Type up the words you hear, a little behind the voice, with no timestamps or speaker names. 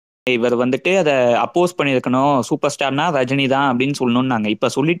இவர் வந்துட்டு அதை அப்போஸ் பண்ணியிருக்கணும், சூப்பர் ஸ்டார்னா ரஜினி தான் அப்படின்னு சொல்லணும்னாங்க. இப்ப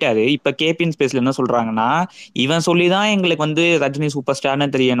சொல்லிட்டாரு. இப்ப கேபின் ஸ்பேஸ்ல என்ன சொல்றாங்கன்னா, இவன் சொல்லிதான் எங்களுக்கு வந்து ரஜினி சூப்பர்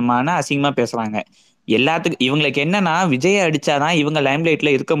ஸ்டார்னு தெரியணுமான்னு அசிங்கமா பேசுறாங்க. எல்லாத்துக்கும் இவங்களுக்கு என்னன்னா, விஜயை அடிச்சாதான் இவங்க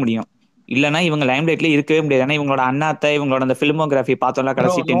லைம்லைட்ல இருக்க முடியும். இல்லைன்னா இவங்க லைம்லைட்ல இருக்கவே முடியாது. ஏன்னா இவங்களோட அண்ணாத்தை, இவங்களோட அந்த பிலிமோகிராஃபி பார்த்தோம்ல ப்ரோ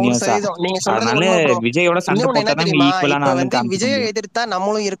கடைசி 10 இயர்ஸா. 100% நீங்க சொல்றது அதனால உண்மை ப்ரோ. விஜயோட சண்டை இன்னொன்னு என்ன போட்டாதான் இவங்க தெரியுமா, ஈக்குவலான இப்ப ஆளுன்னு வந்து காமிச்சிக்க விஜயை முடியும். எதிர்த்தா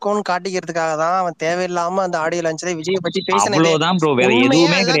நம்மளும் இருக்கோம்னு காட்டிக்கிறதுக்காக தான் அவன் தேவையில்லாம அந்த ஆடியோ லான்ச்ல விஜயை பத்தி பேசினதே. அவ்வளவுதான் ப்ரோ, வேற உண்மையே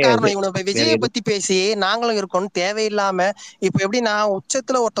எதுவுமே அதுதான் கிடையாது. காரணம். இவனை இப்ப வேற விஜயை எது பத்தி பேசி நாங்களும் இருக்கோம்னு தேவையில்லாம இப்ப எப்படின்னா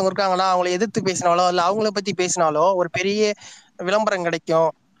உச்சத்துல ஒருத்தவங்க இருக்காங்கன்னா அவங்களை எதிர்த்து பேசினாலோ இல்ல அவங்கள பத்தி பேசினாலோ ஒரு பெரிய விளம்பரம் கிடைக்கும்.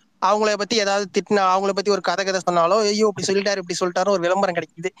 அவங்கள பத்தி ஏதாவது திட்டினா, அவங்கள பத்தி ஒரு கதை சொன்னாலோ, ஐயோ இப்படி சொல்லிட்டாரு இப்படி சொல்லிட்டாரு ஒரு விளம்பரம்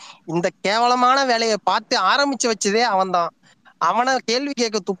கிடைக்குது. இந்த கேவலமான வேலையை பார்த்து ஆரம்பிச்சு வச்சதே அவன் தான். அவனை கேள்வி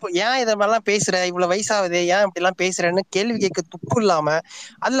கேட்க துப்பு, ஏன் இதை மாதிரிலாம் பேசுற, இவ்வளவு வயசாகுது ஏன் இப்படி எல்லாம் பேசுறேன்னு கேள்வி கேட்க துப்பு இல்லாம,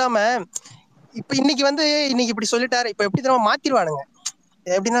 அது இல்லாம இப்ப இன்னைக்கு வந்து இன்னைக்கு இப்படி சொல்லிட்டாரு, இப்ப எப்படி தெரியுமா மாத்திருவானுங்க.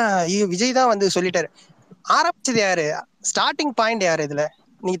 எப்படின்னா ஐயோ விஜய் தான் வந்து சொல்லிட்டாரு. ஆரம்பிச்சது யாரு? ஸ்டார்டிங் பாயிண்ட் யாரு இதுல?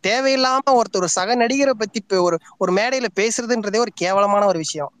 நீ தேவையில்லாம ஒருத்தர் ஒரு சக நடிகரை பத்தி ஒரு ஒரு மேடையில பேசுறதுன்றதே ஒரு கேவலமான ஒரு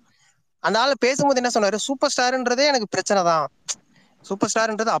விஷயம். அந்த ஆள் பேசும்போது என்ன சொன்னாரு, சூப்பர் ஸ்டார்ன்றதே எனக்கு பிரச்சனை தான், சூப்பர்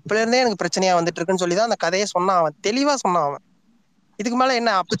ஸ்டார்ன்றது அப்பல இருந்தே எனக்கு பிரச்சனையா வந்துட்டு இருக்குன்னு சொல்லிதான் அந்த கதையை சொன்னான். அவன் தெளிவா சொன்னான். அவன் இதுக்கு மேல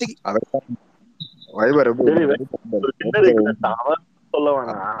என்ன அப்பத்திக்கு வைபர் எப்படி சரி ஒரு சின்ன request, அவன் சொல்ல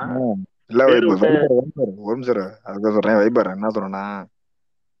வேணாம். இல்ல பேரு வைபர் விட்டு ஒரு நிமிஷம் அதுக்கு சொல்றேன். வைபர் என்ன சொல்றேன்னா,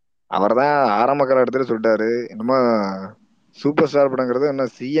 அவர் தான் ஆரம்ப காலகட்டத்துல சொல்லிட்டாரு என்னமோ சூப்பர் ஸ்டார் படங்கிறது என்ன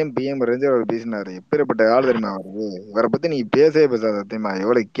சிஎம் பிஎம் ரேஞ்சர் அவர் பேசினாரு. எப்பேற்பட்ட ஆள் தெரியுமா அவரு? இவரை பத்தி நீ பேசவே பேசாத தெரியுமா?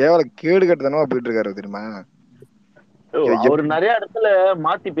 எவ்வளவு கேவல கேடு கட்டுதானமா போயிட்டு இருக்காரு தெரியுமா? அவர் நிறைய இடத்துல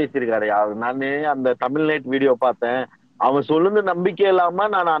மாத்தி பேசியிருக்காரு. நானு அந்த தமிழ்நெட் வீடியோ பார்த்தேன். அவன் சொல்லுங்க நம்பிக்கை இல்லாம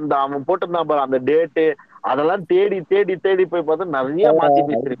நான் அந்த அவன் போட்டிருந்தான் பாரு அந்த டேட்டு, அதெல்லாம் தேடி தேடி தேடி போய் பார்த்தா நிறைய மாத்தி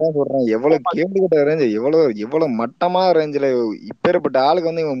பேசியிருக்கேன். சொல்றேன் எவ்வளவு கேடு கட்ட ரேஞ்ச், எவ்வளவு மட்டமா ரேஞ்சில இப்பேற்பட்ட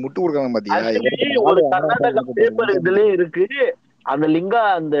ஆளுக்கு வந்து இவன் முட்டு கொடுக்காம பாத்தியா? ஒரு கர்நாடகா பேப்பர் இதுலயே இருக்கு. அந்த லிங்கா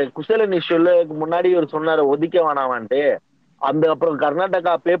அந்த குசலன் இஷ்யூல முன்னாடி ஒரு சொன்னாரு ஒதுக்க வேணாமான்ட்டு. அந்த அப்புறம்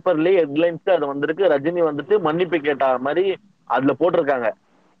கர்நாடகா பேப்பர்லயே ஹெட்லைன்ஸ் அது வந்திருக்கு. ரஜினி வந்துட்டு மன்னிப்பு கேட்ட மாதிரி அதுல போட்டிருக்காங்க.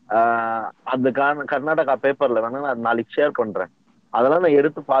 அந்த கர்நாடகா பேப்பர்ல வேணா நான் நாளைக்கு ஷேர் பண்றேன். அதெல்லாம் நான்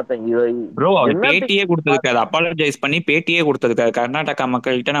எடுத்து பார்த்தேன். ப்ரோ அவர் பேட்டியே கொடுத்திருக்காரு, அப்பாலஜைஸ் பண்ணி பேட்டியே கொடுத்திருக்காரு. கர்நாடகா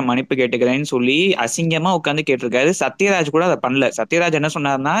மக்கள்கிட்ட நான் மன்னிப்பு கேட்டுக்கிறேன்னு சொல்லி அசிங்கமா உட்காந்து கேட்டிருக்காரு. சத்யராஜ் கூட அதை பண்ணல. சத்யராஜ் என்ன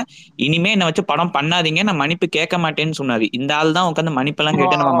சொன்னாருன்னா, இனிமே என்ன வச்சு படம் பண்ணாதீங்க, நான் மன்னிப்பு கேட்க மாட்டேன்னு சொன்னாரு. இந்த ஆள் தான் உட்காந்து மன்னிப்பெல்லாம்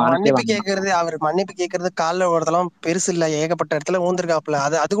கேட்டு நம்ம மன்னிப்பு கேட்கறது, அவர் மன்னிப்பு கேட்கறது காலில் ஓடுறதெல்லாம் பெருசு இல்ல, ஏகப்பட்ட இடத்துல ஊந்திருக்காப்புல.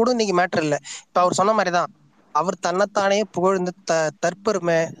 அது கூட இன்னைக்கு மேட்டர் இல்ல. இப்ப அவர் சொன்ன மாதிரிதான் அவர் தன்னைத்தானே புகழ்ந்து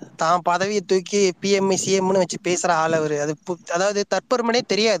தற்பெருமை, தான் பதவியை தூக்கி பிஎம் சிஎம்னு வச்சு பேசுற ஆள் அவரு. அதாவது தற்பெருமைனே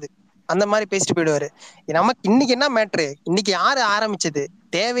தெரியாது, அந்த மாதிரி பேசிட்டு போயிடுவாரு. நமக்கு இன்னைக்கு என்ன மேட்ரு, இன்னைக்கு யாரு ஆரம்பிச்சது?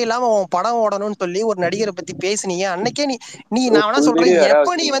 தேவையில்லாம உன் படம் ஓடணும்னு சொல்லி ஒரு நடிகரை பத்தி பேசுனீங்க அன்னைக்கே. நீ நான் வேணா சொல்றேன்,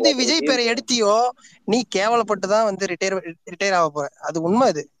 எப்ப நீ வந்து விஜய் பேரை எடுத்தியோ நீ கேவலப்பட்டுதான் வந்து ரிட்டையர் ஆக போற. அது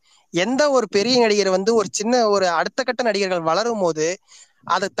உண்மை. அது எந்த ஒரு பெரிய நடிகர் வந்து ஒரு சின்ன ஒரு அடுத்த கட்ட நடிகர்கள் வளரும் போது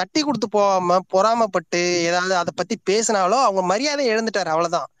அதை தட்டி கொடுத்து போகாம பொறாமப்பட்டு ஏதாவது அதை பத்தி பேசினாலோ அவங்க மரியாதை இழந்துட்டாரு,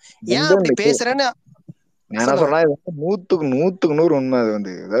 அவ்வளவுதான். ஏன் அப்படி பேசுறேன்னு நான் என்ன சொன்னா, நூத்துக்கு 100 உண்மை. அது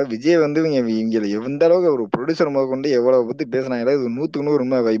வந்து அதாவது விஜய் வந்து இவங்க எந்த அளவுக்கு ஒரு ப்ரொடியூசர் முதல் கொண்டு எவ்வளவு பத்தி பேசினாங்களோ இது 100க்கு 100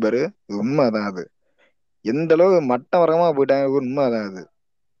 உண்மை வைபரு. இது உண்மைதான். அது எந்த அளவுக்கு மட்டம் வரமா போயிட்டாங்க, உண்மைதான் அது.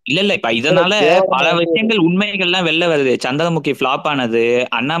 இல்ல இப்ப இதனால பல விஷயங்கள் உண்மைகள்லாம் வெளில வருது. சந்திரமுகி ஃபிளாப் ஆனது,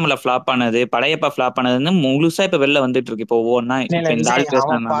 அண்ணாமலை ஃபிளாப் ஆனது, படையப்பா ஃபிளாப் ஆனதுன்னு முழுசா இப்ப வெளில வந்துட்டு இருக்கு. இப்போ ஒவ்வொன்னா இந்த ஆள்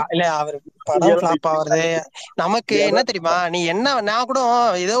பேசினாங்க. இல்ல அவர் படம் ஃபிளாப் ஆகுறது நமக்கு என்ன தெரியுமா? நீ என்ன, நான் கூட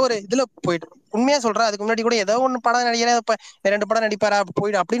ஏதோ ஒரு இதுல போயிட்டு உண்மையா சொல்றேன், அதுக்கு முன்னாடி கூட ஏதோ ஒண்ணு படம் நடிக்கிறேன், இப்ப 2 படம் நடிப்பாரா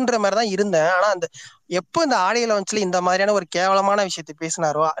போயிடு அப்படின்ற மாதிரிதான் இருந்தேன். ஆனா அந்த எப்போ இந்த ஆடியோ லான்ச்ல இந்த மாதிரியான ஒரு கேவலமான விஷயத்தை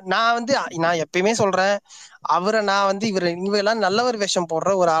பேசினாரோ, நான் எப்பயுமே சொல்றேன், அவரை நான் வந்து இவெல்லாம் நல்லவர் வேஷம்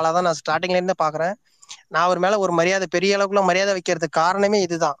போடுற ஒரு ஆளாதான் நான் ஸ்டார்டிங்ல இருந்தே பாக்குறேன். நான் அவர் மேல ஒரு மரியாதை, பெரிய அளவுக்குள்ள மரியாதை வைக்கிறதுக்கு காரணமே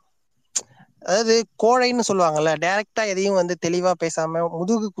இதுதான். அதாவது கோழைன்னு சொல்லுவாங்கல்ல, டைரக்டா எதையும் வந்து தெளிவா பேசாம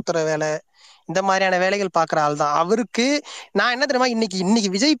முதுகு குத்துற வேலை, இந்த மாதிரியான வேலைகள் பாக்குற ஆள் தான் அவருக்கு. நான் என்ன தெரியுமா,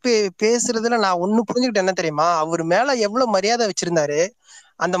 இன்னைக்கு விஜய் பேசுறதுல நான் ஒண்ணு புரிஞ்சுக்கிட்டு என்ன தெரியுமா, அவர் மேல எவ்வளவு மரியாதை வச்சிருந்தாரு,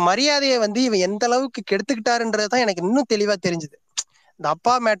 அந்த மரியாதையை வந்து இவன் எந்த அளவுக்கு கெடுத்துக்கிட்டாருன்றதுதான் எனக்கு இன்னும் தெளிவா தெரிஞ்சுது. இந்த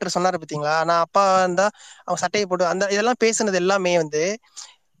அப்பா மேட்ரு சொன்னாரு பாத்தீங்களா, நான் அப்பா இருந்தா அவன் சட்டையை போட்டு அந்த இதெல்லாம் பேசுனது எல்லாமே வந்து,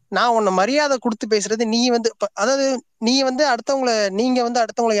 நான் உன்னை மரியாதை கொடுத்து பேசுறது, நீ வந்து அதாவது நீ வந்து நீங்க வந்து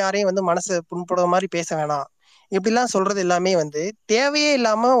அடுத்தவங்களை யாரையும் வந்து மனசு புண்படுற மாதிரி பேச வேணாம், இப்படிலாம் சொல்றது எல்லாமே வந்து தேவையே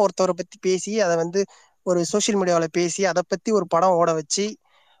இல்லாம ஒருத்தவரை பத்தி பேசி அதை வந்து ஒரு சோசியல் மீடியாவில பேசி அதை பத்தி ஒரு படம் ஓட வச்சு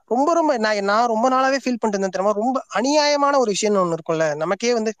ரொம்ப ரொம்ப நான் ரொம்ப நாளாவே ஃபீல் பண்ணிட்டு இருந்தேன் தெரியுமா. ரொம்ப அநியாயமான ஒரு விஷயம்னு ஒண்ணு இருக்கும்ல,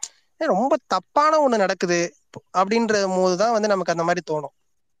 நமக்கே வந்து ரொம்ப தப்பான ஒண்ணு நடக்குது அப்படின்ற போதுதான் வந்து நமக்கு அந்த மாதிரி தோணும்.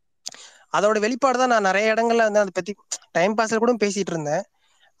 அதோட வெளிப்பாடு தான் நான் நிறைய இடங்கள்ல வந்து அதை பத்தி டைம் பாஸ்ல கூட பேசிட்டு இருந்தேன்.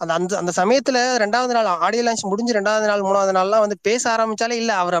 அந்த அந்த அந்த சமயத்துல 2வது நாள் ஆடியோ லான்ச் முடிஞ்சு 2வது நாள் 3வது நாள்லாம் வந்து பேச ஆரம்பிச்சாலே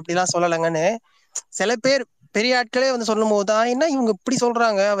இல்ல அவர் அப்படிலாம் சொல்லலைங்கன்னு சில பேர் பெரிய ஆட்களே வந்து சொல்லும் போதுதான் என்ன இவங்க இப்படி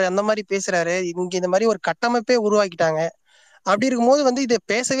சொல்றாங்க, அவர் அந்த மாதிரி பேசுறாரு, இங்க இந்த மாதிரி ஒரு கட்டமைப்பே உருவாக்கிட்டாங்க. அப்படி இருக்கும்போது வந்து இதை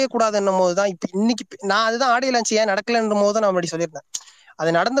பேசவே கூடாதுன்னும் போதுதான் இப்ப இன்னைக்கு நான் அதுதான் ஆடியோ லான்ச் ஏன் நடக்கலன்ற போது தான் நான் அப்படி சொல்லியிருந்தேன். அது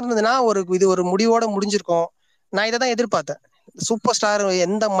நடந்திருந்ததுன்னா இது ஒரு முடிவோட முடிஞ்சிருக்கும். நான் இதை தான் எதிர்பார்த்தேன். சூப்பர் ஸ்டார்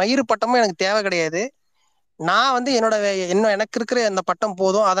எந்த மயிறு பட்டமும் எனக்கு தேவை கிடையாது. நான் வந்து எனக்கு இருக்கிற அந்த பட்டம்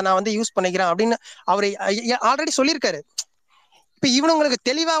போதும், அதை நான் வந்து யூஸ் பண்ணிக்கிறேன் அப்படின்னு அவரு ஆல்ரெடி சொல்லியிருக்காரு. இப்ப இவனுங்களுக்கு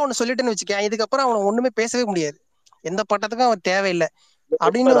தெளிவா ஒண்ணு சொல்லிட்டேன்னு வச்சுக்கேன், இதுக்கப்புறம் அவனை ஒண்ணுமே பேசவே முடியாது. எந்த பட்டத்துக்கும் அவர் தேவையில்லை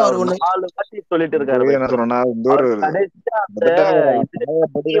அப்படின்னு அவர் ஒண்ணு 4 வாட்டி சொல்லிட்டு இருக்காரு. என்ன சொல்றேன்னா இந்த ஒரு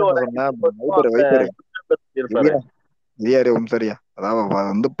விஜயாரு சரியா, அதாவது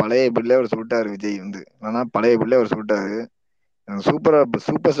வந்து பழைய பிள்ளை அவர் சொல்லிட்டாரு. விஜய் வந்து ஆனா பழைய பிள்ளை அவர் சொல்லிட்டாரு,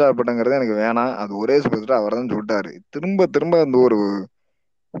 சூப்பர் ஸ்டார் பட்டங்கிறது எனக்கு வேணாம், அது ஒரே சூப்பர் ஸ்டார் அவர் தான் சொல்லிட்டாரு. திரும்ப திரும்ப அந்த ஒரு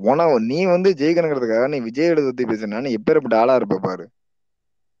உணவு நீ வந்து ஜெயிக்கணுங்கிறதுக்காக நீ விஜய் எழுதி பேசுனா நீ எப்பேற்பட்ட ஆளா இருப்ப பாரு.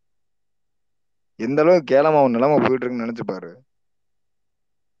 எந்த அளவுக்கு கேளமா உன் நிலைமை போயிட்டு இருக்குன்னு நினைச்சு பாரு.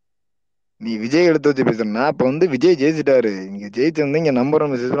 நீ விஜய் எடுத்து வச்சு பேசுனா அப்ப வந்து விஜய் ஜெயிச்சிட்டாரு, இங்க ஜெயிச்சு வந்து இங்க நம்பர்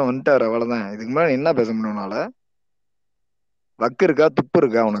ஒன் மெசேஜ் வந்துட்டாரு, அவ்வளவுதான். இதுக்கு மேல என்ன பேச முடியும்னால வக்கு இருக்கா துப்பு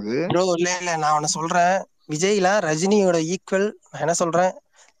இருக்கா உனக்கு? இல்ல நான் உன்ன சொல்றேன், விஜய்ல ரஜினியோட ஈக்குவல் நான் என்ன சொல்றேன்,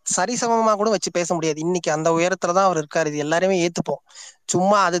 சரிசமமா கூட வச்சு பேச முடியாது. இன்னைக்கு அந்த உயரத்துலதான் அவர் இருக்காரு, இது எல்லாருமே ஏத்துப்போம்.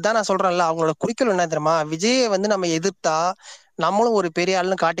 சும்மா அதுதான் நான் சொல்றேன்ல, அவங்களோட குறிக்கோள் என்ன தெரியுமா, விஜயை வந்து நம்ம எதிர்த்தா நம்மளும் ஒரு பெரிய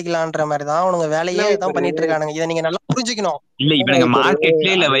ஆளுன்னு காட்டிக்கலான்ற மாதிரிதான் அவனுங்க வேலையே தான் பண்ணிட்டு இருக்கானுங்க. இதை நீங்க நல்லா புரிஞ்சுக்கணும். இல்ல இவனுங்க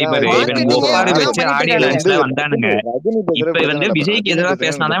மார்க்கெட்லயே இல்ல வைபர், இவனுங்க ஒப்பாரி வச்சு ஆடியோ லான்ச்ல வந்தானுங்க. இப்ப வந்து விஜய்க்கு எதிராக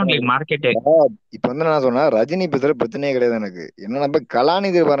பேசினாதான் இவங்களுக்கு மார்க்கெட். இப்ப வந்து நான் சொன்னா ரஜினி பேசுற பிரச்சனையே கிடையாது எனக்கு. என்ன நம்ம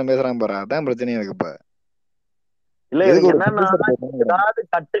கலாநிதி பாரம் பேசுறான் பாரு, அதான் பிரச்சனையே எனக்கு. இப்ப இல்ல என்னன்னா ஏதாவது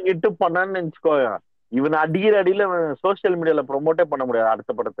கட்டு கிட்டு பண்ணான்னு நினைச்சுக்கோங்க, இவன் அடிக்கிற அடியில சோசியல் மீடியால ப்ரொமோட்டே பண்ண முடியாது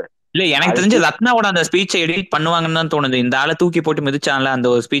அடுத்த படத்தை. இல்ல எனக்கு தெரிஞ்சு ரத்னாவோட அந்த ஸ்பீச்சை எடிட் பண்ணுவாங்கன்னு தான் தோணுது. இந்த ஆளை தூக்கி போட்டு மிதிச்சான்ல அந்த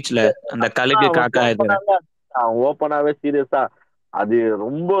ஒரு ஸ்பீச்ல, அந்த கழுகு காக்கா இது ஓப்பனாவே சீரியஸா அது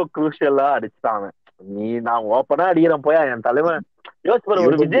ரொம்ப குரூஷியலா அடிச்சுட்டான். நீ நான் ஓப்பனா அடிக்கிறேன் போயா என் தலைவன் யோசிச்சு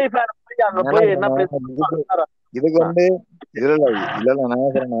ஒரு விஜய் ஃபேன் போய் அங்க போய் என்ன பேசுறாங்க. இதுக்கு வந்து இல்ல நான்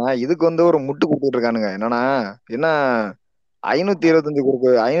சொல்றேன்னா இதுக்கு வந்து ஒரு முட்டு கொடுத்துட்டு இருக்கானுங்க. என்னன்னா என்ன 525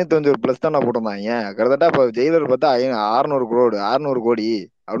 505 பிளஸ் தான் போட்டிருந்தாங்க. கிட்டத்தட்ட இப்ப ஜெயிலர் பார்த்தா 600 கோடி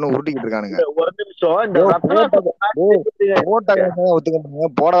அப்படின்னு உருட்டிக்கிட்டு இருக்கானுங்க. ஒரு நிமிஷம், இந்த போட்ட கணக்கு தான் ஒத்துக்க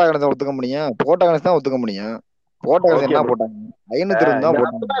முடியும், போடாத கணக்கு தான் ஒத்துக்க முடியும், போட்ட கணக்கு தான் ஒத்துக்க முடியும். போட்ட கணக்கு என்ன போட்டாங்க, 502 தான்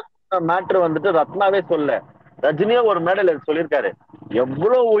போட்டாங்க. மேட்ரு வந்துட்டு ரத்னாவே சொல்ல, ரஜினியே ஒரு மேடையில சொல்லியிருக்காரு,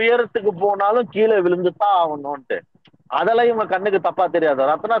 எவ்வளவு உயரத்துக்கு போனாலும் கீழே விழுந்துதான் ஆகணும்ட்டு. அதெல்லாம் இவங்க கண்ணுக்கு தப்பா தெரியாது,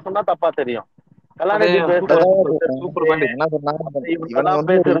 ரத்னா சொன்னா தப்பா தெரியும். கலாநிதி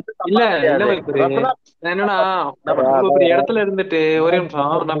என்னன்னா இவ்வளவு பெரிய இடத்துல இருந்துட்டு ஒரே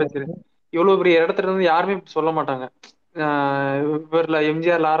நிமிஷம் நான் பேசுறேன். இவ்வளவு பெரிய இடத்துல இருந்து யாருமே சொல்ல மாட்டாங்க இவர்ல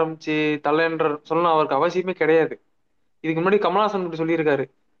எம்ஜிஆர்ல ஆரம்பிச்சு தலைன்ற சொல்லணும் அவருக்கு அவசியமே கிடையாது. இதுக்கு முன்னாடி கமலஹாசன் இப்படி சொல்லியிருக்காரு,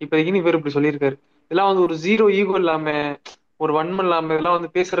 இப்போதைக்கு இவர் இப்படி சொல்லியிருக்காரு. இதெல்லாம் வந்து ஒரு ஜீரோ ஈகோ இல்லாம ஒரு வன்மம் இல்லாம இதெல்லாம்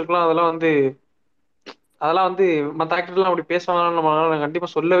வந்து பேசுறதுக்குலாம் அதெல்லாம் வந்து மற்ற ஆக்டர்லாம் அப்படி பேசுவாங்கன்னு நம்மளால கண்டிப்பா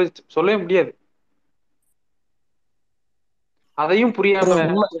சொல்லவே முடியாது. அதையும் புரியாம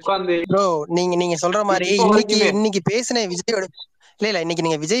உட்கார்ந்து நீங்க சொல்ற மாதிரி இன்னைக்கு பேசின விஜயோட இல்ல இன்னைக்கு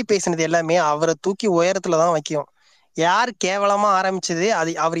நீங்க விஜய் பேசினது எல்லாமே அவரை தூக்கி உயரத்துலதான் வைக்கும். யார் கேவலமா ஆரம்பிச்சது,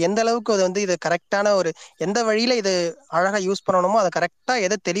 அது அவர் எந்த அளவுக்கு அது வந்து இது கரெக்டான ஒரு எந்த வழியில இது அழகா யூஸ் பண்ணணுமோ அதை கரெக்டா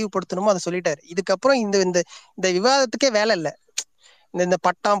எதை தெளிவுபடுத்தணுமோ அதை சொல்லிட்டாரு. இதுக்கப்புறம் இந்த இந்த விவாதத்துக்கே வேலை இல்லை. இந்த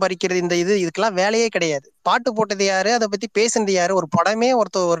பட்டம் பறிக்கிறது இதுக்கெல்லாம் வேலையே கிடையாது. பாட்டு போட்டது யாரு, அதை பத்தி பேசுனது யாரு, ஒரு படமே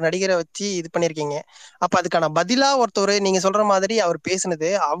ஒரு நடிகரை வச்சு இது பண்ணிருக்கீங்க. அப்ப அதுக்கான பதிலா ஒருத்தர் நீங்க சொல்ற மாதிரி அவர் பேசுனது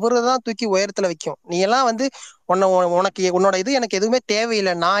அவருதான் தூக்கி உயரத்துல வைக்கும். நீ எல்லாம் வந்து உனக்கு உன்னோட இது எனக்கு எதுவுமே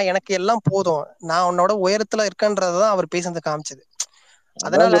தேவையில்லை, நான் எனக்கு எல்லாம் போதும், நான் உன்னோட உயரத்துல இருக்கன்றதான் அவர் பேசுனது காமிச்சது.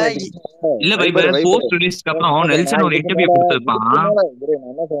 அதனால இல்ல வைபர் போஸ்ட் ரிலீஸ்க்கு அப்புறம் நெல்சன் ஒரு இன்டர்வியூ கொடுத்திருப்பான்.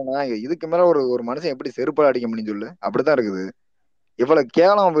 என்ன சொல்றேன்னா இதுக்கு மேல ஒரு மனுஷன் எப்படி செருப்பா அடிக்க முடியும் சொல்லு, அப்படிதான் இருக்குது. இவ்வளவு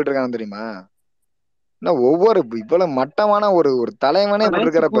கேவலமா போயிட்டு இருக்காங்க தெரியுமா. ஒவ்வொரு இவ்வளவு மட்டமான ஒரு தலைவனே இப்படி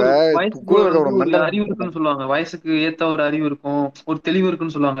இருக்கிறப்ப அறிவு இருக்குன்னு சொல்லுவாங்க, வயசுக்கு ஏத்த ஒரு அறிவு இருக்கும், ஒரு தெளிவு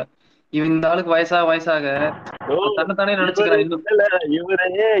இருக்குன்னு சொல்லுவாங்க. இவன் இந்த ஆளுக்கு வயசாக தன்னைத்தானே நினைச்சுக்கிறான்.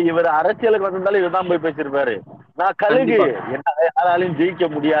 இவர் அரசியலுக்கு வந்திருந்தாலும் இவர்தான் போய் பேசியிருப்பாரு, நான் கழுகு யாராலையும் ஜெயிக்க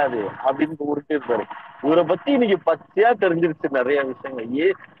முடியாது அப்படின்னு உருட்டு இருப்பாரு. இவரை பத்தி இன்னைக்கு பச்சையா தெரிஞ்சிருச்சு நிறைய விஷயங்கள்.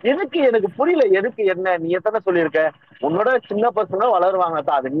 எதுக்கு எனக்கு புரியல, எதுக்கு என்ன நீ எத்தனை சொல்லியிருக்க, உன்னோட சின்ன பசங்க வளருவாங்க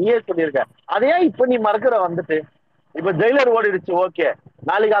தான், அது நீயே சொல்லியிருக்க, அதையா இப்ப நீ மறக்கிற வந்துட்டு. இப்ப ஜெயிலர் ஓடிடுச்சு, ஓகே,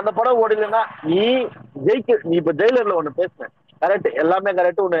 நாளைக்கு அந்த படம் ஓடிலன்னா நீ இப்ப ஜெயிலர்ல ஒண்ணு பேசுன, கரெக்ட், எல்லாமே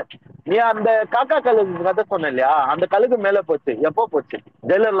கரெக்ட். ஒண்ணு, நீ அந்த காக்கா கழுகு கதை சொன்ன இல்லையா, அந்த கழுகு மேல போச்சு எப்போ போச்சு?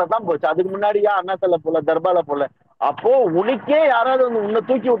 ஜெயிலர்ல தான் போச்சு. அதுக்கு முன்னாடியா அண்ணாத்தல போல தர்பால போல? அப்போ உனக்கே யாராவது வந்து உன்னை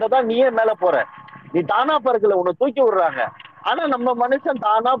தூக்கி விட்டதா நீயே மேல போற. நீ தானா பறக்கல, உன்னை தூக்கி விடுறாங்க. ஆனா நம்ம மனுஷன்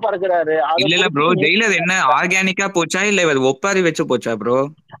தானா பறக்குறாரு, அதை இல்ல ப்ரோ, புடிச்சு ஜெயிலர் என்ன ஆர்கானிக்கா போச்சா இல்ல இவர் ஒப்பாரி வச்சு போச்சா ப்ரோ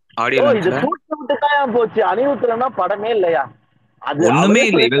ஆடியோ இதை லான்ச்ல? தூக்கி விட்டு தான் போச்சு. அணிவுத்துலன்னா படமே இல்லையா? அது ஒண்ணுமே அவரே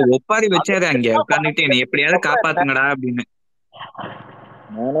இல்ல, இவர் சொல்லிட்டாரு. ஒப்பாரி வச்சாரு அங்க அதுக்கப்புறம் படம் உட்காந்துட்டு என்னை எப்படியாவது அப்புறம் காப்பாத்துங்கடா அப்படின்னு.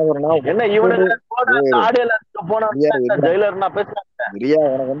 நான் என்ன சொல்றேன்னா, என்ன இவனுங்க போன அந்த ஏய், ஆடியோல போனா இல்லையா இல்ல ஜெயிலர்னா பேசுறாங்க. இல்லையா,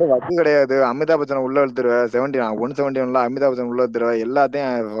 உனக்கு வந்து வக்கு கிடையாது. அமிதாப் பச்சனை உள்ள இழுத்துருவ. 171 அமிதாப் பச்சன் உள்ள இழுத்துருவ.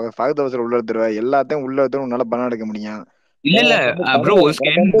 எல்லாத்தையும் ஃபகத் ஃபசில் உள்ள இழுத்துருவ. எல்லாத்தையும் உள்ள எடுத்து உன்னால பணம் எடுக்க முடியும். இல்ல இல்ல உனக்கு வந்து ப்ரோ, தனியா ஒரு உனக்கு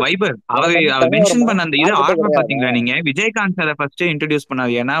செகண்ட் வந்து வைபர், உனக்கு வந்து அவர் தனியா ஒரு மென்ஷன் பண்ண மனசு அந்த இது யார்கிட்ட ஆர்டர் கிடையாது. பாத்தீங்களா நீங்க? விஜயகாந்த் சாரை ஃபர்ஸ்ட் இன்ட்ரடியூஸ்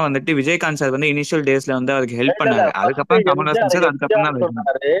பண்ணாரு. ஏன்னா வந்துட்டு விஜயகாந்த் சார் வந்து இனிஷியல் டேஸ்ல வந்து அவருக்கு ஹெல்ப் இல்ல இல்ல, பண்ணாரு. ஃபர்ஸ்ட் அதுக்கப்புறம் கமல்ஹாசன் எம்ஜிஆர் சார், அதுக்கப்புறம் எம்ஜிஆர் தான்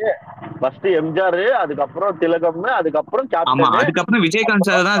ரஜினி. சொன்னாரு. ஃபர்ஸ்ட் எம்ஜிஆர், அதுக்கப்புறம் திலகம், அதுக்கப்புறம் ஆமா, கேப்டன், அதுக்கப்புறம் விஜயகாந்த்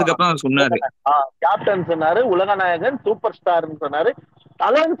சார் அப்புறம் தான் அதுக்கப்புறம் அவர் சொன்னாரு. கேப்டன் சொன்னாரு, உலகநாயகன், சூப்பர் ஸ்டார்னு சொன்னாரு,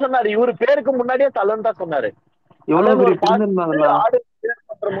 தலன் சொன்னாரு. இவரு பேருக்கு முன்னாடியே தலன் தான் சொன்னாரு. எவ்வளவு தலன் பெரிய ஒரு திருந்தல் பாட்டு அதெல்லாம். ஆடு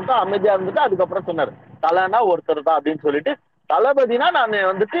மட்டும் அமைதியா இருந்துட்டு அதுக்கப்புறம் சொன்னாரு தலனா ஒருத்தர் தான் அப்படின்னு சொல்லிட்டு, தளபதினா நான்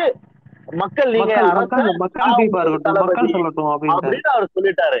வந்துட்டு மக்கள், நீங்க மக்கள் மக்கள் அரசன், மக்கள் நான் தீர்ப்பா உங்களுக்கு இருக்கட்டும், தளபதி மக்கள் சொல்லட்டும் அப்படின்ட்டாரு. அப்படின்னு அவர்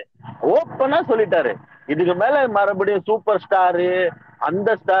சொல்லிட்டாரு. ஓப்பனா சொல்லிட்டாரு. இதுக்கு மேல மறுபடியும் சூப்பர் ஸ்டாரு,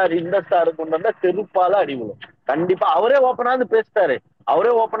 அந்த ஸ்டார், இந்த ஸ்டார் கொண்டு வந்தா செருப்பால அடி விழும். கண்டிப்பா அவரே ஓப்பனா வந்து பேசிட்டாரு.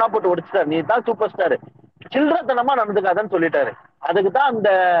 அவரே ஓப்பனா போட்டு உடைச்சிட்டாரு, நீ தான் சூப்பர் ஸ்டார், சில்லறத்தனமா நடந்துக்காதன்னு சொல்லிட்டாரு. அதுக்கு தான் அந்த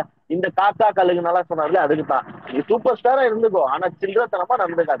இந்த காக்கா கழுகு நல்லா சொன்னார்ல, அதுக்கு தான் நீ சூப்பர் ஸ்டாரா இருந்துக்கோ, ஆனா சில்லறத்தனமா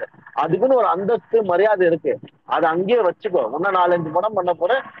நடந்துக்காத. அதுக்குன்னு ஒரு அந்தஸ்து மரியாதை இருக்கு, அதை அங்கேயே வச்சுக்கோ. இன்னும் 4-5 படம் பண்ண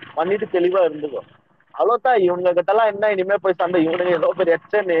போற, பண்ணிட்டு தெளிவா இருந்துக்கோ. அவ்வளவுதான். இவங்க கிட்ட எல்லாம் என்ன இனிமே போய் சண்டை? இவனுங்க ஏதோ பெரிய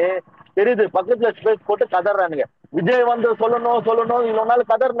எச்சன்னு தெரியுது. பக்கத்துல ஸ்பேஸ் போட்டு கதறானுங்க. விஜய் வந்து சொல்லணும் சொல்லணும் இவ்வளவு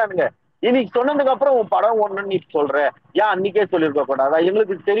நாள் கதறினானுங்க. இன்னைக்கு சொன்னதுக்கு அப்புறம் உன் படம் ஒண்ணுன்னு நீ சொல்ற, ஏன் அன்னைக்கே சொல்லிருக்க கூடாதா?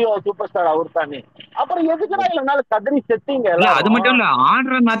 எங்களுக்கு தெரியும் சூப்பர் ஸ்டார் அவர் தானே. அப்புறம் எதுக்குடா இவ்வளவு நாள் கதறி செத்தீங்க இல்ல அது எல்லாரும்? மட்டும் இல்ல,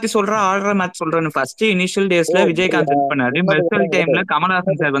 ஆர்டரை மாத்தி சொல்றேன்னு ஃபர்ஸ்ட் இனிஷியல் டேஸ்ல விஜயகாந்த் ஹெல்ப் பண்ணாரு. மெர்சல் டைம்ல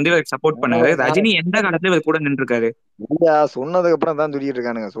கமல்ஹாசன் சார் வந்து இவருக்கு சப்போர்ட் பண்ணாரு. ரஜினி எந்த காலத்துல இவர் கூட நின்று இருக்காரு? இல்லையா, சொன்னதுக்கு அப்புறம் தான் சொல்லிட்டு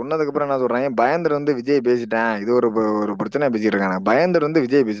இருக்கானுங்க. சொன்னதுக்கு அப்புறம் என்ன சொல்றாங்க, பயந்தர் வந்து விஜய் பேசிட்டேன், இது ஒரு பிரச்சனை பேசிட்டு இருக்காங்க. பயந்தர் வந்து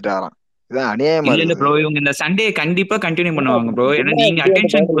விஜய் பேசிட்டாராம். இதான் அநியாயமா இல்ல இல்ல இருக்குது. ப்ரோ, இவங்க இந்த சண்டே கண்டிப்பா கண்டினியூ என்ன பண்ணுவாங்க ப்ரோ. ஏன்னா என்ன நீங்க விஜய் வந்து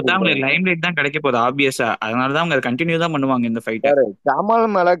அட்டென்ஷன் பயந்துட்டு கொடுத்தா இருக்காரு? உங்களுக்கு லைம் லைட் தான் கிடைக்க போகுது ஆப்வியஸா. அதனாலதான் அவங்க கண்டினியூ தான் பண்ணுவாங்க இந்த ஃபைட்டை. பாரு, கமல்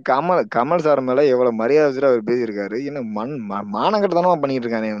மேல கமல் சார் மேல எவ்வளவு மரியாதை வச்சுட்டு அவர் பேசியிருக்காரு. என்ன மானங்கட்டத்தனமா பண்ணிட்டு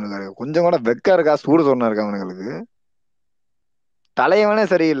இருக்கானே இவனுக்கு. கொஞ்சம் கூட வெக்கா இருக்கா? சூடு சொன்னா இருக்கா அவனுங்களுக்கு? தலைவனே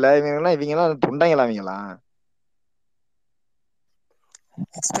சரியில்லை. இவங்க எல்லாம் துண்டைங்களா இவங்களா?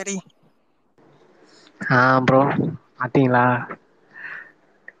 எக்ஸ்பெரி ப்ரோ பாத்தீங்களா?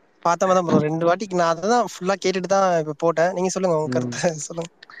 பார்த்த மாதிரி தான் ப்ரோ. 2 வாட்டிக்கு நான் அதை தான் ஃபுல்லா கேட்டுட்டு தான் இப்ப போட்டேன். நீங்க சொல்லுங்க உங்க கருத்தை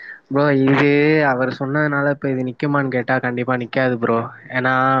சொல்லுங்க. ப்ரோ இது அவர் சொன்னதுனால இப்போ இது நிற்குமான்னு கேட்டால் கண்டிப்பாக நிற்காது ப்ரோ.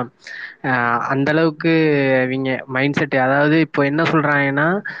 ஏன்னா அந்த அளவுக்கு இவங்க மைண்ட் செட். அதாவது இப்போ என்ன சொல்கிறாங்கன்னா,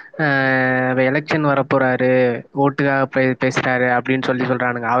 எலெக்ஷன் வரப்போகிறாரு, ஓட்டுக்காக பேசுகிறாரு அப்படின்னு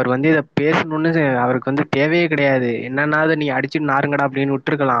சொல்கிறானுங்க. அவர் வந்து இதை பேசணுன்னு அவருக்கு வந்து தேவையே கிடையாது. என்னன்னாவது நீ அடிச்சுட்டு நாருங்கடா அப்படின்னு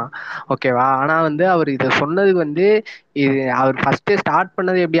விட்டுருக்கலாம், ஓகேவா? ஆனால் வந்து அவர் இதை சொன்னதுக்கு வந்து இது அவர் ஃபஸ்ட்டு ஸ்டார்ட்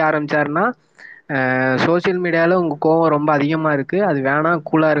பண்ணது எப்படி ஆரம்பிச்சாருன்னா, சோசியல் மீடியாவில் உங்கள் கோவம் ரொம்ப அதிகமாக இருக்குது, அது வேணாம்,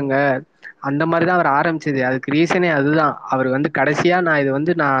 கூலாக இருங்க, அந்த மாதிரி தான் அவர் ஆரம்பிச்சது. அதுக்கு ரீசனே அதுதான். அவர் வந்து கடைசியாக நான் இது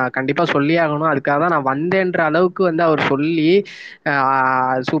வந்து நான் கண்டிப்பாக சொல்லி ஆகணும், அதுக்காக தான் நான் வந்தேன்ற அளவுக்கு வந்து அவர் சொல்லி,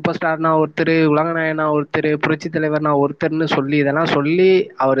 சூப்பர் ஸ்டார்னா ஒருத்தர், உலகநாயகனா ஒருத்தர், புரட்சி தலைவர்னா ஒருத்தர்னு சொல்லி இதெல்லாம் சொல்லி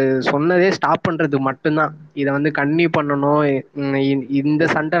அவர் சொன்னதே ஸ்டாப் பண்ணுறதுக்கு மட்டும்தான். இதை வந்து கன்டினியூ பண்ணணும், இந்த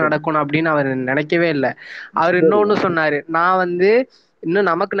சண்டை நடக்கணும் அப்படின்னு அவர் நினைக்கவே இல்லை. அவர் இன்னொன்று சொன்னார், நான் வந்து இன்னும்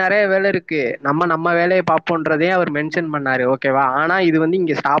நமக்கு நிறைய வேலை இருக்கு, நம்ம வேலையை பார்ப்போன்றதே அவர் மென்ஷன் பண்ணாரு, ஓகேவா? ஆனா இது வந்து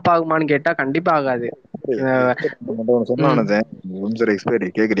இங்க ஸ்டாப் ஆகுமான்னு கேட்டா கண்டிப்பா ஆகாது. சொன்னானு எக்ஸ்பைரி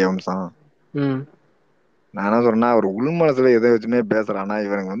கேக்குறியா அம்சம்? நான் என்ன சொல்றேன்னா, ஒரு உள் மனசுல எதை வச்சுமே பேசுறானா,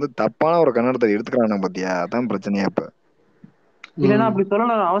 இவனுக்கு வந்து தப்பான ஒரு கன்னடத்தை எடுத்துக்கிறானு பாத்தியா? அதான் பிரச்சனையா இப்ப. இல்லன்னா அப்படி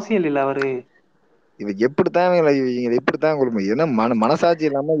சொல்லணும் அவசியம் இல்ல அவரு. இவ எப்படித்தான் இவங்க எப்படித்தான் கொடுமை? ஏன்னா மனசாட்சி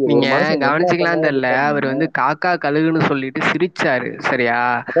இல்லாம ஒரு நீங்க மனுஷன் என்ன கவனிச்சுக்கலாம் தெரியல, அவர் பண்ணாலும் வந்து காக்கா கழுகுன்னு சொல்லிட்டு சிரிச்சாரு, சரியா?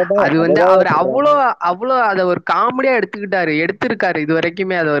 அது வந்து அததான் அவர் அவ்வளோ அவ்வளோ அதை ஒரு காமெடியா எடுத்திருக்காரு. இது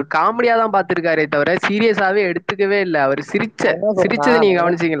வரைக்குமே அதை ஒரு காமெடியா தான் பார்த்திருக்காரே தவிர சீரியஸாவே எடுத்துக்கவே இல்லை. அவர் என்ன சொல்றேன்னா, சிரிச்சதை நீங்க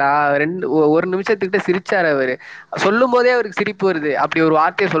கவனிச்சீங்களா? ஒரு நிமிஷத்துக்கிட்ட சிரிச்சாரு அவரு. சொல்லும் போதே அவருக்கு சிரிப்பு வருது, அப்படி ஒரு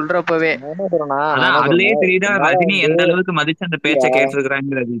வார்த்தையை சொல்றப்பவே. நான் அதான் என்ன அதுலயே சொல்றேன், தெரியுதா உன்னால ரஜினி வந்து எந்த அளவுக்கு மதிச்சு அந்த பேச்சை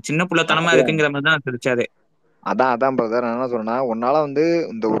கேட்டிருக்கிறாங்கிறது. சின்ன புள்ளத்தனமா இருக்குங்கிற மாதிரி தான் தெரிச்சாரு. அதான் பிரதர், நான் என்ன சொல்றேன்னா, உன்னால வந்து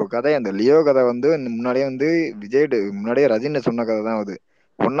இந்த ஒரு கதை, அந்த லியோ கதை வந்து முன்னாடியே வந்து விஜய் முன்னாடியே ரஜினி சொன்ன கதை தான் அது.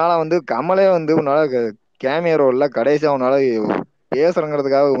 உன்னால வந்து கமலே வந்து உன்னால கேமியோ ரோல்ல கடைசியா உன்னால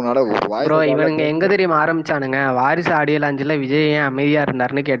பேசுறங்கிறதுக்காக உன்னால ஒரு ப்ரோ வாய்ஸ் இவனுங்க எங்க கால் தெரியுமா ஆரம்பிச்சானுங்க? வாரிசு ஆடியோ லாஞ்சில் விஜய் ஏன் அமைதியா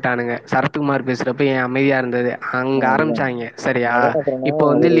இருந்தாருன்னு கேட்டானுங்க. சரத்குமார் பேசுறப்ப ஏன் அமைதியா இருந்தது அங்க அதுதான் ஆரம்பிச்சாங்க. சரியா? அதான் என்ன சொல்றேன்னா இப்போ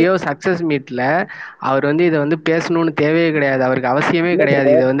வந்து லியோ சக்சஸ் மீட்ல அவர் வந்து இதை வந்து பேசணும்னு தேவையே கிடையாது, அவருக்கு அவசியமே இல்ல கிடையாது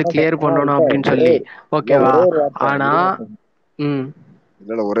brother, இதை வந்து என்ன கிளியர் சொல்றேன்னா பண்ணணும் இல்ல அப்படின்னு ஒரே சொல்லி. இல்ல ஓகேவா? ஒரே ஒரு வார்த்தை ஆனா இருங்க. ம்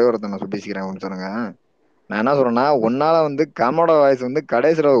இல்ல ஒரே ஒருத்தன் நான் பேசிக்கிறேன் ஒன்று சொல்லுங்க. நான் என்ன சொல்றேன்னா உன்னால வந்து கமலோட வாய்ஸ் வந்து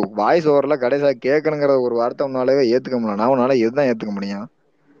கடைசியில வாய்ஸ் ஓவர்ல கடைசியா கேட்கணுங்கிற ஒரு வார்த்தை உன்னாலவே ஏத்துக்க முடியல. நான் உன்னால எதுதான் ஏத்துக்க முடியும்?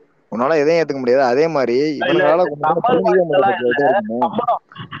 உன்னால எதையும் ஏத்துக்க முடியாது. அதே மாதிரி இல்ல இவனுங்களால கொஞ்சம் கூட கமல் புரிஞ்சிக்க வாய்ஸ் எல்லாம் இல்ல, முடியாது இருக்குமே.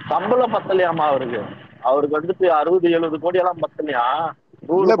 சம்பளம் பத்தலையாமா அவருக்கு. அவருக்கு வந்துட்டு 60-70 கோடி எல்லாம் பத்தலையா?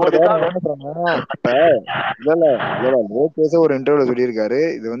 இல்ல 100 கோடி பிரதர், தான். நான் என்ன சொல்றேன்னா இப்ப இல்ல லோகேஷ் ஒரு இன்டர்வியூல சொல்லியிருக்காரு,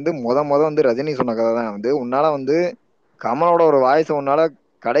 இது வந்து முத வந்து ரஜினி சொன்ன கதை தான். வந்து உன்னால வந்து கமலோட ஒரு வாய்ஸ் உன்னால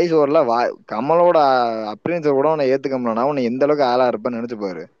கடைசி வரல கமலோட அப்பியரன்ஸை கூட உன்னை ஏத்துக்க முடியலன்னா உன்னை எந்த அளவுக்கு ஆளா இருப்பேன்னு நினைச்சு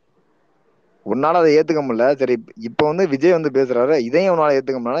பாரு. உன்னால அதை ஏத்துக்க முடியல. சரி, இப்ப வந்து விஜய் வந்து பேசுறாரு, இதையும் உன்னால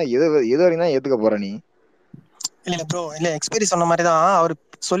ஏத்துக்க முடியல. எது வரைக்கும் தான் ஏத்துக்க போற நீ? இல்ல ப்ரோ, இல்ல எக்ஸ்பீரி சொன்ன மாதிரிதான் அவர்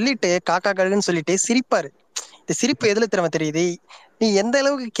சொல்லிட்டு காக்கா கழுகுன்னு சொல்லிட்டு சிரிப்பாரு. இந்த சிரிப்பு எதுல திறமை தெரியுது? நீ எந்த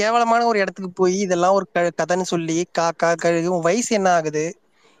அளவுக்கு கேவலமான ஒரு இடத்துக்கு போய் இதெல்லாம் ஒரு கதைன்னு சொல்லி காக்கா கழுகு, உன் வயசு என்ன ஆகுது,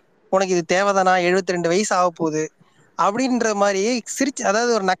 உனக்கு இது தேவைதானா, 72 வயசு ஆக போகுது அப்படின்ற மாதிரி சிரிச்சு,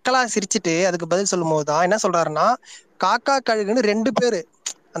 அதாவது ஒரு நக்கலா சிரிச்சுட்டு அதுக்கு பதில் சொல்லும் போதுதான் என்ன சொல்றாருன்னா, காக்கா கழுகுன்னு 2 பேரு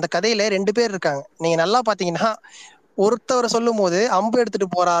அந்த கதையில 2 பேர் இருக்காங்க. நீங்க நல்லா பாத்தீங்கன்னா ஒருத்தவர் சொல்லும் போது அம்பு எடுத்துட்டு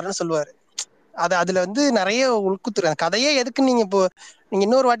போறாருன்னு சொல்லுவாரு. அதுல வந்து நிறைய உள்குத்துரு. கதையே எதுக்கு நீங்க இப்போ நீங்க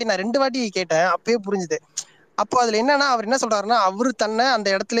இன்னொரு வாட்டி, நான் 2 வாட்டி கேட்டேன், அப்பயே புரிஞ்சுது. அப்போ அதுல என்னன்னா அவர் என்ன சொல்றாருன்னா, அவரு தன்னை அந்த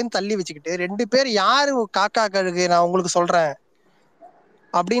இடத்துல இருந்து தள்ளி வச்சுக்கிட்டு 2 பேர் யாரு காக்கா கழுகு நான் உங்களுக்கு சொல்றேன்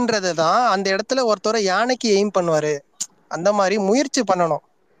அப்படின்றதான் அந்த இடத்துல ஒருத்தரை யானைக்கு எய்ம் பண்ணுவாரு. அந்த மாதிரி முயற்சி பண்ணணும்.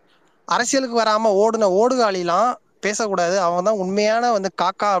 அரசியலுக்கு வராம ஓடுகாலிலாம் பேசக்கூடாது. அவன் தான் உண்மையான வந்து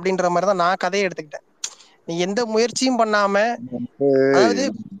காக்கா அப்படின்ற மாதிரி தான் நான் கதையை எடுத்துக்கிட்டேன். நீ எந்த முயற்சியும் பண்ணாம, வந்து அதாவது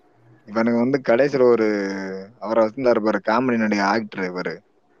இவனுக்கு வந்து கடைசியில ஒரு அவரை வச்சிருந்தாரு பாரு, காமெடி நடிகை ஆக்டர் இவரு,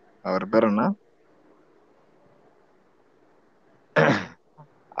 அவர் பேர் என்ன,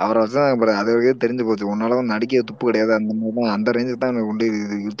 அவரை வச்சுதான் பாரு. அது வரைக்கும் தெரிஞ்சு போச்சு உன்னால வந்து நடிக்க துப்பு கிடையாது. அந்த மாதிரி தான் அந்த ரேஞ்சுக்கு தான் எனக்கு கொண்டு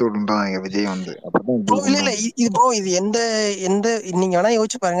இழுத்து விட்டுட்டான் விஜய் வந்து. அப்படிதான் ப்ரோ இப்படி இல்ல கொண்டு இல்ல இது ப்ரோ, இது எந்த எந்த நீங்க வேணா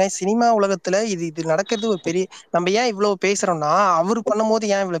யோசிச்சு பாருங்க. சினிமா உலகத்துல இது நடக்கிறது ஒரு பெரிய, நம்ம ஏன் இவ்வளவு பேசுறோம்னா, அவர் பண்ணும்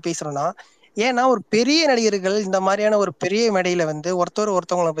போது ஏன் இவ்வளவு பேசுறோம்னா, ஏன்னா ஒரு பெரிய நடிகர்கள் இந்த மாதிரியான ஒரு பெரிய மேடையில வந்து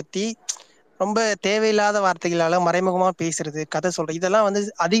ஒருத்தவங்களை பத்தி ரொம்ப தேவையில்லாத வார்த்தைகளால மறைமுகமா பேசுறது, கதை சொல்றது, இதெல்லாம் வந்து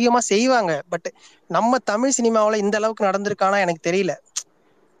அதிகமா செய்வாங்க. பட் நம்ம தமிழ் சினிமாவுல இந்த அளவுக்கு நடந்திருக்கானா எனக்கு தெரியல.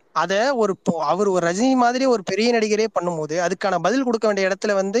 அத அவர் ஒரு ரஜினி மாதிரி ஒரு பெரிய நடிகரே பண்ணும்போது அதுக்கான பதில் கொடுக்க வேண்டிய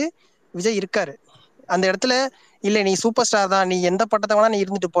இடத்துல வந்து விஜய் இருக்காரு. அந்த இடத்துல இல்ல நீ சூப்பர் ஸ்டார் தான், நீ எந்த பட்டத்தை வேணா நீ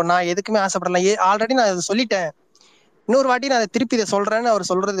இருந்துட்டு போ, நான் எதுக்குமே ஆசைப்படலாம், ஆல்ரெடி நான் அதை சொல்லிட்டேன், இன்னொரு வாட்டி நான் அதை திருப்பி இதை சொல்றேன்னு அவர்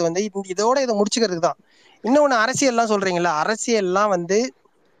சொல்றது வந்து இதோட இதை முடிச்சுக்கிறதுக்கு தான். இன்னொன்னு அரசியல்லாம் சொல்றீங்களா, அரசியல்லாம் வந்து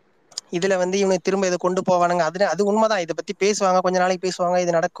இதுல வந்து இவங்க திரும்ப இதை கொண்டு போவானுங்க. அது உண்மைதான். இதை பத்தி பேசுவாங்க, கொஞ்ச நாளைக்கு பேசுவாங்க,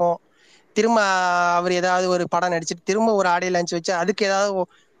 இது நடக்கும். திரும்ப அவர் ஏதாவது ஒரு படம் நடிச்சுட்டு திரும்ப ஒரு ஆடியோ லான்ச் வச்சு அதுக்கு ஏதாவது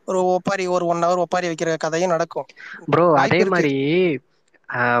ஒரு ஒப்பாரி, ஒரு 1 hour ஒப்பாரி வைக்கிற கதையும் நடக்கும். ப்ரோ அதே வாய்ப்பு இருக்கு. மாதிரி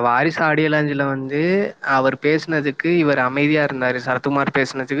வாரிசு ஆடியோ லாஞ்சில் வந்து அவர் பேசுனதுக்கு இவர் அமைதியா இருந்தாரு, சரத்குமார்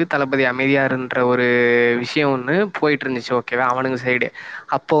பேசுனதுக்கு தளபதி அமைதியா இருன்ற ஒரு விஷயம் ஒன்று போயிட்டு இருந்துச்சு. ஓகேவா? அவனுங்க சைடு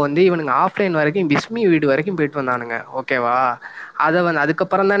அப்போ வந்து இவனுங்க ஆஃப்லைன் வரைக்கும் பிஸ்மி வீடு வரைக்கும் போயிட்டு வந்தானுங்க. ஓகேவா? அதை வந்து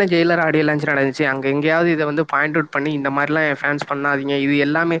அதுக்கப்புறம் தானே ஜெயிலர் ஆடியோ லான்ச் நடந்துச்சு. அங்கே எங்கேயாவது இதை வந்து பாயிண்ட் அவுட் பண்ணி இந்த மாதிரிலாம் என் ஃபேன்ஸ் பண்ணாதீங்க, இது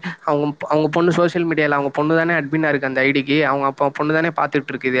எல்லாமே அவங்க பொண்ணு சோஷியல் மீடியாவில் அவங்க பொண்ணு தானே அட்மினா இருக்கு அந்த ஐடிக்கு, அவங்க அப்போ பொண்ணு தானே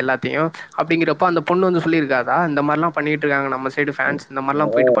பார்த்துட்டு இருக்கு இது எல்லாத்தையும். அப்படிங்கிறப்ப அந்த பொண்ணு வந்து சொல்லியிருக்காதா இந்த மாதிரிலாம் பண்ணிட்டு இருக்காங்க நம்ம சைடு ஃபேன்ஸ், இந்த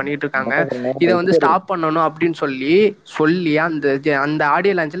மாதிரிலாம் போயிட்டு பண்ணிட்டு இருக்காங்க, இதை வந்து ஸ்டாப் பண்ணணும் அப்படின்னு சொல்லி சொல்லி அந்த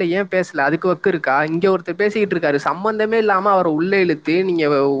ஆடியோ லான்ச்ல ஏன் பேசல? அதுக்கு வக்கு இருக்கா? இங்க ஒருத்தர் பேசிக்கிட்டு இருக்காரு, சம்பந்தமே இல்லாம அவரை உள்ள இழுத்து நீங்க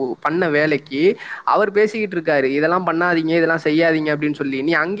பண்ண வேலைக்கு அவர் பேசிக்கிட்டு இருக்காரு, இதெல்லாம் பண்ணாதீங்க இதெல்லாம் செய்யாதீங்க அப்படின்னு சொல்லி.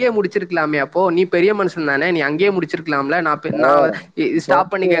 நீ அங்கேயே முடிச்சிருக்கலாமே, அப்போ நீ பெரிய மனுஷன் தானே, நீ அங்கேயே முடிச்சிருக்கலாம்ல. நான்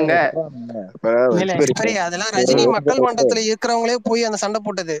ஸ்டாப் பண்ணிக்கங்க. இல்ல எக்ஸ்பெரி அதெல்லாம் ரஜினி மக்கள் மன்றத்துல இருக்கிறவங்களே போய் அந்த சண்டை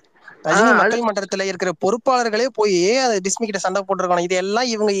போட்டது. ரஜினி அது மக்கள் மன்றத்துல இருக்கிற பொறுப்பாளர்களே போய் அதை டிஸ்மி கிட்ட சண்டை போட்டிருக்காங்க. இது எல்லாம்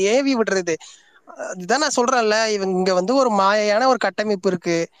இவங்க ஏவி விடுறது. இதுதான் நான் சொல்றேன்ல, இவங்க இங்க வந்து ஒரு மாயையான ஒரு கட்டமைப்பு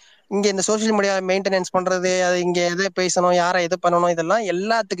இருக்கு. இங்க இந்த சோசியல் மீடியா மெயின்டெனன்ஸ் பண்றது, அது இங்க எதை பேசணும், யாரை எது பண்ணணும், இதெல்லாம்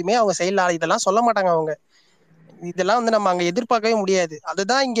எல்லாத்துக்குமே அவங்க செயல் இதெல்லாம் சொல்ல மாட்டாங்க அவங்க. இதெல்லாம் வந்து நம்ம அங்க எதிர்பார்க்கவே முடியாது.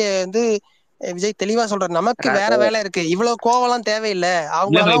 அதுதான் இங்க வந்து விஜய் தெளிவா சொல்ற, நமக்கு வேற வேலை இருக்கு, இவ்வளவு கோவம்லாம் தேவையில்லை, இல்ல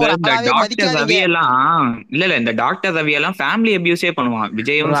அவங்களெல்லாம் ஒரு இந்த ஆளாவே டாக்டர் மதிக்காதீங்க. ரவி எல்லாம் இந்த டாக்டர் ரவி எல்லாம் ஃபேமிலி அபியூஸே பண்ணுவான், ப்ரோ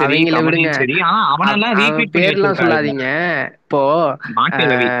விஜயும் சரி அவங்கள விடுங்க, கமலையும் சரி. ஆனா அவனெல்லாம் அவன் ரீட்வீட் பண்ணி பேர்லாம் வச்சிருக்காரு சொல்லாதீங்க. இப்போ டாக்டர்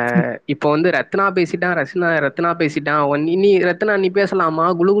ரவி. இப்போ வந்து ரத்னா பேசிட்டான், ரத்னா பேசிட்டான், நீ ரத்னா நீ பேசலாமா,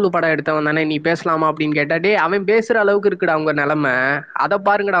 குளு குளு படம் எடுத்தவன் தானே நீ பேசலாமா அப்படின்னு கேட்டா, டே அவன் பேசுற அளவுக்கு இருக்குடா உங்க நிலைமை, அதை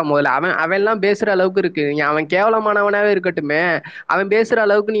பாருங்கடா முதல்ல. அவன் எல்லாம் பேசுற அளவுக்கு இருக்கு, அவன் கேவலமானவனாவே இருக்கட்டுமே, அவன் பேசுற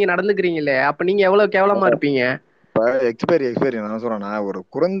அளவுக்கு நீங்க நடந்துக்கிறீங்களே, அப்ப நீங்க எவ்வளவு கேவலமா இருப்பீங்க? இப்ப எக்ஸ்பைரி நான் சொல்றேன்னா, ஒரு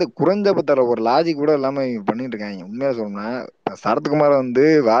குறைஞ்சபட்ச ஒரு லாஜிக் கூட இல்லாம இவங்க பண்ணிட்டு இருக்காங்க. உண்மையா சொல்லணும்னா, சரத்குமார் வந்து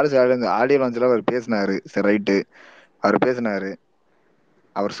வாரிசு ஆடியோ லான்ச்ல அவர் பேசினாரு, சரி ரைட்டு, அவர் பேசினாரு.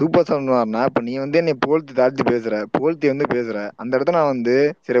 அவர் சூப்பர் ஸ்டார்னா, இப்ப நீ வந்து என்னை புகழ்த்தி தாழ்த்தி பேசுற அந்த இடத்துல நான் வந்து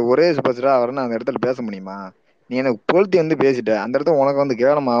சரி ஒரே சூப்பர் ஸ்டார் அவர்னு அந்த இடத்துல பேச முடியுமா? நீ எனக்கு புகழ்த்தி பேசிட்ட, அந்த இடத்துல உனக்கு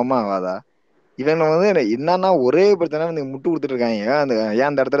கேவலம் ஆகுமா ஆகாதா? இவங்க என்னன்னா ஒரே பிரச்சனை முட்டு கொடுத்துட்டு இருக்காங்க. ஏன்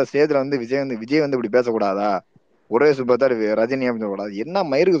அந்த இடத்துல ஸ்டேஜ்ல விஜய் இப்படி பேசக்கூடாதா? ஒரே சூப்பர் ஸ்டார் ரஜினி அப்படின்னு சொல்லக்கூடாது? என்ன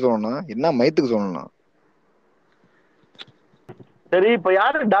மயிருக்கு சொல்லணும், என்ன மயத்துக்கு சொல்லணும்? சரி, இப்ப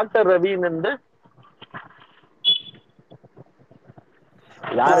யாரு டாக்டர் ரவின்னு?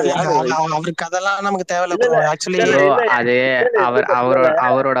 அவருக்கு அதெல்லாம் நமக்கு தேவையில்ல இல்ல ப்ரோ. இல்ல ஆக்சுவலி இல்ல ப்ரோ இல்ல அது இல்ல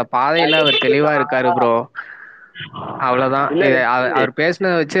அவரோட பாதையில அவர் தெளிவா இருக்காரு ப்ரோ, அவ்வளவுதான். இல்ல அவர்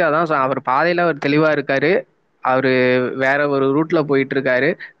பேசினதை வச்சு அதான் அவர் பாதையில அவர் தெளிவா இருக்காரு. அவரு வேற ஒரு ரூட்ல போயிட்டு இருக்காரு,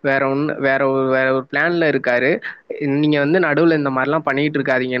 வேற ஒரு பிளான்ல இருக்காரு. நீங்க வந்து நடுவுல இந்த மாதிரிலாம் பண்ணிட்டு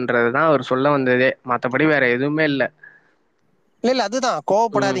இருக்காதீங்கன்றதுதான் அவர் சொல்ல வந்ததே, மத்தபடி வேற எதுவுமே இல்ல. இல்ல அதுதான்,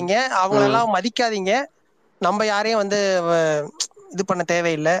 கோவப்படாதீங்க, அவங்களெல்லாம் மதிக்காதீங்க, நம்ம யாரையும் வந்து இது பண்ண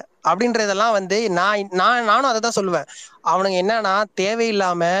தேவையில்லை அப்படின்றதெல்லாம் வந்து நானும் அதை தான் சொல்லுவேன். அவனுங்க என்னன்னா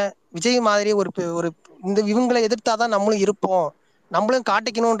தேவையில்லாம விஜய் மாதிரி ஒரு இவங்களை எதிர்த்தாதான் நம்மளும் இருப்போம், நம்மளும்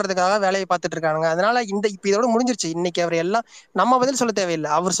காட்டிக்கணும்ன்றதுக்காக வேலையை பார்த்துட்டு இருக்கானுங்க. அதனால இப்ப இதோட முடிஞ்சிருச்சு. இன்னைக்கு அவர் எல்லாம் நம்ம பதில் சொல்ல தேவையில்லை,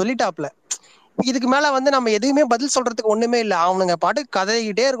 அவர் சொல்லிட்டாப்ல. இதுக்கு மேல வந்து நம்ம எதுவுமே பதில் சொல்றதுக்கு ஒண்ணுமே இல்லை. அவனுங்க பாட்டு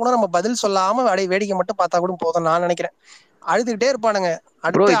கதைகிட்டே இருக்கணும், நம்ம பதில் சொல்லாம வேடிக்கை மட்டும் பார்த்தா கூட போதும் நான் நினைக்கிறேன். அழுதுகிட்டே இருப்பானுங்க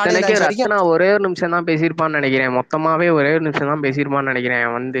ப்ரோ. அடுத்து ஆடியோ இத்தனைக்கே லான்ச் வரைக்கும். ரத்னா ஒரே ஒரு நிமிஷம் தான் பேசியிருப்பான்னு நினைக்கிறேன், மொத்தமாவே ஒரே ஒரு நிமிஷம் தான் பேசியிருப்பான்னு நினைக்கிறேன்.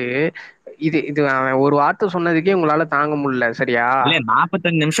 வந்து இது அவன் ஒரு வார்த்தை சொன்னதுக்கே உங்களால தாங்க முடியல, சரியா? இல்ல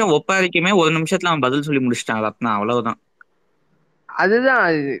 45 நிமிஷம் ஒப்பாரிக்குமே 1 நிமிஷத்துல அவன் பதில் சொல்லி முடிச்சிட்டான் ரத்னா, அவ்வளவுதான். அதுதான்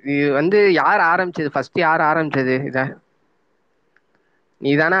இது வந்து யார் ஆரம்பிச்சது, ஃபர்ஸ்ட் யார் ஆரம்பிச்சது இத?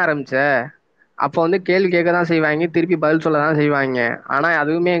 நீ தானே ஆரம்பிச்ச. அப்போ வந்து கேள்வி கேட்க தான் செய்வாங்க, திருப்பி பதில் சொல்ல தான் செய்வாங்க. ஆனா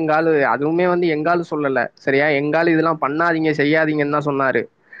அதுவுமே வந்து எங்காலு சொல்லல, சரியா? எங்காலு இதெல்லாம் பண்ணாதீங்க செய்யாதீங்கன்னு தான் சொன்னாரு,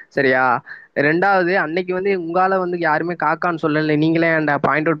 சரியா? ரெண்டாவது, அன்னைக்கு வந்து உங்கால வந்து யாருமே காக்கான்னு சொல்லல, நீங்களே அந்த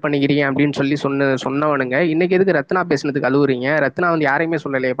பாயிண்ட் அவுட் பண்ணிக்கிறீங்க அப்படின்னு சொன்னவனுங்க இன்னைக்கு எதுக்கு ரத்னா பேசுனதுக்கு அழுவுறீங்க? ரத்னா வந்து யாரையுமே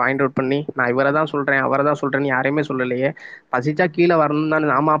சொல்லலையே பாயிண்ட் அவுட் பண்ணி, நான் இவரை தான் சொல்றேன் அவரை தான் சொல்றேன்னு யாரையுமே சொல்லலையே. பசிச்சா கீழே வரணும்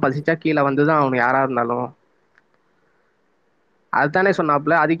தானே. ஆமா, பசிச்சா கீழே வந்துதான் அவனு யாரா இருந்தாலும், அதுதானே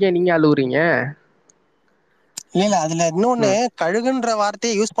சொன்னாப்புல. அதுக்கே நீங்க அழுவுறீங்க? இல்ல அதுல இன்னொன்னு, கழுகுன்ற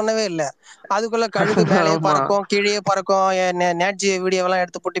வார்த்தையை யூஸ் பண்ணவே இல்லை. அதுக்குள்ள கழுகு மேலேயே ஆமா. பறக்கும் கீழே பறக்கும், நேட்ஜி வீடியோ எல்லாம்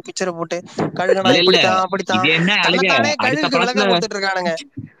எடுத்து போட்டு பிக்சரை போட்டு கழுகுனா இல்ல இப்படித்தான் அப்படித்தான் இது என்ன அழுக, தன்னைத்தானே அடுத்த கழுகுக்கு படத்துல விளக்கம் கொடுத்துட்டு இருக்கானுங்க.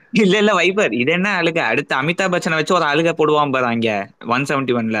 இல்ல வைபர், இது என்ன அழுக? அடுத்து அமிதாப் பச்சனை வச்சு ஒரு அழுக போடுவான் பாரு அங்க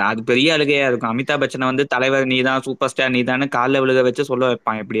 171ல, அது பெரிய அழுகையா இருக்கும். அமிதாப் பச்சனை வந்து தலைவர் நீதான், சூப்பர் ஸ்டார் நீதான்னு காலில் விழுக வச்சு சொல்ல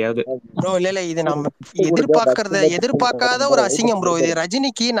வைப்பான் எப்படியாவது. ப்ரோ இல்ல இது நம்ம எதிர்பார்க்காத ஒரு அசிங்கம் ப்ரோ. இது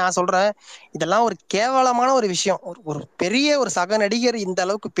ரஜினிக்கு நான் சொல்றேன், இதெல்லாம் ஒரு கேவலமான ஒரு விஷயம். ஒரு பெரிய ஒரு சக நடிகர் இந்த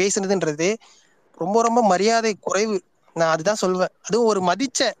அளவுக்கு பேசுனதுன்றது ரொம்ப ரொம்ப மரியாதை குறைவு. நான் அதுதான் சொல்வேன். அதுவும் ஒரு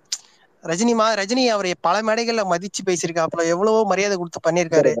ரஜினி அவரை பல மேடைகள்ல மதிச்சு பேசியிருக்காப்புல, எவ்வளவோ மரியாதை கொடுத்து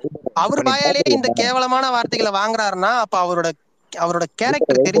பண்ணியிருக்காரு. அவர் பாயாலே இந்த கேவலமான வார்த்தைகளை வாங்குறாருன்னா அப்ப அவரோட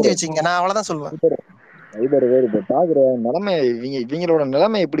கேரக்டர் தெரிஞ்சு வச்சுங்க, நான் அவ்வளவுதான் சொல்லுவேன். பாக்குற நிலைமை இவங்களோட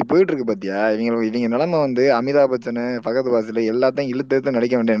நிலைமை எப்படி போயிட்டு இருக்கு பாத்தியா? இவங்க நிலைமை வந்து அமிதாப் பச்சனு பக்கத்து வாசல எல்லாத்தையும் இழுத்து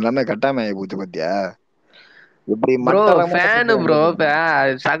நடிக்க வேண்டிய நிலைமை கட்டாயமா போச்சு பாத்தியா? இப்படி ப்ரோ ஃபேனு ப்ரோ,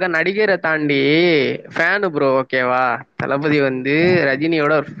 சக நடிகரை தாண்டி ஃபேனு ப்ரோ, ஓகேவா? தளபதி வந்து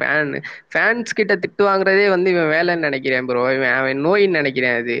ரஜினியோட ஒரு ஃபேன்ஸ் கிட்ட திட்டு வாங்குறதே வந்து இவன் வேலைன்னு நினைக்கிறேன் ப்ரோ, அவன் நோயின்னு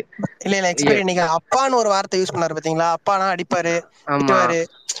நினைக்கிறேன் அது. இல்ல எக்ஸ்பீரியன், நீங்க அப்பான்னு ஒரு வார்த்தை யூஸ் பண்ணாரு பாத்தீங்களா? அப்பானா அடிப்பாரு ஆமா. திட்டுவாரு,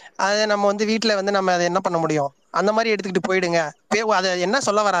 அதை நம்ம வந்து வீட்டுல வந்து நம்ம அதை என்ன பண்ண முடியும், அந்த மாதிரி எடுத்துக்கிட்டு போயிடுங்க. அதை என்ன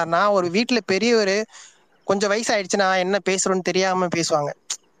சொல்ல வர்றாருன்னா, ஒரு வீட்டுல பெரிய ஒரு கொஞ்சம் வயசு ஆயிடுச்சுன்னா என்ன பேசுறோம்னு தெரியாம பேசுவாங்க,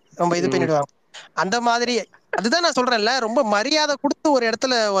 ரொம்ப இது பண்ணிடுவாங்க. அந்த மாதிரி அதுதான் நான் சொல்றேன்ல, ரொம்ப மரியாதை கொடுத்து ஒரு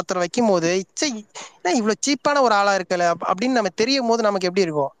இடத்துல ஒருத்தர் வைக்கும் போது இவ்வளவு சீப்பான ஒரு ஆளா இருக்கல அப்படின்னு நம்ம தெரியும் போது நமக்கு எப்படி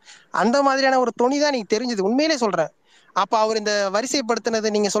இருக்கும்? அந்த மாதிரியான ஒரு துணிதான் நீங்க தெரிஞ்சது, உண்மையிலே சொல்றேன். அப்ப அவர் இந்த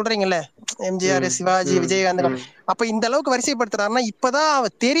வரிசைப்படுத்தினது நீங்க சொல்றீங்கல்ல, எம்ஜிஆர், சிவாஜி, விஜயகாந்த், அப்ப இந்த அளவுக்கு வரிசைப்படுத்துறாருன்னா இப்பதான்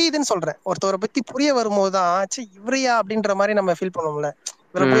அவர் தெரியுதுன்னு சொல்றேன். ஒருத்தவரை பத்தி புரிய வரும்போதுதான் இவரையா அப்படின்ற மாதிரி நம்ம ஃபீல் பண்ணுவோம்ல.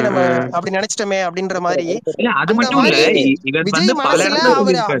 இவரை போய் நம்ம அப்படி நினைச்சிட்டோமே அப்படின்ற மாதிரி. இல்ல அது அந்த மட்டும் இல்ல, மாதிரி இவர் விஜய் வந்து பல மனசுல இடத்துல அவரு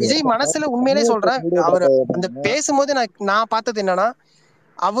சொல்லியிருக்காரு. விஜய் மனசுல உண்மையிலே சொல்றேன், அவர் அந்த பேசும்போது நான் பார்த்தது என்னன்னா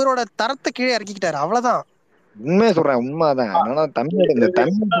அவரோட தரத்தை கீழே இறக்கிக்கிட்டாரு, அவ்வளவுதான். உண்மையை சொல்றேன், உண்மைதான். என்னன்னா இந்த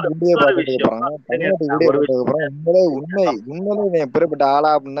தமிழ்நாட்டு வீடியோ பார்த்ததுக்கு அப்புறம் உண்மையிலே இவன் எப்பேற்பட்ட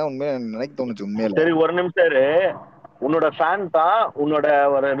ஆளா அப்படின்னு உண்மையை நினைக்க தோணுச்சு உண்மையில. சரி ஒரு நிமிஷம் இரு. உன்னோட ஃபேன் தான் உன்னோட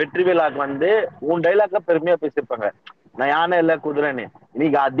ஒரு வெற்றி விழாக்கு வந்து உன் டைலாக்க பெருமையா பேசியிருப்பாங்க, நான் யானை இல்ல குதிரைன்னு.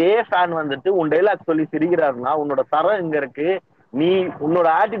 இன்னைக்கு அதே ஃபேன் வந்துட்டு உன் டைலாக் சொல்லி சிரிக்கிறாருன்னா உன்னோட தரம் இங்க இருக்கு. நீ உன்னோட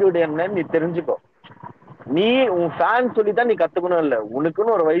ஆட்டிடியூட் என்னன்னு நீ தெரிஞ்சுக்கோ. நீ உன் ஃபேன் சொல்லித்தான் நீ கத்துக்கணும். இல்ல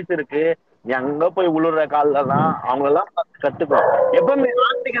உனக்குன்னு ஒரு வயசு இருக்கு, நீ அங்க போய் உழுற காலில் தான் அவங்க எல்லாம் கத்துக்கோ. எப்பவுமே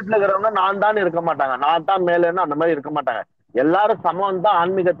ஆன்மீகத்துல இருக்கிறவங்க நான் தான் இருக்க மாட்டாங்க, நான் தான் மேலேன்னு அந்த மாதிரி இருக்க மாட்டாங்க. எல்லாரும் சமம் தான்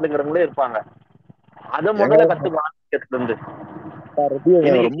ஆன்மீகத்துல இருக்கிறவங்களே இருப்பாங்க. அத முதல்ல கத்துக்கோ ஆன்மீகத்துல இருந்து.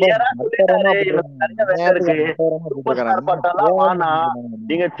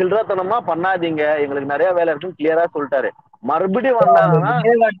 நீங்க சில்லறத்தனமா பண்ணாதீங்க, எங்களுக்கு நிறைய வேலை இருக்குன்னு கிளியரா சொல்லிட்டாரு. மறுபடியும்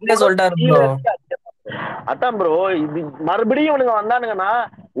வந்தாங்கன்னா சொல்லிட்டாரு. அதான் ப்ரோ, இது மறுபடியும் இவனுங்க வந்தானுங்கன்னா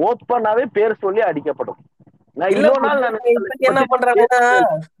ஓப்பனாவே பேர் சொல்லி அடிக்கப்படும். நான் இவ்வளவு நாள் என்ன பண்றாங்கன்னா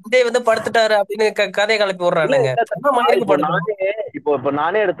விஜய் வந்து படுத்துட்டாரு அப்படின்னு கதையை கிளப்பி விடுறானுங்க. இப்போ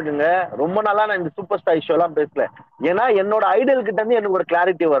நானே எடுத்துக்கோங்க, ரொம்ப நாளா நான் இந்த சூப்பர் ஸ்டார் இஷ்யூ எல்லாம் பேசல. ஏன்னா என்னோட ஐடியல் கிட்ட இருந்து எனக்கு ஒரு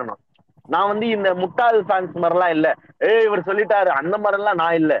கிளாரிட்டி வரணும். நான் வந்து இந்த முட்டாள் ஃபேன்ஸ் மாதிரிலாம் இல்ல, இவர் சொல்லிட்டாரு அந்த மாதிரி எல்லாம்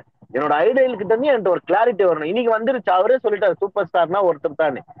நான் இல்ல. என்னோட ஐடியல் கிட்ட இருந்து எனக்கு ஒரு கிளாரிட்டி வரணும். இன்னைக்கு வந்துருச்சு, அவரே சொல்லிட்டாரு சூப்பர் ஸ்டார்னா ஒருத்தர்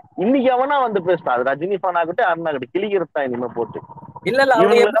தானே. இன்னைக்கு அவனா வந்து பேசிட்டா, அது ரஜினி ஃபேன் ஆகட்டும் யாருன்னா ஆகட்டும், கிளிக்கிறது தான் இனிமே போட்டு. இல்ல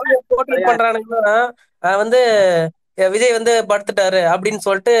அவங்க பண்றானுங்கன்னா வந்து விஜய் வந்து படுத்துட்டாரு அப்படின்னு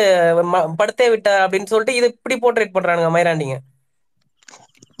சொல்லிட்டு படுத்தே விட்டா அப்படின்னு சொல்லிட்டு இது இப்படி போர்ட்ரேட் பண்றானுங்க மயிராண்டிங்க.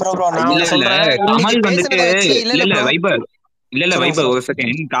 வைபர் ஒரு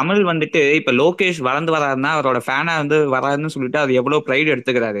செகண்ட். கமல் வந்துட்டு இப்ப லோகேஷ் வளர்ந்து வராருன்னா அவரோட ஃபேனா வந்து வராருன்னு சொல்லிட்டு அது எவ்வளவு ப்ரைட்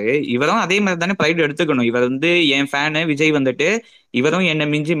எடுத்துக்கிறாரு. இவரும் அதே மாதிரி தானே ப்ரைட் எடுத்துக்கணும். இவர் வந்து என் ஃபேனு விஜய் வந்துட்டு இவரும் என்ன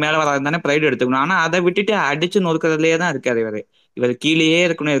மிஞ்சி மேல வராது தானே ப்ரைட் எடுத்துக்கணும். ஆனா அதை விட்டுட்டு அடிச்சு நொறுக்கிறதுலயே தான் இருக்காரு இவர் கீழேயே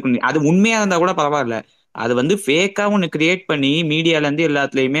இருக்கணும். அது உண்மையா இருந்தா கூட பரவாயில்ல, அது வந்து ஃபேக்கா ஒண்ணு கிரியேட் பண்ணி மீடியால இருந்து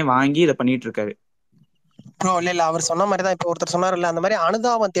எல்லாத்துலயுமே வாங்கி இதை பண்ணிட்டு இருக்காரு. ப்ரோ இல்ல அவர் சொன்ன மாதிரிதான் இப்ப ஒருத்தர் சொன்னார்ல, அந்த மாதிரி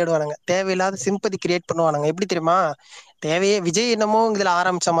அனுதாபம் தேடுவானுங்க, தேவையில்லாத சிம்பதி கிரியேட் பண்ணுவானுங்க. எப்படி தெரியுமா, தேவையே விஜய் என்னமோ இதுல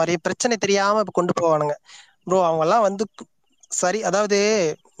ஆரம்பிச்ச மாதிரி பிரச்சனை தெரியாம இப்ப கொண்டு போவானுங்க ப்ரோ. அவங்க எல்லாம் வந்து சரி, அதாவது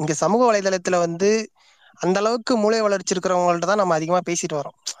இங்க சமூக வலைதளத்துல வந்து அந்த அளவுக்கு மூளை வளர்ச்சி இருக்கிறவங்கள்ட்ட தான் நம்ம அதிகமா பேசிட்டு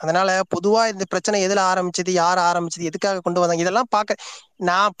வரோம். அதனால பொதுவா இந்த பிரச்சனை எதுல ஆரம்பிச்சது, யார் ஆரம்பிச்சது, எதுக்காக கொண்டு வந்தாங்க, இதெல்லாம்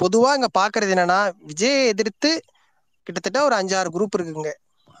நான் பொதுவா இங்க பாக்குறது என்னன்னா, விஜயை எதிர்த்து கிட்டத்தட்ட ஒரு 5-6 குரூப் இருக்குங்க.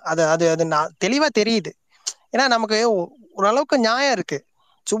 அது அது அது நான் தெளிவா தெரியுது. ஏன்னா நமக்கு ஓரளவுக்கு நியாயம் இருக்கு.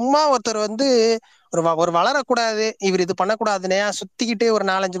 சும்மா ஒருத்தர் வந்து ஒரு வளரக்கூடாது, இவர் இது பண்ணக்கூடாதுன்னே சுத்திக்கிட்டு ஒரு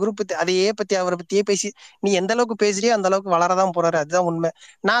 4-5 குரூப் அதையே பத்தி அவரை பத்தியே பேசி நீ எந்த அளவுக்கு பேசுறியோ அந்த அளவுக்கு வளரதான் போறாரு. அதுதான் உண்மை.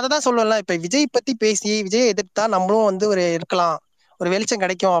 நான் அதை தான் சொல்லுவேன்ல, இப்ப விஜய் பத்தி பேசி விஜயை எதிர்த்தா நம்மளும் வந்து ஒரு இருக்கலாம், ஒரு வெளிச்சம்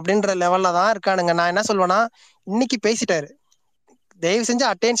கிடைக்கும் அப்படின்ற லெவல்ல தான் இருக்கானுங்க. நான் என்ன சொல்லுவேன்னா, இன்னைக்கு பேசிட்டாரு, தயவு செஞ்சு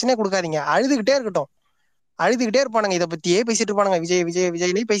அட்டென்ஷனே கொடுக்காதீங்க, அழுதுகிட்டே இருப்பானுங்க, இதை பத்தியே பேசிட்டு இருப்பானுங்க, விஜய் விஜய்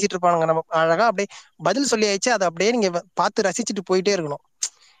விஜய்லயே பேசிட்டு இருப்பானுங்க. நம்ம அழகா அப்படியே பதில் சொல்லி ஆயிடுச்சு, அதை அப்படியே நீங்க பார்த்து ரசிச்சுட்டு போயிட்டே இருக்கணும்.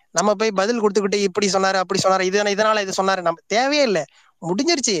 நம்ம போய் பதில் கொடுத்துக்கிட்டு இப்படி சொன்னாரு அப்படி சொன்னாரு இதனால இது சொன்னாரு, நம்ம தேவையே இல்லை,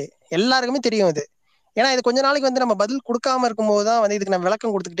 முடிஞ்சிருச்சு, எல்லாருக்குமே தெரியும் இது. ஏன்னா இது கொஞ்ச நாளைக்கு வந்து நம்ம பதில் கொடுக்காம இருக்கும்போதுதான் வந்து இதுக்கு நம்ம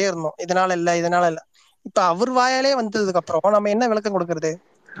விளக்கம் கொடுத்துக்கிட்டே இருந்தோம், இதனால இல்ல. இப்ப அவர் வாயாலே வந்ததுக்கு அப்புறம் நம்ம என்ன விளக்கம் கொடுக்கறது?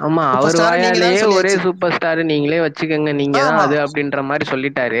 ஆமா, அவர் வாயாலேயே ஒரே சூப்பர் ஸ்டார் நீங்களே வச்சுக்கோங்க, நீங்க தான் அது அப்படின்ற மாதிரி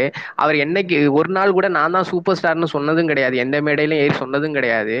சொல்லிட்டாரு. அவர் என்னைக்கு ஒரு நாள் கூட நான் தான் சூப்பர் ஸ்டார்னு சொன்னதும் கிடையாது, எந்த மேடையிலும் ஏறி சொன்னதும்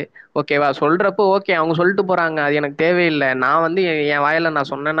கிடையாது. ஓகேவா, சொல்றப்போ ஓகே அவங்க சொல்லிட்டு போறாங்க, அது எனக்கு தேவையில்லை, நான் வந்து என் வாயில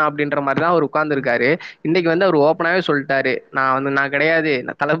நான் சொன்னேன்னா அப்படின்ற மாதிரி தான் அவர் உட்கார்ந்துருக்காரு. இன்னைக்கு வந்து அவர் ஓப்பனாவே சொல்லிட்டாரு, நான் கிடையாது,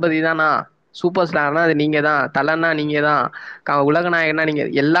 நான் தளபதி தானா, சூப்பர் ஸ்டார்னா அது நீங்க தான், தலைன்னா நீங்க தான், உலகநாயகனா நீங்க,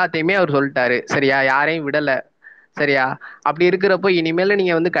 எல்லாத்தையுமே அவர் சொல்லிட்டாரு. சரியா, யாரையும் விடல. சரியா, அப்படி இருக்கிறப்போ இனிமேல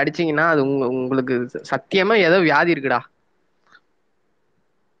நீங்க வந்து கடிச்சீங்கன்னா அது உங்களுக்கு சத்தியமா ஏதோ வியாதி இருக்குடா.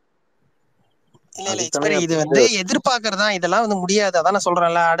 இல்ல இது வந்து எதிர்பார்க்கறதா, இதெல்லாம் வந்து முடியாது. அதான் நான்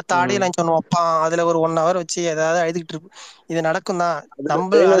சொல்றேன்ல, அடுத்த ஆடியோ லான்ச் ஒன்று வைப்பான், அதுல ஒரு 1 hour வச்சு ஏதாவது அழுதுகிட்டு இருக்கு, இது நடக்கும் தான்.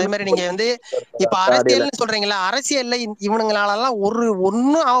 நம்ம அதே மாதிரி நீங்க வந்து இப்ப அரசியல்னு சொல்றீங்களா, அரசியல்ல இவனுங்களாலலாம்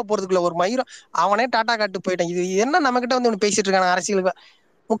ஒன்னும் ஆக போறதுக்குள்ள, ஒரு மயிரும் அவனே டாட்டா காட்டு போயிட்டான். இது என்ன நம்ம கிட்ட வந்து ஒண்ணு பேசிட்டு இருக்காங்க அரசியலுக்கு,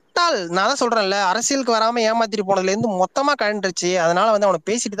 முட்டாள். நான் தான் சொல்றேன்ல, அரசியலுக்கு வராம ஏமாத்திட்டு போனதுல இருந்து மொத்தமா கழண்டுருச்சு. அதனால வந்து அவனை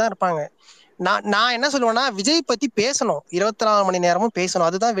பேசிட்டு தான் இருப்பாங்க. நான் என்ன சொல்லுவேன்னா, விஜய் பத்தி பேசணும், 24 மணி நேரமும் பேசணும்,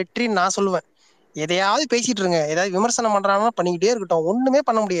 அதுதான் வெற்றின்னு நான் சொல்லுவேன். எதையாவது பேசிட்டு இருங்க, ஏதாவது விமர்சனம் பண்றாங்கன்னா பண்ணிக்கிட்டே இருக்கட்டும், ஒண்ணுமே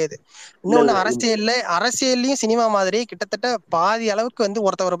பண்ண முடியாது. இன்னொன்னு, அரசியல்லையும் சினிமா மாதிரி கிட்டத்தட்ட பாதி அளவுக்கு வந்து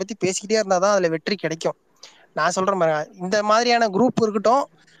ஒருத்தவரை பத்தி பேசிக்கிட்டே இருந்தாதான் அதுல வெற்றி கிடைக்கும். நான் சொல்றேன் பாருங்க, இந்த மாதிரியான குரூப் இருக்கட்டும்,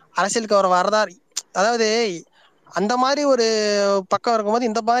 அரசியலுக்கு அவர் வரதா, அதாவது அந்த மாதிரி ஒரு பக்கம் இருக்கும்போது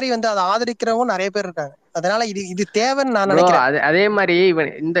இந்த மாதிரி வந்து அதை ஆதரிக்கிறவங்க நிறைய பேர் இருக்காங்க. அதனால இது இது தேவைன்னு நான் ப்ரோ நினைக்கிறேன். அதே மாதிரி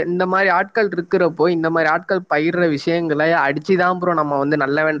இந்த மாதிரி ஆட்கள் இருக்கிறப்போ இந்த மாதிரி ஆட்கள் பயிர்ற விஷயங்களை அடிச்சுதான் ப்ரோ நம்ம வந்து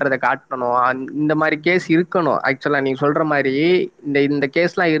நல்லவன்றதை காட்டணும். இந்த மாதிரி கேஸ் இருக்கணும். ஆக்சுவலா நீங்க சொல்ற மாதிரி இந்த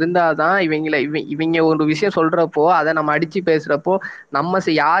கேஸ்லாம் இருந்தாதான் இவங்க ஒரு விஷயம் சொல்றப்போ அதை நம்ம அடிச்சு பேசுறப்போ நம்ம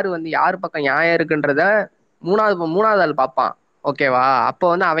யாரு பக்கம் நியாயம் இருக்குன்றத மூணாவது ஆள் பார்ப்பான். ஓகேவா? அப்போ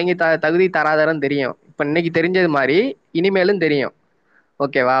வந்து அவங்க தகுதி தராதரம் தெரியும். இப்ப இன்னைக்கு தெரிஞ்சது மாதிரி இனிமேலும் தெரியும்.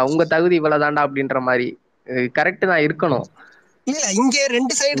 ஓகேவா? உங்க தகுதி இவ்வளவுதான்டா அப்படின்ற மாதிரி கரெக்ட் தான் இருக்கணும். இல்ல இங்க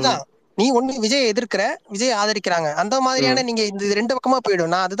ரெண்டு சைடு தான். நீ ஒண்ணு விஜய் எதிர்க்கிற, விஜய் ஆதரிக்கிறாங்க, அந்த மாதிரியான நீங்க இந்த ரெண்டு பக்கமா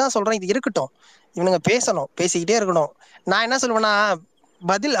போயிடும். நான் அதுதான் சொல்றேன், இது இருக்கட்டும், இவனுங்க பேசணும், பேசிக்கிட்டே இருக்கணும். நான் என்ன சொல்லுவேன்னா,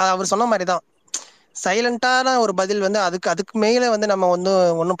 பதில் அவர் சொன்ன மாதிரிதான் சைலண்டான ஒரு பதில் வந்து அதுக்கு மேல வந்து நம்ம வந்து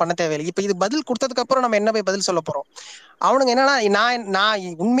ஒன்றும் பண்ண தேவையில்லை. இப்ப இது பதில் கொடுத்ததுக்கு அப்புறம் நம்ம என்ன போய் பதில் சொல்ல போறோம்? அவனுங்க என்னன்னா, நான்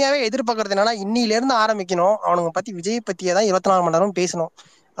உண்மையாவே எதிர்பார்க்கறது என்னன்னா, இன்னில இருந்து ஆரம்பிக்கணும், அவனுங்க பத்தி விஜய் பத்தியே தான் 24 மணி நேரம் பேசணும்.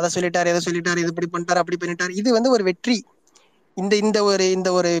 அதை சொல்லிட்டாரு, எதை சொல்லிட்டாரு, இது இப்படி பண்ணிட்டாரு, அப்படி பண்ணிட்டாரு. இது வந்து ஒரு வெற்றி. இந்த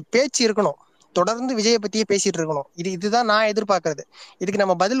ஒரு பேச்சு இருக்கணும், தொடர்ந்து விஜயை பத்தியே பேசிட்டு இருக்கணும். இதுதான் நான் எதிர்பார்க்கறது. இதுக்கு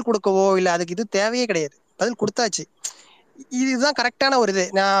நம்ம பதில் கொடுக்கவோ இல்ல அதுக்கு இது தேவையே கிடையாது. பதில் கொடுத்தாச்சு, இதுதான் கரெக்டான ஒரு இது.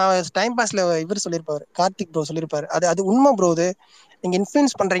 நான் டைம் பாஸ்ல இவர் சொல்லியிருப்பாரு, கார்த்திக் ப்ரோ சொல்லியிருப்பாரு, அது உண்மை ப்ரோ. இது நீங்க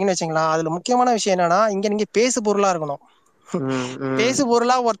இன்ஃபுளுன்ஸ் பண்றீங்கன்னு வச்சுங்களா, அதுல முக்கியமான விஷயம் என்னன்னா, நீங்க பேசு பொருளா இருக்கணும். பேசு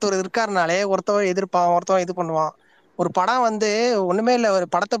பொருளா ஒருத்தர் இருக்காருனாலே ஒருத்தவர் எதிர்ப்பான், ஒருத்தவன் இது பண்ணுவான். ஒரு படம் வந்து ஒண்ணுமே இல்ல, ஒரு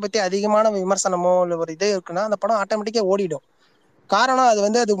படத்தை பத்தி அதிகமான விமர்சனமோ இல்ல ஒரு இதே இருக்குன்னா அந்த படம் ஆட்டோமேட்டிக்கா ஓடிடும். காரணம்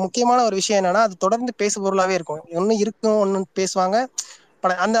அது முக்கியமான ஒரு விஷயம் என்னன்னா, அது தொடர்ந்து பேசு பொருளாவே இருக்கும். ஒண்ணு இருக்கும், ஒண்ணு பேசுவாங்க.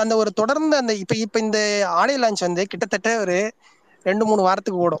 அந்த அந்த ஒரு தொடர்ந்து அந்த இப்ப இந்த ஆடியோ லான்ச் வந்து கிட்டத்தட்ட ஒரு 2-3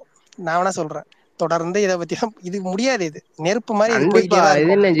 வாரத்துக்கு ஓடும். நான் வேணா சொல்றேன், தொடர்ந்து இதை பத்தி இது முடியாது. இது நெருப்பு மாதிரி இது கண்டிப்பா. போயிட்டே தான் இது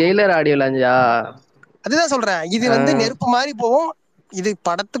இருக்கும். என்ன ஜெயிலர் ஆடியோ லாஞ்சா? அதுதான் சொல்றேன், இது வந்து நெருப்பு மாதிரி போகும். இது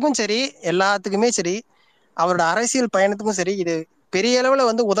படத்துக்கும் சரி, எல்லாத்துக்குமே சரி, அவரோட அரசியல் பயணத்துக்கும் சரி, இது பெரிய அளவுல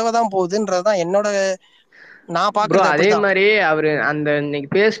வந்து உதவதான் போகுதுன்றதுதான் என்னோட, நான் ப்ரோ பாக்குறது அதே அப்படிதான். மாதிரி அவரு அந்த இன்னைக்கு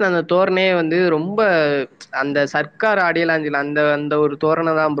பேசின அந்த தோரணையே வந்து ரொம்ப அந்த சர்க்கார் ஆடியலாஞ்சில் அந்த அந்த ஒரு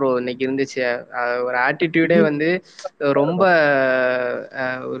தோரணை தான் ப்ரோ இன்னைக்கு இருந்துச்சு. ஒரு ஆட்டிடியூடே வந்து ரொம்ப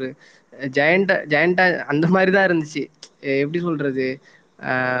ஒரு ஜெயண்டா அந்த மாதிரி தான் இருந்துச்சு. எப்படி சொல்றது,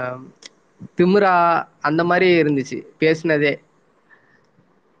 திமிரா அந்த மாதிரி இருந்துச்சு பேசினதே.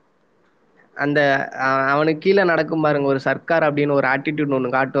 அந்த அவனுக்கு கீழே நடக்கும் பாருங்க ஒரு சர்க்கார் அப்படின்னு ஒரு ஆட்டிடியூட் ஒண்ணு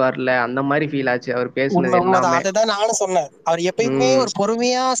காட்டுவார்ல, அந்த மாதிரி ஃபீல் ஆச்சு அவர் பேசுனது உண்மைதான், எல்லாமே. அதுதான் நானும் சொன்னேன். அவர் எப்பயுமே ஒரு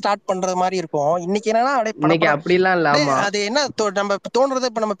பொறுமையா ஸ்டார்ட் பண்றது மாதிரி இருக்கும். இன்னைக்கு என்னன்னா அப்படியே இன்னைக்கு படப்படம். அப்படிலாம் இல்ல. ஆமா, அது என்ன நம்ம தோணுறது,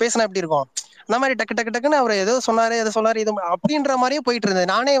 இப்ப நம்ம பேசினா எப்படி இருக்கும், அந்த மாதிரி டக்கு டக்கு டக்குன்னு அவர் ஏதோ சொன்னாரு, எதை சொன்னாரு, இது அப்படின்ற மாதிரியே போயிட்டு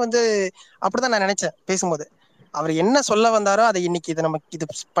இருந்தது. நானே வந்து அப்படிதான் நான் நினைச்சேன் பேசும்போது. அவர் என்ன சொல்ல வந்தாரோ அதை இன்னைக்கு இது நமக்கு இது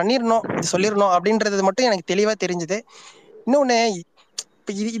பண்ணிடணும், இது சொல்லிடணும் அப்படின்றது மட்டும் எனக்கு தெளிவா தெரிஞ்சுது. இன்னொன்னு,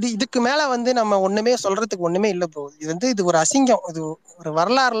 இப்ப இதுக்கு மேல வந்து நம்ம ஒண்ணுமே சொல்றதுக்கு ஒண்ணுமே இல்ல ப்ரோ. இது ஒரு அசிங்கம். இது ஒரு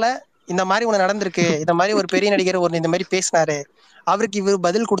வரலாறுல இந்த மாதிரி ஒண்ணு நடந்திருக்கு, இந்த மாதிரி ஒரு பெரிய நடிகர் இந்த மாதிரி பேசினாரு, அவருக்கு இவர்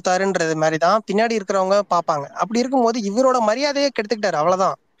பதில் கொடுத்தாருன்றது மாதிரிதான் பின்னாடி இருக்கிறவங்க பாப்பாங்க. அப்படி இருக்கும்போது இவரோட மரியாதையை கெடுத்துக்கிட்டாரு,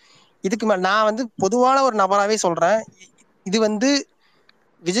 அவ்வளவுதான். இதுக்கு மேல நான் வந்து பொதுவான ஒரு நபராவே சொல்றேன், இது வந்து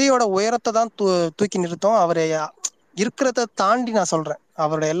விஜயோட உயரத்தை தான் தூக்கி நிறுத்தும். அவரு இருக்கிறத தாண்டி நான் சொல்றேன்,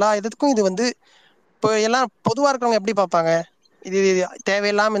 அவரோட எல்லா இதுக்கும் இது வந்து இப்போ எல்லாம் பொதுவா இருக்கிறவங்க எப்படி பார்ப்பாங்க, இது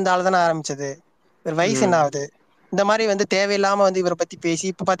தேவையில்லாம இந்த ஆள் தானே ஆரம்பிச்சது, ஒரு வயசு என்ன ஆகுது, இந்த மாதிரி வந்து தேவையில்லாம வந்து இவரை பத்தி பேசி.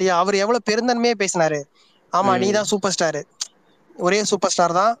 இப்ப பாத்தியா அவர் எவ்வளவு பெருந்தன்மையே பேசினாரு. ஆமா, நீ தான் சூப்பர் ஸ்டாரு, ஒரே சூப்பர்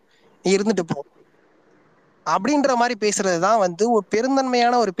ஸ்டார் தான், நீ இருந்துட்டு போ அப்படின்ற மாதிரி பேசுறதுதான் வந்து ஒரு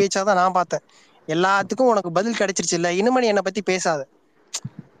பெருந்தன்மையான ஒரு பேச்சாதான் நான் பார்த்தேன். எல்லாத்துக்கும் உனக்கு பதில் கிடைச்சிருச்சு இல்ல, இனிமே என்னை பத்தி பேசாத,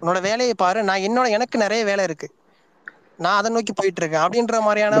 உன்னோட வேலையை பாரு, எனக்கு நிறைய வேலை இருக்கு, நான் அதை நோக்கி போயிட்டு இருக்கேன் அப்படின்ற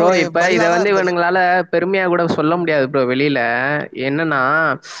மாதிரியான ப்ரோ. ஒரு இப்ப இத பதிலாதான் வந்து இருந்தது. இவனுங்களால பெருமையா கூட சொல்ல முடியாது ப்ரோ வெளியில. என்னன்னா,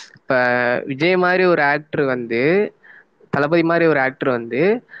 இப்ப விஜய் மாதிரி ஒரு ஆக்டர் வந்து, தளபதி மாதிரி ஒரு ஆக்டர் வந்து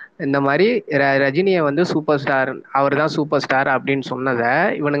இந்த மாதிரி ரஜினியை வந்து சூப்பர் ஸ்டார், அவர் தான் சூப்பர் ஸ்டார் அப்படின்னு சொன்னதை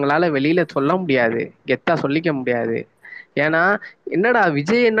இவனுங்களால வெளியில சொல்ல முடியாது, கெத்தா சொல்லிக்க முடியாது. ஏன்னா என்னடா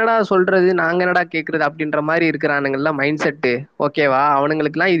விஜய் என்னடா சொல்றது, நாங்க என்னடா கேக்குறது அப்படின்ற மாதிரி இருக்கிறானுங்கல்ல மைண்ட் செட்டு. ஓகேவா?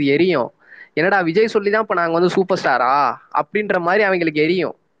 அவனுங்களுக்குலாம் இது எரியும். என்னடா விஜய் சொல்லிதான் இப்ப நாங்க வந்து சூப்பர் ஸ்டாரா அப்படின்ற மாதிரி அவங்களுக்கு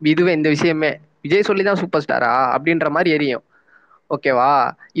எரியும். இதுவே இந்த விஷயமே விஜய் சொல்லிதான் சூப்பர் ஸ்டாரா அப்படின்ற மாதிரி எரியும். ஓகேவா?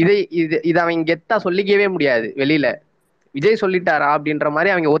 இதை அவங்க கெத்தா சொல்லிக்கவே முடியாது வெளியில. விஜய் சொல்லிட்டாரா அப்படின்ற மாதிரி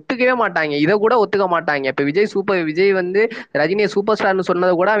அவங்க ஒத்துக்கவே மாட்டாங்க. இதை கூட ஒத்துக்க மாட்டாங்க. இப்ப விஜய் வந்து ரஜினியை சூப்பர் ஸ்டார்னு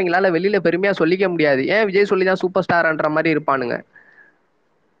சொன்னதை கூட அவங்களால வெளியில பெருமையா சொல்லிக்க முடியாது. ஏன் விஜய் சொல்லிதான் சூப்பர் ஸ்டார்ன்ற மாதிரி இருப்பானுங்க.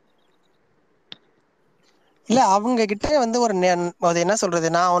 இல்ல அவங்க கிட்ட வந்து அது என்ன சொல்றது,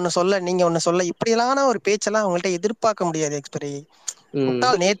 நான் ஒண்ணு சொல்ல நீங்க ஒண்ணு சொல்ல, இப்படியெல்லாம் ஒரு பேச்செல்லாம் அவங்கள்ட்ட எதிர்பார்க்க முடியாது. எக்ஸ்பெரி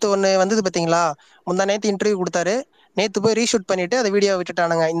முட்டாள். நேத்து ஒண்ணு வந்தது பாத்தீங்களா, முந்தா நேத்து இன்டர்வியூ கொடுத்தாரு, நேத்து போய் ரீஷூட் பண்ணிட்டு அதை வீடியோ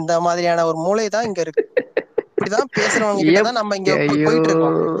விட்டுட்டானுங்க. இந்த மாதிரியான ஒரு மூளை தான் இங்க இருக்கு. இப்படிதான் பேசுறவங்க கிட்டதான் நம்ம இங்க ஐயோ போயிட்டு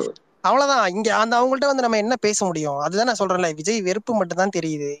இருக்கோம். அவ்வளவுதான். இங்க அந்த அவங்கள்ட்ட வந்து நம்ம என்ன பேச முடியும்? அதுதான் நான் சொல்றேன்ல, விஜய் வெறுப்பு மட்டும் தான்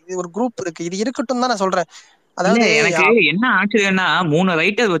தெரியுது. இது ஒரு குரூப் இருக்கு, இது இருக்கட்டும் தான் நான் சொல்றேன். இல்ல அதாவது எனக்கு என்ன ஆச்சரியம்னா 3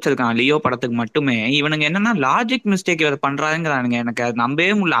 ரைட்டர் வச்சிருக்கான் லியோ படத்துக்கு மட்டுமே. இவனுங்க என்னன்னா லாஜிக் மிஸ்டேக் இவர் பண்றாங்கிறானுங்க. எனக்கு அது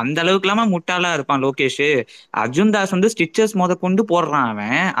நம்பவே முடியல. அந்த அளவுக்கு இல்லாம முட்டாளா இருப்பான் லோகேஷ். அர்ஜுன் தாஸ் வந்து ஸ்டிச்சஸ் முத கொண்டு போடுறான்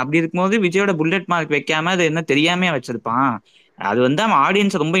அவன். அப்படி இருக்கும்போது விஜயோட புல்லட் மார்க் வைக்காம அது என்ன தெரியாம வச்சிருப்பான். அது வந்து அவன்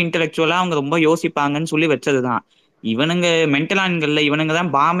ஆடியன்ஸ் ரொம்ப இன்டெலெக்சுவலா அவங்க ரொம்ப யோசிப்பாங்கன்னு சொல்லி வச்சதுதான். இவனுங்க மென்டலான்கள்ல இவனுங்க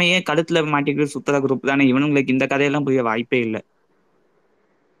தான் பாமையே கழுத்துல மாட்டிக்கிட்டு சுத்துற குரூப் தானே. இவனுங்களுக்கு இந்த கதையெல்லாம் புரிய வாய்ப்பே இல்லை.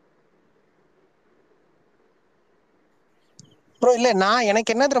 ப்ரோ இல்ல, நான்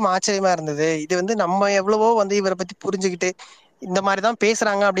எனக்கு என்ன தெரியுமா ஆச்சரியமா இருந்தது, இது வந்து நம்ம எவ்வளவோ வந்து இவரை பத்தி புரிஞ்சுக்கிட்டு இந்த மாதிரிதான்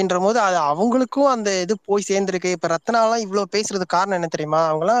பேசுறாங்க அப்படின்ற போது அது அவங்களுக்கும் அந்த இது போய் சேர்ந்திருக்கு. இப்ப ரத்னாலாம் இவ்வளவு பேசுறதுக்கு காரணம் என்ன தெரியுமா?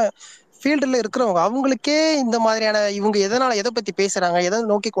 அவங்கலாம் ஃபீல்டுல இருக்கிறவங்க. அவங்களுக்கே இந்த மாதிரியான இவங்க எதை பத்தி பேசுறாங்க, எதை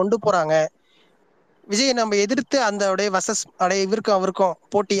நோக்கி கொண்டு போறாங்க, விஜய் நம்ம எதிர்த்து அந்த வசஸ் இவருக்கும் அவருக்கும்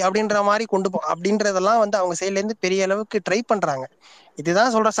போட்டி அப்படின்ற மாதிரி கொண்டு அப்படின்றதெல்லாம் வந்து அவங்க சைட்ல இருந்து பெரிய அளவுக்கு ட்ரை பண்றாங்க.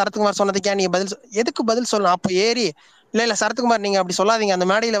 இதுதான் சொல்ற, சரத்குமார் சொன்னதுக்கே நீ எதுக்கு பதில் சொல்லணும்? அப்போ ஏறி இல்ல சரத்குமார் நீங்க அப்படி சொல்லாதீங்க, அந்த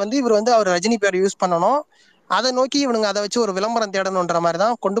மேடையில வந்து இவர் வந்து அவர் ரஜினி பேர் யூஸ் பண்ணணும், அதை நோக்கி இவனுங்க அதை வச்சு ஒரு விளம்பரம் தேடணுன்ற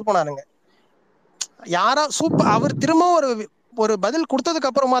மாதிரிதான் கொண்டு போனானுங்க. யாரா சூப்பர் அவர் திரும்ப ஒரு பதில் கொடுத்ததுக்கு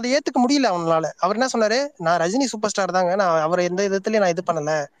அப்புறமா அதை ஏத்துக்க முடியல அவனால. அவர் என்ன சொன்னாரு, நான் ரஜினி சூப்பர் ஸ்டார் தாங்க, நான் அவரை எந்த விதத்துலயும் நான் இது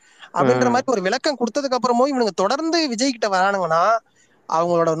பண்ணல அப்படின்ற மாதிரி ஒரு விளக்கம் கொடுத்ததுக்கு அப்புறமும் இவனுங்க தொடர்ந்து விஜய் கிட்ட வரானுங்கன்னா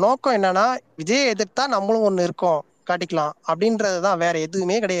அவங்களோட நோக்கம் என்னன்னா, விஜயை எதிர்த்தா நம்மளும் ஒண்ணு இருக்கோம் காட்டிக்கலாம் அப்படின்றதுதான், வேற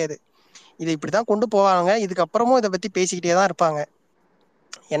எதுவுமே கிடையாது. இதை இப்படிதான் கொண்டு போவாங்க. இதுக்கப்புறமும் இதை பத்தி பேசிக்கிட்டே தான் இருப்பாங்க.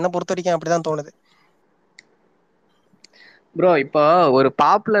 என்னை பொறுத்த வரைக்கும் அப்படிதான் தோணுது. ப்ரோ இப்போ ஒரு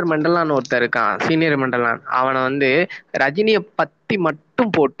பாப்புலர் மண்டலான்னு ஒருத்தர் இருக்கான், சீனியர் மண்டலான். அவனை வந்து ரஜினியை பத்தி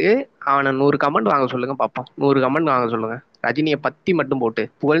மட்டும் போட்டு அவனை 100 கமெண்ட் வாங்க சொல்லுங்க பார்ப்போம். 100 கமெண்ட் வாங்க சொல்லுங்க. ரஜினியை பத்தி மட்டும் போட்டு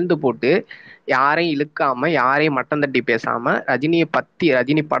புகழ்ந்து போட்டு யாரையும் இழுக்காம யாரையும் மட்டம் தட்டி பேசாம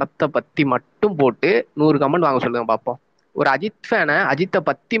ரஜினி படத்தை பத்தி மட்டும் போட்டு 100 கமெண்ட் வாங்க சொல்லுங்க பார்ப்போம். ஒரு அஜித் ஃபேனை அஜித்தை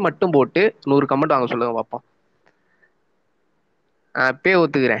பத்தி மட்டும் போட்டு 100 கமெண்ட் வாங்க சொல்லுங்க பார்ப்போம். அப்பயே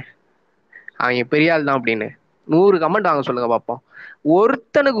ஒத்துக்கிறேன் அவங்க பெரிய ஆள் தான் அப்படின்னு. 100 கமெண்ட் வாங்க சொல்லுங்க பார்ப்போம்.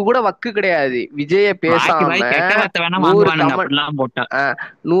 ஒருத்தனுக்கு கூட வக்கு கிடையாது விஜய பேசாம. 100 கமெண்ட்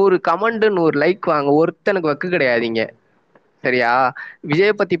 100 கமெண்ட் 100 லைக் வாங்க ஒருத்தனுக்கு வக்கு கிடையாதுங்க. சரியா?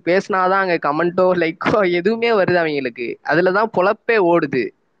 விஜய பத்தி பேசினாதான் அங்க கமெண்டோ லைக்கோ எதுவுமே வருது அவங்களுக்கு. அதுலதான் பொழப்பே ஓடுது.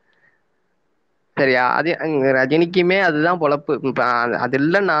 சரியா? அது ரஜினிக்குமே அதுதான் பொழப்பு. இப்ப அது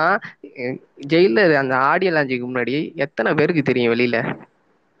இல்லைன்னா ஜெயில அந்த ஆடியோ லான்ச்சுக்கு முன்னாடி எத்தனை பேருக்கு தெரியும் வெளியில?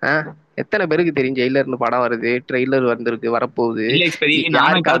 எத்தனை பேருக்கு தெரியும் ஜெயிலர் இருந்து படம் வருது, ட்ரெய்லர் வந்திருக்கு, வரப்போகுது?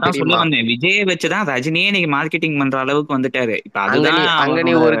 யாருக்காவது தெரியுமா? விஜயை வச்சுதான் ரஜினியே இன்னைக்கு மார்க்கெட்டிங் பண்ற அளவுக்கு வந்துட்டாரு. இப்ப அதுதான் அங்க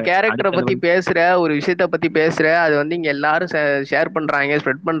நீ ஒரு கேரக்டரை பத்தி பேசுற, ஒரு விஷயத்த பத்தி பேசுற, அது வந்து இங்க எல்லாரும் ஷேர் பண்றாங்க,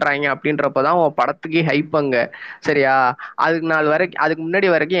 ஸ்ப்ரெட் பண்றாங்க அப்படின்றப்பதான் உன் படத்துக்கு ஹைப் அங்க. சரியா? அதுக்கு முன்னாடி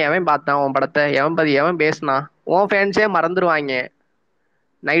வரைக்கும் எவன் பார்த்தான் உன் படத்தை? எவன் பேசினான்? உன் ஃபேன்ஸே மறந்துடுவாங்க.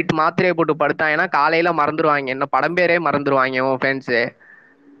 நைட் மாத்திரையை போட்டு படுத்தாங்கன்னா காலையில மறந்துடுவாங்க, என்ன படம் பேரே மறந்துடுவாங்க உன் ஃபேன்ஸு.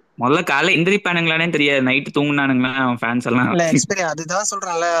 முதல்ல காலைல எந்திரிப்பானுங்களானே தெரியாது, நைட்டு தூங்குனானுங்களா ஃபேன்ஸ் எல்லாம். இல்ல எக்ஸ்பீரியன் அதுதான்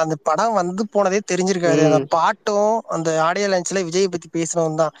சொல்றேன்ல, அந்த படம் வந்து போனதே தெரிஞ்சிருக்காது. அந்த பாட்டும் அந்த ஆடியோ லான்ச்ல விஜய் பத்தி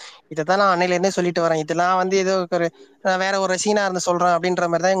பேசணும் தான். இதைத்தான் நான் அன்னையில இருந்தே சொல்லிட்டு வரேன். இதெல்லாம் வந்து ஏதோ ஒரு வேற ஒரு சீனா இருந்து சொல்றேன் அப்படின்ற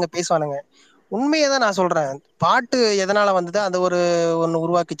மாதிரி தான் இவங்க பேசுவானுங்க. உண்மையை தான் நான் சொல்றேன். பாட்டு எதனால வந்தது, அது ஒண்ணு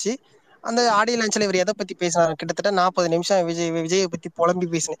உருவாக்குச்சு. அந்த ஆடியோ லான்ச்ல இவர் எதை பத்தி பேசினாரு, கிட்டத்தட்ட 40 நிமிஷம் விஜயை பத்தி புலம்பி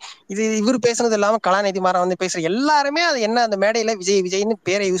பேசினேன். இது இவர் பேசுனது இல்லாம கலாநிதி மாறன் வந்து பேசுற எல்லாருமே அது என்ன, அந்த மேடையில விஜய்னு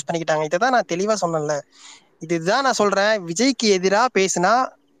பேரை யூஸ் பண்ணிக்கிட்டாங்க. இதைதான் நான் தெளிவா சொன்னேன்ல. இதுதான் நான் சொல்றேன், விஜய்க்கு எதிரா பேசினா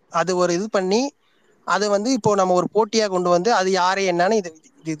அது ஒரு இது பண்ணி அது வந்து இப்போ நம்ம ஒரு போட்டியா கொண்டு வந்து அது யாரு என்னன்னு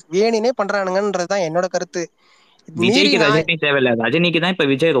இது வேணுனே பண்றானுங்கன்றதுதான் என்னோட கருத்து. மீறி விஜய்க்கு ரஜினி தேவையில்ல, ரஜினிக்கு தான் இப்ப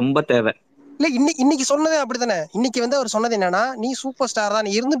விஜய் ரொம்ப தேவை. இல்ல இன்னைக்கு சொன்னதே அப்படித்தானே. இன்னைக்கு வந்து அவர் சொன்னது என்னன்னா, நீ சூப்பர் ஸ்டார் தான்,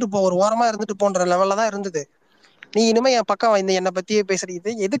 நீ இருந்துட்டு போ, ஒரு ஓரமா இருந்துட்டு போன்ற லெவல்ல தான் இருந்தது. நீ இனிமே என் பக்கம் இந்த என்னை பத்தியே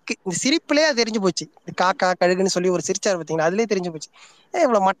பேசுறது எதுக்கு? இந்த சிரிப்புலயே அது தெரிஞ்சு போச்சு. காக்கா கழுகுன்னு சொல்லி ஒரு சிரிச்சார் பார்த்தீங்களா, அதுலயே தெரிஞ்சு போச்சு.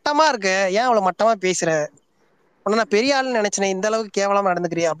 இவ்வளவு மட்டமா இருக்கு, ஏன் இவ்வளவு மட்டமா பேசுற, உன்ன நான் பெரிய ஆளுன்னு நினைச்சேன், இந்த அளவுக்கு கேவலமா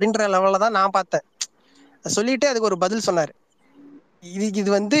நடந்துக்கிறியா அப்படின்ற லெவல்ல தான் நான் பார்த்தேன். சொல்லிட்டு அதுக்கு ஒரு பதில் சொன்னாரு. இது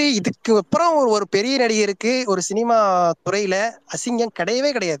வந்து இதுக்கு அப்புறம் ஒரு பெரிய நடிகருக்கு ஒரு சினிமா துறையில அசிங்கம்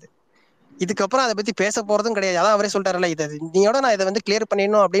கிடையவே கிடையாது. இதுக்கப்புறம் அதை பத்தி பேச போறதும் கிடையாது. அதான் அவரே சொல்லிட்டாருல்ல, நீயோட நான் இதை வந்து கிளியர்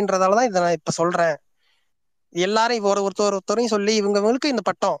பண்ணிடணும் அப்படின்றதாலதான் இதை நான் இப்ப சொல்றேன். எல்லாரும் ஒருத்தரையும் சொல்லி இவங்களுக்கு இந்த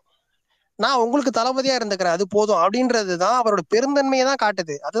பட்டம், நான் உங்களுக்கு தளபதியா இருந்துக்கிறேன், அது போதும் அப்படின்றதுதான் அவரோட பெருந்தன்மையை தான்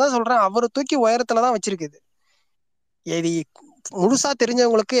காட்டுது. அதுதான் சொல்றேன், அவரை தூக்கி உயரத்துலதான் வச்சிருக்குது. இது முழுசா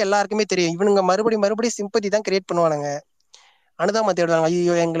தெரிஞ்சவங்களுக்கு எல்லாருக்குமே தெரியும். இவனுங்க மறுபடியும் சிம்பத்தி தான் கிரியேட் பண்ணுவானுங்க, அனுதாபம் தேடுவாங்க.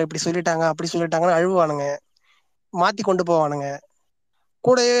 ஐயோ எங்களை இப்படி சொல்லிட்டாங்க அப்படி சொல்லிட்டாங்கன்னு அழுவானுங்க, மாத்தி கொண்டு போவானுங்க.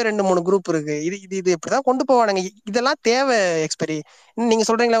 கூடவே 2-3 குரூப் இருக்கு. இது இது இது இப்படிதான் கொண்டு போவானுங்க. இதெல்லாம் தேவை எக்ஸ்பெரி. நீங்க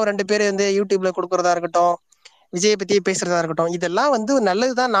சொல்றீங்களா ஒரு 2 பேர் வந்து யூடியூப்ல கொடுக்கறதா இருக்கட்டும், விஜயை பத்தி பேசுறதா இருக்கட்டும், இதெல்லாம் வந்து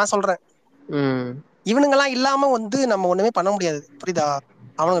நல்லதுதான் நான் சொல்றேன். இவனுங்கெல்லாம் இல்லாம வந்து நம்ம ஒண்ணுமே பண்ண முடியாது. புரியுதா?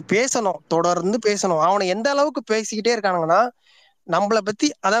 அவனுங்க பேசணும், தொடர்ந்து பேசணும். அவனை எந்த அளவுக்கு பேசிக்கிட்டே இருக்கானுங்கன்னா நம்மளை பத்தி,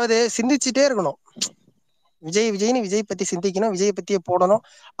 அதாவது சிந்திச்சுட்டே இருக்கணும். விஜய்னு விஜய் பத்தி சிந்திக்கணும், விஜய் பத்தியே போடணும்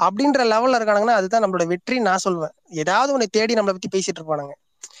அப்படின்ற லெவல்ல இருக்கானுங்கன்னா அதுதான் நம்மளோட வெற்றின்னு நான் சொல்வேன். ஏதாவது ஒண்ணு தேடி நம்மளை பத்தி பேசிட்டு இருப்பானுங்க.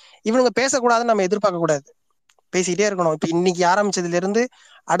 இவனுங்க பேசக்கூடாதுன்னு நம்ம எதிர்பார்க்க கூடாது, பேசிக்கிட்டே இருக்கணும். இப்ப இன்னைக்கு ஆரம்பிச்சதுல இருந்து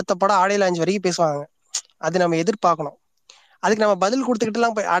அடுத்த படம் ஆடியோ லான்ச் வரைக்கும் பேசுவாங்க. அது நம்ம எதிர்பார்க்கணும். அதுக்கு நம்ம பதில் கொடுத்துக்கிட்டு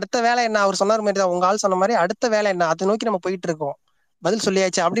எல்லாம் போய் அடுத்த வேலை என்ன, அவர் சொன்னார் மாதிரி தான், உங்க ஆள் சொன்ன மாதிரி அடுத்த வேலை என்ன, அதை நோக்கி நம்ம போயிட்டு இருக்கோம். பதில்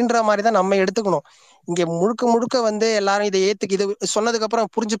சொல்லியாச்சு அப்படின்ற மாதிரி தான் நம்ம எடுத்துக்கணும். இங்க முழுக்க முழுக்க வந்து எல்லாரும் இதை இது சொன்னதுக்கு அப்புறம்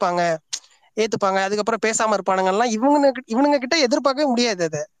புரிஞ்சுப்பாங்க, ஏத்துப்பாங்க, அதுக்கப்புறம் பேசாம இருப்பானுங்கலாம் இவனுங்க கிட்ட எதிர்பார்க்கவே முடியாது.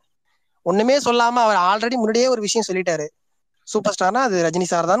 அதை ஒண்ணுமே சொல்லாம அவர் ஆல்ரெடி முன்னாடியே ஒரு விஷயம் சொல்லிட்டாரு, சூப்பர் ஸ்டார்னா அது ரஜினி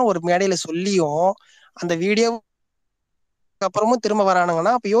சார் தான் ஒரு மேடையில சொல்லியும் அந்த வீடியோ அப்புறமும் திரும்ப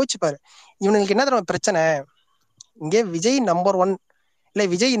வரானுங்கன்னா அப்ப யோசிச்சுப்பாரு இவனுங்களுக்கு என்ன தெரியுமா பிரச்சனை. இங்கே விஜய் நம்பர் 1 இல்ல,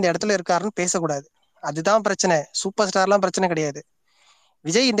 விஜய் இந்த இடத்துல இருக்காருன்னு பேசக்கூடாது, அதுதான் பிரச்சனை. சூப்பர் ஸ்டார்லாம் பிரச்சனை கிடையாது.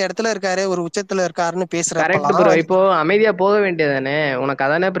 விஜய் இந்த இடத்துல இருக்காரு, ஒரு உச்சத்துல இருக்காருன்னு கரெக்ட் ப்ரோ. பேசுறப்பலாம் இப்போ அமைதியா போக வேண்டியதானே, உனக்கு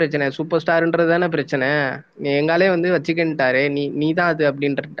அதானே பிரச்சனை, சூப்பர் ஸ்டார்ன்றது தானே பிரச்சனை. நீ எங்காலே வந்து வச்சுக்கிட்டாரு, நீ தான் அது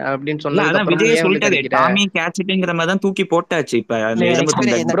அப்படின்னு இல்ல சொன்னதுக்கு அதான் அப்புறம் விஜய் ஏன் வந்து சொல்லிட்டாரு, கடிக்கிற டாமி கேட்சிட்டுங்கிற மாதிரி தான் தூக்கி போட்டாச்சு. இப்ப அந்த எலும்பு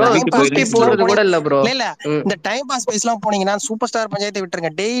எக்ஸ்பீரியன் துண்டை இந்த ப்ரோ. டைம் பாஸ் தூக்கி பேஸ் எல்லாம் போடுறது கூட இல்ல ப்ரோ. இல்ல இந்த டைம் பாஸ் பேஸ் எல்லாம் போனீங்கன்னா சூப்பர் ஸ்டார் பஞ்சாயத்தை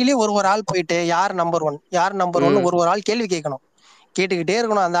விட்டுருங்க. டெய்லி ஒரு ஆள் போயிட்டு யார் நம்பர் 1 யார் நம்பர் 1 ஒரு ஆள் கேள்வி கேட்கணும், கேட்டுக்கிட்டே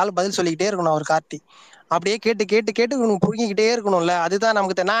இருக்கணும். அந்த ஆள் பதில் சொல்லிக்கிட்டே இருக்கணும். அவர் கார்த்தி அப்படியே கேட்டு கேட்டு கேட்டு இவனுக்கு புரிஞ்சுக்கிட்டே இருக்கணும்ல. அதுதான்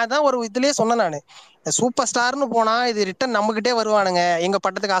நமக்கு நான் தான் ஒரு இதுலயே சொன்னேன் நானு, சூப்பர் ஸ்டார்னு போனா இது ரிட்டன் நம்மகிட்டே வருவானுங்க, எங்க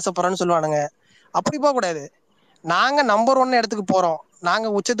பட்டத்துக்கு ஆசைப்படுறோன்னு சொல்லுவானுங்க. அப்படி போக கூடாது. நாங்க நம்பர் 1 இடத்துக்கு போறோம், நாங்க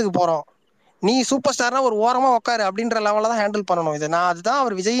உச்சத்துக்கு போறோம், நீ சூப்பர் ஸ்டார்னா ஒரு ஓரமா உட்காரு அப்படின்ற லெவல்ல தான் ஹேண்டில் பண்ணணும். இதை நான் அதுதான்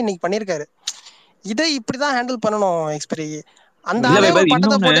அவர் விஜய் இன்னைக்கு பண்ணியிருக்காரு. இதை இப்படிதான் ஹேண்டில் பண்ணணும் எக்ஸ்பெரி. அந்த இல்ல ஆளே ஒரு வைபர்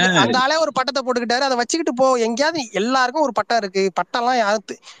பட்டத்தை இன்னொன்னு. போட்டு அந்த ஆளே ஒரு பட்டத்தை போட்டுக்கிட்டாரு, அதை வச்சுக்கிட்டு போ. எங்கேயாவது எல்லாருக்கும் ஒரு பட்டம் இருக்கு, பட்டம்லாம்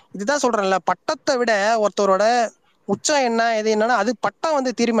யாரு, இதுதான் சொல்றேன்ல, பட்டத்தை விட ஒருத்தரோட உச்சம் என்ன எது என்னன்னா அது பட்டம்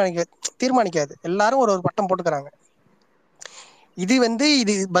வந்து தீர்மானிக்காது. எல்லாரும் ஒரு ஒரு பட்டம் போட்டுக்கிறாங்க. இது வந்து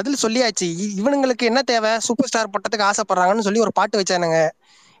இது பதில் சொல்லியாச்சு. இவனுங்களுக்கு என்ன தேவை, சூப்பர் ஸ்டார் பட்டத்துக்கு ஆசைப்படுறாங்கன்னு சொல்லி ஒரு பாட்டு வச்சானுங்க.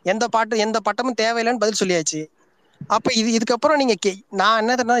 எந்த பட்டமும் தேவையில்லைன்னு பதில் சொல்லியாச்சு. அப்ப இதுக்கப்புறம் நீங்க நான்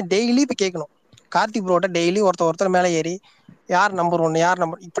என்ன தெரியுமா டெய்லி இப்ப கேட்கணும், கார்த்திக் ப்ரோட்ட டெய்லி ஒருத்தர் மேல ஏறி யார் நம்பர் 1 யார்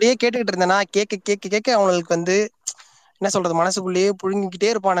நம்பர் இப்படியே கேட்டுக்கிட்டு இருந்தேன்னா கேட்க கேட்க கேட்க அவங்களுக்கு வந்து என்ன சொல்றது, மனசுக்குள்ளேயே புழுங்கிக்கிட்டே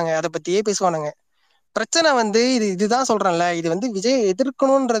இருப்பானுங்க, அதை பத்தியே பேசுவானுங்க. பிரச்சனை வந்து இதுதான் சொல்றேன்ல, இது வந்து விஜய்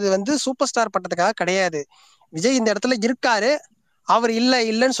எதிர்க்கணும்ன்றது வந்து சூப்பர் ஸ்டார் பட்டத்துக்காக கிடையாது. விஜய் இந்த இடத்துல இருக்காரு, அவர்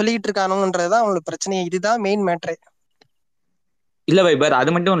இல்லைன்னு சொல்லிக்கிட்டு இருக்கானுன்றதுதான் அவங்களுக்கு பிரச்சனையே. இதுதான் மெயின் மேட்ரு. இல்ல வைபர்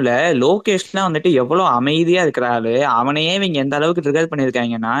அது மட்டும் இல்ல, லோகேஷ்லாம் வந்துட்டு எவ்வளவு அமைதியா இருக்கிறாரு. அவனையே இவங்க எந்த அளவுக்கு ட்ரிகர்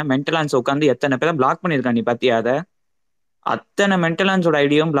பண்ணிருக்காங்கன்னா, மென்டலான்ஸ் உட்காந்து எத்தனை பேரை பிளாக் பண்ணிருக்கான். நீ பத்தியா அதை? அத்தனை மென்டலான்ஸோட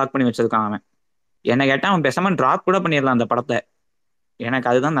ஐடியாவும் பிளாக் பண்ணி வச்சிருக்கான் அவன். என்ன கேட்டா அவன் பேசாம டிராப் கூட பண்ணிடலாம் அந்த படத்தை. எனக்கு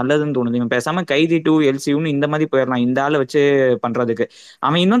அதுதான் நல்லதுன்னு தோணுது. இவன் பேசாம கைதி 2 LCUன்னு இந்த மாதிரி போயிடலாம் இந்த ஆளை வச்சு பண்றதுக்கு.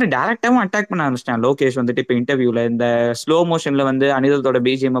 அவன் இன்னொரு டேரக்டாவும் அட்டாக் பண்ண ஆரம்பிச்சிட்டான் லோகேஷ் வந்துட்டு. இப்ப இன்டர்வியூல இந்த ஸ்லோ மோஷன்ல வந்து அனிருத்தோட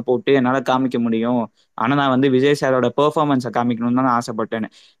பிஜிஎம் போட்டு என்னால காமிக்க முடியும், ஆனா நான் வந்து விஜய் சாரோட பெர்ஃபார்மன்ஸை காமிக்கணும்னு தான் நான்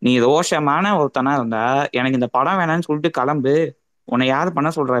ஆசைப்பட்டேன்னு. நீ ரோஷமான ஒருத்தனா இருந்தா எனக்கு இந்த படம் வேணாம்னு சொல்லிட்டு கிளம்பு. உன்னை யாரு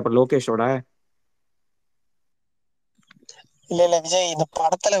பண்ண சொல்றா இப்ப லோகேஷோட? இல்ல விஜய் இந்த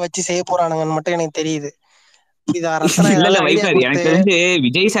படத்துல வச்சு செய்ய போறானுங்கன்னு மட்டும் எனக்கு தெரியுது. இதா ரத்னா இல்ல ஏதாவது ஐடியா வைபர் எனக்கு கொடுத்து தெரிஞ்சு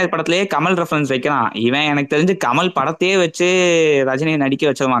விஜய் சார் படத்திலேயே கமல் ரெஃபரன்ஸ் வைக்கலாம். இவன் எனக்கு தெரிஞ்சு கமல் படத்தையே வச்சு ரஜினியை நடிக்க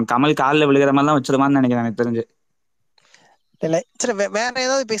வச்சிருவான். கமல் காலில் விழுகிற மாதிரிலாம் வச்சிருவான்னு நினைக்கிறேன் எனக்கு தெரிஞ்சு. இல்ல சரி, வேற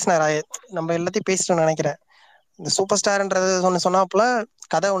ஏதாவது பேசினாரா? நம்ம எல்லாத்தையும் பேசிட்டோம்னு நினைக்கிறேன். இந்த சூப்பர் ஸ்டார்ன்றது ஒண்ணு சொன்னாப்புல,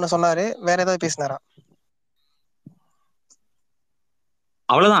 கதை ஒண்ணு சொன்னாரு, வேற ஏதாவது பேசினாரா?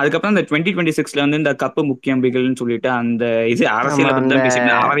 அவ்வளவுதான். அதுக்கப்புறம் இந்த 2026 வந்து இந்த கப்பு முக்கியம்பிகள்னு சொல்லிட்டு அந்த இது அரசியலை ஆமா, பத்தி அந்த தான்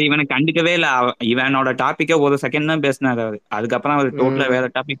பேசிட்டு அவரை இவனை கண்டுக்கவே இல்லை. இவனோட டாபிக்கே ஒரு செகண்ட் தான் பேசினாரு அவரு. அதுக்கப்புறம் அவர் டோட்டலா வேற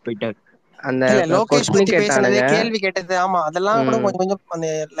டாபிக் போயிட்டாரு. அந்த இல்ல லோகேஷ் கொஸ்டின் பத்தி பேசினது, கேட்டானுங்க. கேள்வி கேட்டது, ஆமா அதெல்லாம் கூட கொஞ்சம் கொஞ்சம் அந்த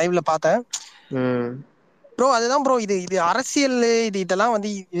லைவ்ல பார்த்தேன். ப்ரோ அதுதான் ப்ரோ, இது அரசியல், இதெல்லாம் வந்து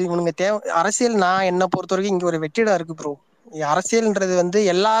இவனுங்க தேவை அரசியல். நான் என்ன பொறுத்த வரைக்கும் இங்க ஒரு வெற்றிடம் இருக்கு ப்ரோ. அரசியல்ன்றது வந்து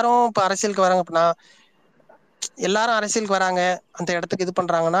எல்லாரும் இப்ப அரசியலுக்கு வராங்க. இப்ப நான் எல்லாரும் அரசியலுக்கு வராங்க, அந்த இடத்துக்கு இது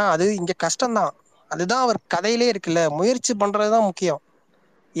பண்றாங்கன்னா அது இங்க கஷ்டம்தான். அதுதான் அவர் கதையிலே இருக்குல்ல, முயற்சி பண்றதுதான் முக்கியம்.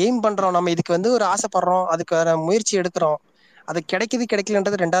 எய்ம் பண்றோம் நம்ம, இதுக்கு வந்து ஒரு ஆசைப்படுறோம், அதுக்கான முயற்சி எடுக்கிறோம், அது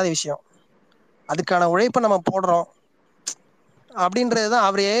கிடைக்கலன்றது 2வது விஷயம். அதுக்கான உழைப்பை நம்ம போடுறோம் அப்படின்றதுதான்.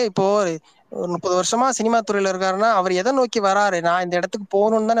 அவரே இப்போ ஒரு 30 வருஷமா சினிமா துறையில இருக்காருன்னா அவர் எதை நோக்கி வராரு, நான் இந்த இடத்துக்கு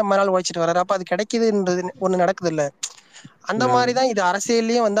போகணும்னு தான் நம்ம நாள் உழைச்சிட்டு வர்றாரு. அப்ப அது கிடைக்குதுன்றது ஒண்ணு நடக்குது இல்ல. அந்த மாதிரிதான் இது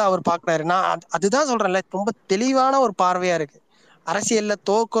அரசியல்லயும் வந்து அவர் பாக்குறாரு. நான் அதுதான் சொல்றேன்ல, ரொம்ப தெளிவான ஒரு பார்வையா இருக்கு. அரசியல்ல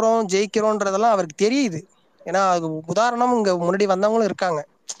தோக்குறோம் ஜெயிக்கிறோன்றதெல்லாம் அவருக்கு தெரியுது. ஏன்னா அது உதாரணம் இங்க முன்னாடி வந்தவங்களும் இருக்காங்க,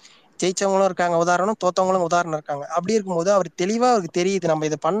 ஜெயிச்சவங்களும் இருக்காங்க உதாரணம், தோத்தவங்களும் உதாரணம் இருக்காங்க. அப்படி இருக்கும்போது அவர் தெளிவா அவருக்கு தெரியுது நம்ம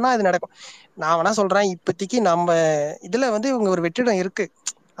இதை பண்ணா இது நடக்கும். நான் வேணா சொல்றேன், இப்போதைக்கு நம்ம இதுல வந்து இவங்க ஒரு வெற்றிடம் இருக்கு,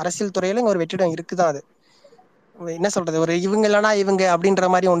 அரசியல் துறையில இங்க ஒரு வெற்றிடம் இருக்குதான். அது என்ன சொல்றது, ஒரு இவங்க இல்லைன்னா இவங்க அப்படின்ற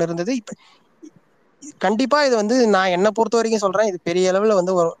மாதிரி ஒண்ணு இருந்தது. இப்ப கண்டிப்பா இது வந்து நான் என்ன பொறுத்த வரைக்கும் சொல்றேன், இது பெரிய அளவுல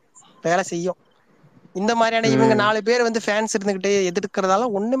வந்து ஒரு வேலை செய்யும். இந்த மாதிரியான இவங்க 4 பேர் வந்து ஃபேன்ஸ் இருந்துகிட்டு எதிர்க்கிறதால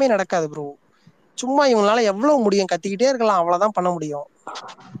ஒண்ணுமே நடக்காது ப்ரோ. சும்மா இவங்களால எவ்வளவு முடியும், கத்திக்கிட்டே இருக்கலாம், அவ்வளவுதான் பண்ண முடியும்.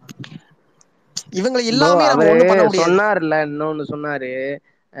 இவங்களை ப்ரோ எல்லாமே நம்ம அவரு ஒண்ணும் பண்ண முடியாது. சொன்னார்ல, இன்னொன்னு சொன்னாரு,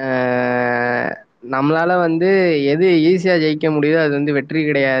 நம்மளால வந்து எது ஈஸியா ஜெயிக்க முடியுதோ அது வந்து வெற்றி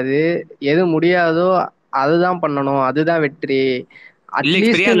கிடையாது, எது முடியாதோ அதுதான் பண்ணணும், அதுதான் வெற்றி. இல்ல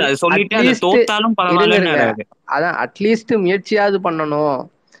அட்லீஸ்ட் பெரியாள் அது சொல்லிட்டு அதை அட்லீஸ்ட் தோத்தாலும் இருங்க பரவாயில்லன்னு. அதான் அட்லீஸ்ட் முயற்சியாவது பண்ணணும்,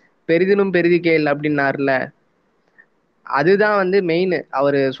 பெரிதினும் பெரிதி கேள் அப்படின்னாருல. அதுதான் வந்து மெயின்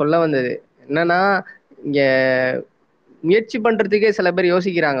அவரு சொல்ல வந்தது. என்னன்னா இங்க முயற்சி பண்றதுக்கே சில பேர்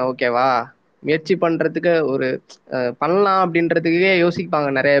யோசிக்கிறாங்க, ஓகேவா? முயற்சி பண்றதுக்கு ஒரு பண்ணலாம் அப்படின்றதுக்கே யோசிப்பாங்க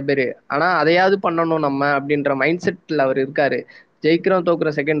நிறைய பேர். ஆனா அதையாவது பண்ணணும் நம்ம அப்படின்ற மைண்ட் செட்ல அவர் இருக்காரு. ஜெயிக்கிறோம்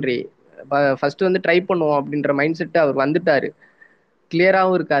தோக்குற செகண்டரி, ஃபர்ஸ்ட் வந்து ட்ரை பண்ணுவோம் அப்படின்ற மைண்ட் செட் அவர் வந்துட்டாரு.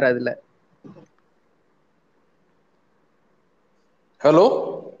 கிளியராகவும் இருக்காரு அதுல. ஹலோ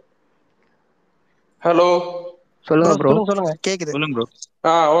ஹலோ சொல்லுங்க ப்ரோ. சொல்லுங்க கேக்குது. சொல்லுங்க ப்ரோ.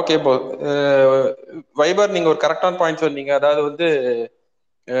 Okay bro. வைபர் நீங்க ஒரு கரெக்டான பாயிண்ட் சொன்னீங்க. அதாவது வந்து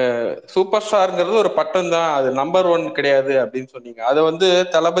சூப்பர் ஸ்டார்ங்கிறது ஒரு பட்டம் தான், அது நம்பர் 1 கிடையாது அப்படின்னு சொன்னீங்க. அதை வந்து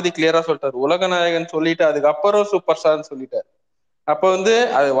தளபதி கிளியரா சொல்லிட்டாரு, உலக நாயகன் சொல்லிட்டு அதுக்கப்புறம் சூப்பர் ஸ்டார்னு சொல்லிட்டாரு. அப்ப வந்து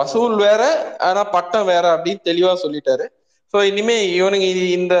அது வசூல் வேற, ஆனா பட்டம் வேற அப்படின்னு தெளிவா சொல்லிட்டாரு. ஸோ இனிமே இவனுங்க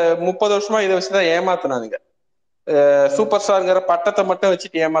இந்த 30 வருஷமா இதை வச்சுதான் ஏமாத்தினானுங்க. சூப்பர் ஸ்டார்ங்கிற பட்டத்தை மட்டும்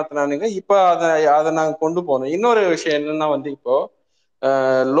வச்சுட்டு ஏமாத்தினானுங்க. இப்போ அதை நாங்க கொண்டு போனோம். இன்னொரு விஷயம் என்னன்னா வந்து இப்போ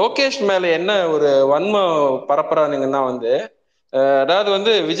லோகேஷ் மேல என்ன ஒரு வன்மம் பரப்புறானுங்கன்னா வந்து அதாவது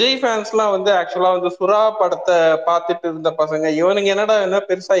வந்து விஜய் ஃபேன்ஸ்லாம் வந்து ஆக்சுவலா வந்து சுறா படத்தை பார்த்துட்டு இருந்த பசங்க, இவனுங்க என்னடா என்ன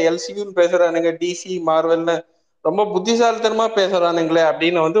பெருசா எல்சியூன்னு பேசுறானுங்க, டிசி மார்வல்னு ரொம்ப புத்திசாலித்தனமா பேசுறானுங்களே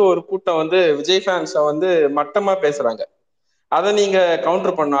அப்படின்னு வந்து ஒரு கூட்டம் வந்து விஜய் ஃபேன்ஸை வந்து மட்டமா பேசுறாங்க. அதை நீங்க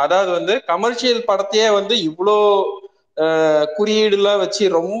கவுண்டர் பண்ணும். அதாவது வந்து கமர்ஷியல் படத்தையே வந்து இவ்வளோ குறியீடுலாம் வச்சு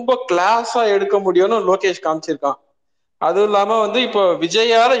ரொம்ப கிளாஸா எடுக்க முடியும்னு லோகேஷ் காமிச்சிருக்கான். அதுவும் இல்லாம வந்து இப்போ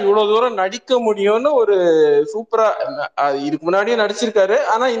விஜயால இவ்வளவு தூரம் நடிக்க முடியும்னு ஒரு சூப்பரா, இதுக்கு முன்னாடியே நடிச்சிருக்காரு,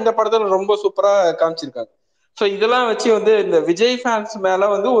 ஆனா இந்த படத்துல ரொம்ப சூப்பரா காமிச்சிருக்காங்க. ஸோ இதெல்லாம் வச்சு வந்து இந்த விஜய் ஃபேன்ஸ்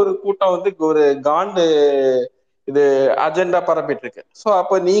மேல வந்து ஒரு கூட்டம் வந்து ஒரு காண்டு இது அஜெண்டா பரப்பிட்டு இருக்கு. ஸோ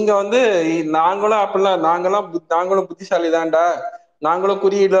அப்போ நீங்க வந்து நாங்களும் அப்படிலாம் நாங்களும் புத்திசாலி தான்டா, நாங்களும்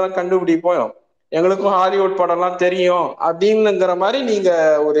குறியீடெல்லாம் கண்டுபிடிப்போம், எங்களுக்கும் ஹாலிவுட் படம்லாம் தெரியும் அப்படின்னுங்கிற மாதிரி நீங்க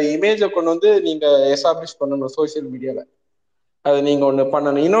ஒரு இமேஜை கொண்டு வந்து நீங்க எஸ்டாப்ளிஷ் பண்ணணும் சோசியல் மீடியால. அது நீங்க ஒண்ணு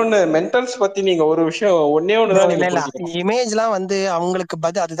பண்ணணும். இன்னொன்னு மென்டல்ஸ் பத்தி நீங்க ஒரு விஷயம் ஒன்னே ஒண்ணுதான் நீங்க இல்ல புரிஞ்சுக்கணும். இமேஜ் எல்லாம் வந்து அவங்களுக்கு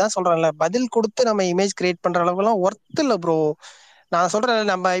பதில், அதுதான் சொல்றேன்ல, பதில் கொடுத்து நம்ம இமேஜ் கிரியேட் பண்ற அளவுக்கு எல்லாம் ஒர்த் இல்ல ப்ரோ. நான்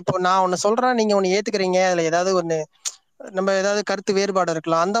சொல்றேன், நம்ம இப்போ நான் ஒண்ணு சொல்றேன், நீங்க ஒண்ணு ஏத்துக்கிறீங்க, அதுல ஏதாவது ஒண்ணு நம்ம ஏதாவது கருத்து வேறுபாடு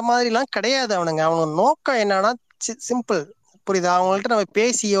இருக்கலாம், அந்த மாதிரி எல்லாம் கிடையாது. அவனுங்க நோக்கம் என்னன்னா சிம்பிள், புரியுதா? அவங்கள்ட்ட நம்ம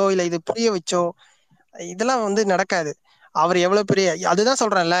பேசியோ இல்ல இது புரிய வச்சோ இதெல்லாம் வந்து நடக்காது. அவர் எவ்வளவு பெரிய, அதுதான்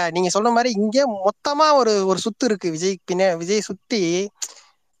சொல்றேன்ல, நீங்க சொல்ற மாதிரி இங்க மொத்தமா ஒரு ஒரு சுத்து இருக்கு விஜய் விஜய் சுத்தி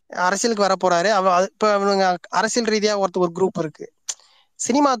அரசியலுக்கு வர போறாரு. இப்ப அவனுங்க அரசியல் ரீதியா ஒரு குரூப் இருக்கு,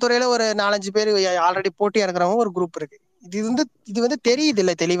 சினிமா துறையில ஒரு 4-5 பேர் ஆல்ரெடி போட்டியா இருக்கிறவங்க ஒரு குரூப் இருக்கு. இது வந்து தெரியுது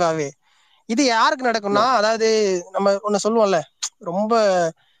இல்ல தெளிவாவே. இது யாருக்கு நடக்கும்னா, அதாவது நம்ம ஒண்ணு சொல்லுவோம்ல, ரொம்ப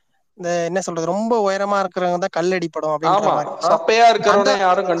இந்த என்ன சொல்றது, ரொம்ப உயரமா இருக்கிறவங்க தான் கல்லடிப்படும் அப்படின்ற ஆமா, மாதிரி. ஆப்பையா அந்த இருக்கிறவன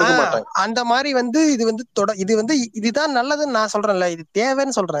யாரும் கண்டுக்க மாட்டாங்க. அந்த மாதிரி வந்து இது வந்து இதுதான் நல்லதுன்னு நான் சொல்றேன்ல, இது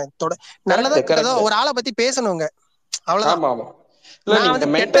தேவைன்னு சொல்றேன். நல்லதா கரெக்ட் கெட்டதோ கரெக்ட். ஒரு ஆளை பத்தி பேசணுங்க, அவ்வளவுதான். ஆமா ஆமா. இல்ல நான் நீங்க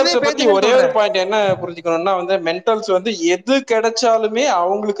வந்து கெட்டதே மென்டல்ஸ பத்தி பேசுங்கன்னு ஒரே ஒரு சொல்றேன். பாயிண்ட் என்ன புரிஞ்சுக்கணும்னா வந்து மென்டல்ஸ் வந்து எது கிடைச்சாலுமே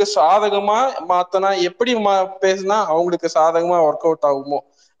அவங்களுக்கு சாதகமா மாத்தனா எப்படி பேசினா அவங்களுக்கு சாதகமா ஒர்க் அவுட் ஆகுமோ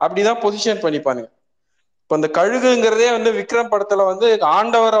அப்படிதான் பொசிஷன் பண்ணிப்பானுங்க. இப்ப இந்த கழுகுங்கிறதே வந்து விக்ரம் படத்துல வந்து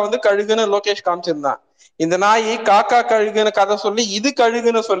ஆண்டவரை வந்து கழுகுன்னு லோகேஷ் காமிச்சிருந்தான். இந்த நாய் காக்கா கழுகுன்னு கதை சொல்லி இது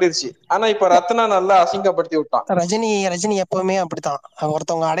கழுகுன்னு சொல்லிருச்சு. ஆனா இப்ப ரத்னா நல்லா அசிங்கப்படுத்தி விட்டான். ரஜினி எப்பவுமே அப்படித்தான்.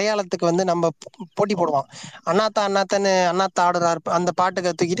 ஒருத்தவங்க அடையாளத்துக்கு வந்து நம்ம போட்டி போடுவான். அண்ணாத்தான்னு அண்ணாத்தா ஆடுறாரு அந்த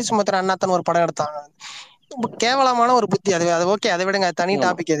பாட்டுக்கு தூக்கிட்டு சுமத்திர அண்ணாத்தான்னு ஒரு படம் எடுத்தாங்க. ரொம்ப கேவலமான ஒரு புத்தி. அது ஓகே, அதை விடுங்க, தனி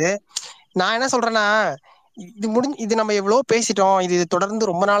டாபிக். இது நான் என்ன சொல்றேன்னா, இது நம்ம எவ்வளவு பேசிட்டோம், இது தொடர்ந்து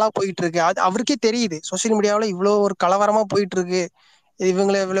ரொம்ப நாளா போயிட்டு இருக்கு. அது அவருக்கே தெரியுது, சோசியல் மீடியாவில இவ்வளவு ஒரு கலவரமா போயிட்டு இருக்கு,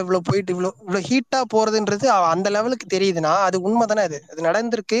 இவங்களை இவ்வளவு போயிட்டு இவ்வளவு ஹீட்டா போறதுன்றது அந்த லெவலுக்கு தெரியுதுன்னா அது உண்மை தானே. அது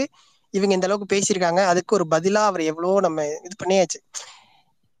நடந்திருக்கு, இவங்க இந்த அளவுக்கு பேசியிருக்காங்க, அதுக்கு ஒரு பதிலா அவர் எவ்வளவோ நம்ம இது பண்ணியாச்சு.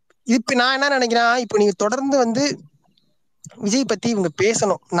 இப்ப நான் என்ன நினைக்கிறேன், இப்ப நீங்க தொடர்ந்து வந்து விஜய் பத்தி இவங்க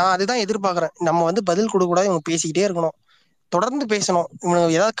பேசணும். நான் அதுதான் எதிர்பார்க்கறேன். நம்ம வந்து பதில் கொடுக்க கூடாது, இவங்க பேசிக்கிட்டே இருக்கணும், தொடர்ந்து பேசணும்.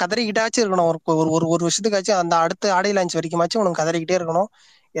 இவனுக்கு ஏதாவது கதறிக்கிட்டாச்சும் இருக்கணும். ஒரு ஒரு ஒரு ஒரு வருஷத்துக்காச்சும் அந்த அடுத்த ஆடியோ லான்ச் வரைக்குமாச்சும் உனக்கு கதறிக்கிட்டே இருக்கணும்.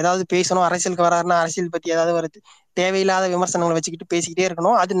 ஏதாவது பேசணும். அரசியலுக்கு வராருன்னா அரசியல் பத்தி ஏதாவது வருது, தேவையில்லாத விமர்சனங்களை வச்சுக்கிட்டு பேசிக்கிட்டே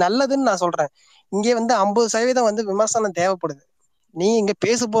இருக்கணும். அது நல்லதுன்னு நான் சொல்றேன். இங்கே வந்து 50% வந்து விமர்சனம் தேவைப்படுது. நீ இங்க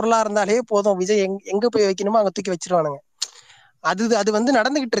பேசு பொருளா இருந்தாலே போதும், விஜய் எங்க போய் வைக்கணுமோ அங்க தூக்கி வச்சிருவானுங்க. அது வந்து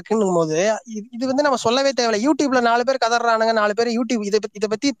நடந்துகிட்டு இருக்குன்னும் போது இது வந்து நம்ம சொல்லவே தேவையில்ல. யூடியூப்ல 4 பேர் கதறானுங்க, 4 பேர் யூடியூப் இதை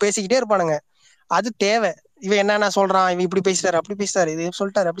பத்தி பேசிக்கிட்டே இருப்பானுங்க. அது தேவை. இவன் என்னென்ன சொல்றான், இவன் இப்படி பேசிட்டாரு, அப்படி பேசிட்டாரு, இது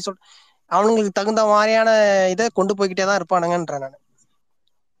சொல்லிட்டாரு, அப்படி சொல்லிட்டு அவனுங்களுக்கு தகுந்த மாதிரியான இதை கொண்டு போய்கிட்டே தான் இருப்பானுங்கன்றேன் நான்.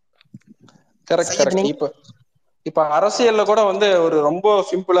 Correct correct. இப்ப அரசியல்ல கூட வந்து ஒரு ரொம்ப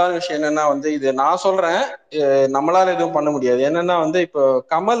சிம்பிளான விஷயம் என்னன்னா வந்து, இது நான் சொல்றேன், நம்மளால எதுவும் பண்ண முடியாது. என்னன்னா வந்து இப்போ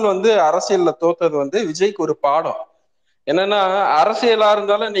கமல் வந்து அரசியல்ல தோத்தது வந்து விஜய்க்கு ஒரு பாடம். என்னன்னா அரசியலா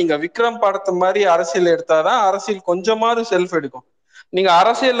இருந்தாலும் நீங்க விக்ரம் படத்து மாதிரி அரசியல் எடுத்தாதான் அரசியல் கொஞ்சமாவது செல்ஃப் எடுக்கும். நீங்க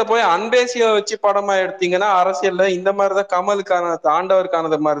அரசியல்ல போய் அன்பேசியம் வச்சு படமா எடுத்தீங்கன்னா அரசியல்ல இந்த மாதிரிதான் கமலுக்கான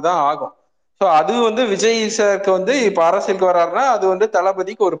ஆண்டவருக்கானது மாதிரிதான் ஆகும். ஸோ அது வந்து விஜய் சாருக்கு வந்து இப்ப அரசியலுக்கு வர்றாருன்னா அது வந்து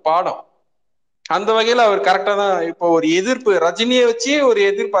தளபதிக்கு ஒரு பாடம். அந்த வகையில அவர் கரெக்டா தான் இப்போ ஒரு எதிர்ப்பு ரஜினியை வச்சு ஒரு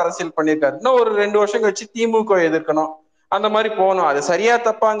எதிர்ப்பு அரசியல் பண்ணியிருக்காரு. இன்னும் ஒரு 2 வருஷம் கழிச்சு திமுக எதிர்க்கணும், அந்த மாதிரி போகணும். அது சரியா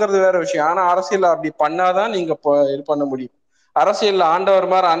தப்பாங்கிறது வேற விஷயம். ஆனா அரசியல் அப்படி பண்ணாதான் நீங்க இது பண்ண முடியும். அரசியல்ல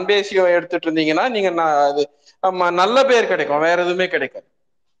ஆண்டவர் மாதிரி அன்பேசியம் எடுத்துட்டு இருந்தீங்கன்னா நீங்க அது நல்ல பேர் கிடைக்கும், வேற எதுவுமே கிடைக்காது.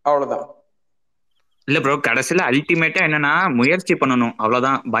 அவ்வளவுதான். இல்ல ப்ரோ, கடைசியில அல்டிமேட்டா என்னன்னா முயற்சி பண்ணணும்,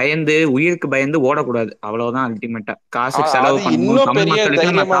 அவ்வளவுதான். பயந்து உயிருக்கு பயந்து ஓடக்கூடாது, அவ்வளவுதான் அல்டிமேட்டா. காசுக்கு செலவு அது பண்ணணும், இன்னும் தமிழ் பெரிய மக்களுக்கு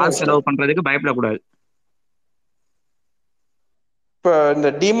நம்ம தைரியமான காசு விஷயம். செலவு பண்றதுக்கு பயப்படக்கூடாது. இப்ப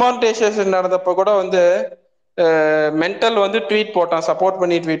இந்த டிமானிட்டைசேஷன் நடந்தப்ப கூட வந்து மென்டல் வந்து ட்வீட் போட்டான், சப்போர்ட்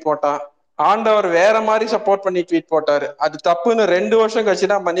பண்ணி ட்வீட் போட்டான். ஆண்டவர் வேற மாதிரி சப்போர்ட் பண்ணி ட்வீட் போட்டாரு. அது தப்புன்னு 2 வருஷம்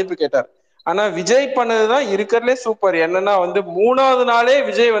கழிச்சு தான் மன்னிப்பு கேட்டார். ஆனா விஜய் பண்ணதுதான் இருக்கிறதுலே சூப்பர். என்னன்னா வந்து 3வது நாளே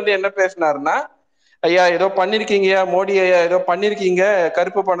விஜய் வந்து என்ன பேசினாருன்னா, ஐயா ஏதோ பண்ணிருக்கீங்க, மோடி ஐயா ஏதோ பண்ணிருக்கீங்க,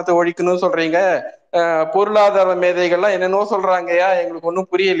 கருப்பு பணத்தை ஒழிக்கணும்னு சொல்றீங்க, பொருளாதார மேதைகள்லாம் என்னென்னோ சொல்றாங்கய்யா, எங்களுக்கு ஒன்றும்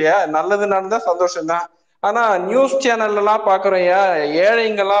புரியலையா, நல்லது நடந்தா சந்தோஷம்தான். ஆனா நியூஸ் சேனல்ல எல்லாம் பாக்குறோம்யா,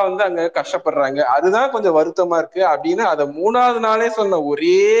 ஏழைங்கெல்லாம் வந்து அங்க கஷ்டப்படுறாங்க, அதுதான் கொஞ்சம் வருத்தமா இருக்கு அப்படின்னு அதை 3வது நாளே சொன்ன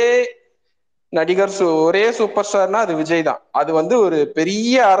ஒரே நடிகர், ஒரே சூப்பர் ஸ்டார்னா அது விஜய் தான். அது வந்து ஒரு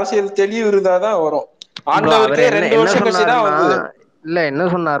பெரிய அரசியல் தெளிவு இருந்தாதான் வரும். ஆண்டவருக்கே 2 வருஷம் கழிச்சுதான் வந்தது. இல்ல என்ன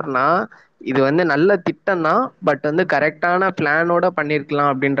சொன்னாருன்னா, இது வந்து நல்ல திட்டம் தான், பட் வந்து கரெக்டான பிளானோட பண்ணிருக்கலாம்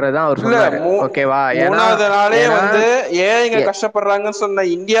அப்படின்றதான் அவர் சொன்னாரு. ஓகேவா? 3வது நாளே வந்து ஏழைங்க கஷ்டப்படுறாங்கன்னு சொன்ன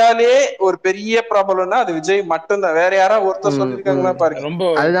இந்தியாலே ஒரு பெரிய ப்ராப்ளம்னா அது விஜய் மட்டும்தான். வேற யாராவது ஒருத்தர் சொல்லிருக்காங்கன்னா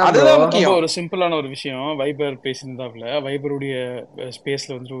பாருங்க. அதுதான் முக்கியம். ஒரு சிம்பிளான ஒரு விஷயம். வைபர் பேசியிருந்தாப்ல, வைபருடைய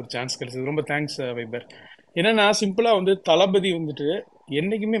ஸ்பேஸ்ல வந்துட்டு ஒரு சான்ஸ் கிடைச்சது. ரொம்ப தேங்க்ஸ் வைபர். என்னன்னா சிம்பிளா வந்து தளபதி வந்துட்டு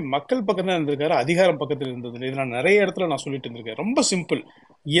என்னைக்குமே மக்கள் பக்கம் தான் இருந்திருக்காரு, அதிகாரம் பக்கத்துல இருந்தது. இது நான் நிறைய இடத்துல நான் சொல்லிட்டு இருந்திருக்கேன். ரொம்ப சிம்பிள்.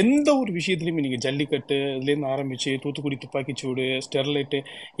 எந்த ஒரு விஷயத்துலையுமே நீங்க ஜல்லிக்கட்டு இதுலேருந்து ஆரம்பிச்சு தூத்துக்குடி துப்பாக்கிச்சூடு, ஸ்டெர்லைட்டு,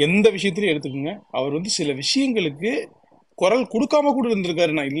 எந்த விஷயத்துலையும் எடுத்துக்கோங்க, அவர் வந்து சில விஷயங்களுக்கு குரல் கொடுக்காம கூட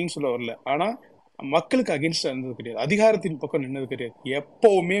இருந்திருக்காரு. நான் இல்லைன்னு சொல்ல வரல. ஆனா மக்களுக்கு அகேன்ஸ்டா இருந்தது கிடையாது, அதிகாரத்தின் பக்கம் நின்னது கிடையாது.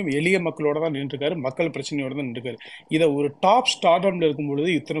 எப்பவுமே எளிய மக்களோட தான் நின்றுருக்காரு, மக்கள் பிரச்சனையோட தான் நின்றுருக்காரு. இதை ஒரு டாப் ஸ்டார்டப்ல இருக்கும் பொழுது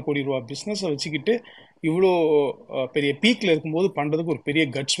இத்தனை கோடி ரூபா பிசினஸை வச்சுக்கிட்டு இவ்வளோ பெரிய பீக்ல இருக்கும்போது பண்றதுக்கு ஒரு பெரிய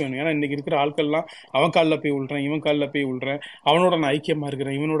கட்ஸ் வேணும். ஏன்னா இன்னைக்கு இருக்கிற ஆட்கள்லாம் அவன் காலில் போய் விழுறேன், இவன் காலில் போய் விழுறேன், அவனோட நான் ஐக்கியமா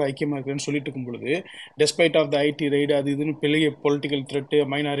இருக்கிறேன், இவனோட ஐக்கியமா இருக்கிறேன்னு சொல்லிட்டு இருக்கும் பொழுது, despite of the ID ride அது இதுன்னு பெரிய பொலிட்டிக்கல் த்ரெட்டு,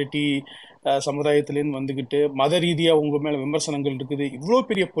 மைனாரிட்டி சமுதாயத்திலேருந்து வந்துக்கிட்டு மத ரீதியாக உங்க மேல விமர்சனங்கள் இருக்குது, இவ்வளோ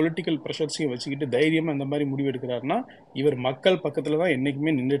பெரிய பொலிட்டிக்கல் ப்ரெஷர்ஸையும் வச்சுக்கிட்டு தைரியமா இந்த மாதிரி முடிவு எடுக்கிறாருன்னா இவர் மக்கள் பக்கத்துல தான்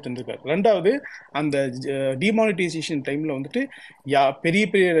என்னைக்குமே நின்றுட்டு இருந்திருக்காரு. ரெண்டாவது, அந்த டிமானிட்டைசேஷன் டைம்ல வந்துட்டு பெரிய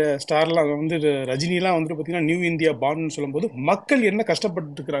பெரிய ஸ்டார்லாம் வந்து ரஜினிலாம் வந்துட்டு பார்த்தீங்கன்னா நியூ இந்தியா பாண்ட்னு சொல்லும்போது மக்கள் என்ன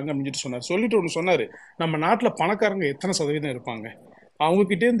கஷ்டப்பட்டு இருக்கிறாங்க அப்படின்னு சொல்லிட்டு ஒன்று சொன்னாரு, நம்ம நாட்டில் பணக்காரங்க எத்தனை சதவீதம் இருப்பாங்க, அவங்க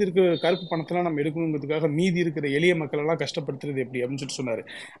கிட்டே இருந்து இருக்கிற கருப்பு பணத்தெல்லாம் நம்ம எடுக்கணுங்கிறதுக்காக மீதி இருக்கிற எளிய மக்கள் எல்லாம் கஷ்டப்படுத்துறது எப்படி அப்படின்னு சொல்லிட்டு சொன்னாரு.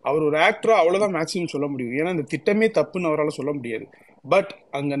 அவர் ஒரு ஆக்டரா அவ்வளவுதான் மேக்ஸிமம் சொல்ல முடியும். ஏன்னா இந்த திட்டமே தப்புன்னு அவரால் சொல்ல முடியாது. பட்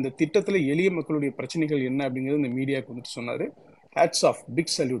அங்க அந்த திட்டத்துல எளிய மக்களுடைய பிரச்சனைகள் என்ன அப்படிங்கிறது இந்த மீடியாவுக்கு வந்துட்டு சொன்னாரு. Hats off,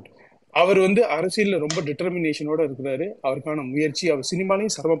 big salute. அவர் வந்து அரசியல்ல ரொம்ப டிட்டர்மினேஷனோட இருக்கிறாரு. அவருக்கான முயற்சி, அவர்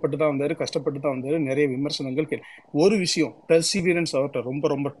சினிமாலையும் சிரமப்பட்டு தான் வந்தாரு, கஷ்டப்பட்டு தான் வந்தாரு, நிறைய விமர்சனங்கள் ஒரு விஷயம், பெர்சிவியரன்ஸ் அவர்கிட்ட ரொம்ப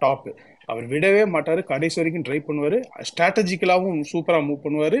ரொம்ப டாப். அவர் விடவே மாட்டாரு, கடைசி வரைக்கும் ட்ரை பண்ணுவாரு, ஸ்ட்ராட்டஜிக்கலாவும் சூப்பரா மூவ்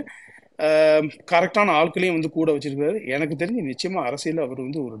பண்ணுவாரு, கரெக்டான ஆட்களையும் வந்து கூட வச்சிருக்காரு. எனக்கு தெரிஞ்சு நிச்சயமா அரசியல் அவர்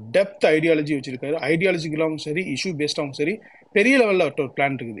வந்து ஒரு டெப்த் ஐடியாலஜி வச்சிருக்காரு. ஐடியாலஜிக்கலாவும் சரி, இஷ்யூ பேஸ்டாகவும் சரி, பெரிய லெவலில் அவர்கிட்ட ஒரு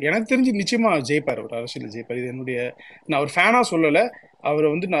பிளான் இருக்குது. எனக்கு தெரிஞ்சு நிச்சயமா ஜெயிப்பார், அவர் அரசியல் ஜெயிப்பார். இது என்னுடைய, நான் ஒரு ஃபேனா சொல்லலை, அவரை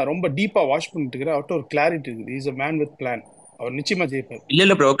வந்து நான் ரொம்ப டீப்பா வாட்ச் பண்ணிட்டு இருக்கிறேன். அவர்கிட்ட ஒரு கிளாரிட்டி இருக்குது. Is a man with plan. அவர் நிச்சயமா ஜெயிப்பார்.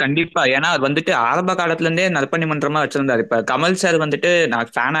 இல்ல ப்ரோ, கண்டிப்பா. ஏன்னா அவர் வந்துட்டு ஆரம்ப காலத்துல இருந்தே நற்பணி மன்றமா வச்சிருந்தாரு. இப்ப கமல் சார் வந்துட்டு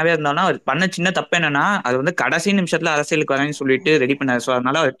நான் ஃபேனாவே இருந்தாலும் அவர் பண்ண சின்ன தப்பு என்னன்னா, அது வந்து கடைசி நிமிஷத்துல அரசியலுக்கு வரேன்னு சொல்லிட்டு ரெடி பண்ணாரு. ஸோ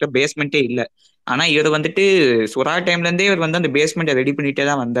அதனால அவர்கிட்ட பேஸ்மெண்ட்டே இல்ல. ஆனா இவர் வந்துட்டு சுறா டைம்ல இருந்தே இவர் வந்து அந்த பேஸ்மெண்ட்டை ரெடி பண்ணிட்டே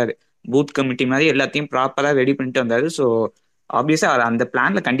தான் வந்தாரு. பூத் கமிட்டி மாதிரி எல்லாத்தையும் ப்ராப்பரா ரெடி பண்ணிட்டு வந்தாரு. ஸோ ஆப்வியஸா அவர் அந்த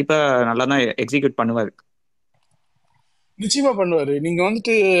பிளான்ல கண்டிப்பா நல்லா தான் எக்ஸிக்யூட் பண்ணுவாரு. நிச்சயமா பண்ணுவாரு. நீங்க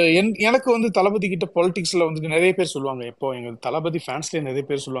வந்துட்டு எனக்கு வந்து தளபதி கிட்ட பொலிட்டிக்ஸ்ல வந்துட்டு நிறைய பேர் சொல்லுவாங்க. இப்போ எங்க தளபதி ஃபேன்ஸ்லேயே நிறைய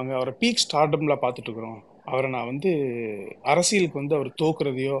பேர் சொல்லுவாங்க, அவரை பீக் ஸ்டார்டம்ல பார்த்துட்டு இருக்கிறோம். அவரை நான் வந்து அரசியலுக்கு வந்து அவர்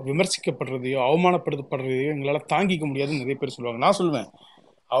தோக்குறதையோ விமர்சிக்கப்படுறதையோ அவமானப்படுத்தப்படுறதையோ எங்களால் தாங்கிக்க முடியாதுன்னு நிறைய பேர் சொல்லுவாங்க. நான் சொல்லுவேன்,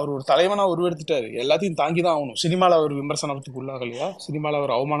 அவர் ஒரு தலைவனா உருவெடுத்துட்டாரு, எல்லாத்தையும் தாங்கி தான் ஆகணும். சினிமாவில் அவர் விமர்சனத்துக்கு உள்ளாகலையா, சினிமாவில்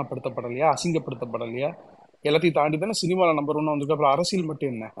அவர் அவமானப்படுத்தப்படலையா, அசிங்கப்படுத்தப்படலையா, எல்லாத்தையும் தாண்டி தானே சினிமாவில் நம்பர் ஒன்று வந்திருக்கு. அப்புறம் அரசியல்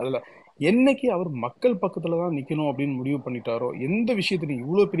மட்டும் என்ன அதுல என்னைக்கு அவர் மக்கள் பக்கத்துல தான் நிக்கணும் அப்படின்னு முடிவு பண்ணிட்டாரோ, எந்த விஷயத்துலையும்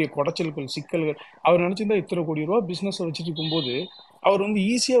இவ்வளவு பெரிய குடைச்சல்கள் சிக்கல்கள் அவர் நினைச்சிருந்தா இத்தனை கோடி ரூபா பிசினஸ் வச்சுட்டு இருக்கும்போது அவர் வந்து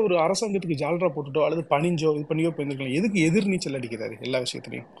ஈஸியா ஒரு அரசாங்கத்துக்கு ஜால்ரா போட்டுட்டோ அல்லது பணிஞ்சோ இது பண்ணியோ போயிருந்துருக்கலாம். எதுக்கு எதிர்நீச்சல் அடிக்கிறாரு எல்லா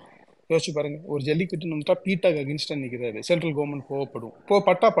விஷயத்துலையும்? யோசிச்சு பாருங்க. ஒரு ஜல்லிக்கட்டுன்னு வந்துட்டா பீட்டாக்கு அகேன்ஸ்டா நிக்கிறாரு. சென்ட்ரல் கவர்மெண்ட் போகப்படும்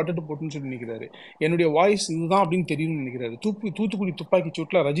பட்டா பட்டுட்டு போட்டுன்னு சொல்லி நிக்கிறாரு. என்னுடைய வாய்ஸ் இதுதான் அப்படின்னு தெரியும்னு நினைக்கிறாரு. தூத்துக்குடி துப்பாக்கி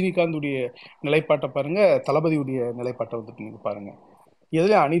சூட்ல ரஜினிகாந்துடைய நிலைப்பாட்டை பாருங்க, தளபதியுடைய நிலைப்பாட்டை வந்துட்டு நீங்க பாருங்க.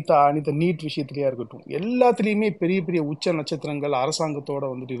 எதுல அனிதா நீட் விஷயத்திலேயா இருக்கட்டும், எல்லாத்துலேயுமே பெரிய பெரிய உச்ச நட்சத்திரங்கள் அரசாங்கத்தோட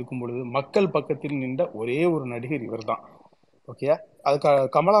வந்துட்டு இருக்கும் பொழுது மக்கள் பக்கத்தில் நின்ற ஒரே ஒரு நடிகர் இவர் தான். ஓகே, அதுக்கு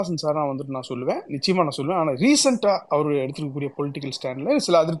கமல்ஹாசன் சார் வந்துட்டு நான் சொல்லுவேன், நிச்சயமா நான் சொல்லுவேன். ஆனால் ரீசெண்டாக அவர் எடுத்துக்கக்கூடிய பொலிட்டிக்கல் ஸ்டாண்ட்ல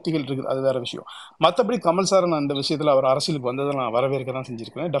சில அதிருப்திகள் இருக்குது, அது வேற விஷயம். மற்றபடி கமல் சார் நான் அந்த விஷயத்தில் அவர் அரசியலுக்கு வந்ததை நான் வரவேற்க தான்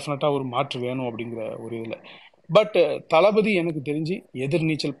செஞ்சிருக்கிறேன். டெஃபினட்டாக ஒரு மாற்று வேணும் அப்படிங்கிற ஒரு இதில். பட் தளபதி எனக்கு தெரிஞ்சு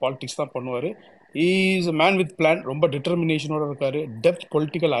எதிர்நீச்சல் பாலிடிக்ஸ் தான் பண்ணுவார். Is a man with plan. ரொம்ப டிட்டர்மினேஷனோட இருக்காரு. டெப்த்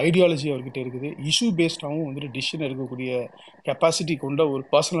பொலிட்டிக்கல் ஐடியாலஜி அவர்கிட்ட இருக்குது. இஷ்யூ பேஸ்டாகவும் வந்துட்டு டிசிஷன் எடுக்கக்கூடிய கெப்பாசிட்டி கொண்ட ஒரு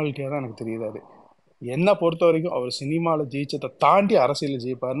பர்சனாலிட்டியாக தான் எனக்கு தெரியுது. என்ன பொறுத்த வரைக்கும் அவர் சினிமாவில் ஜெயிச்சதை தாண்டி அரசியல்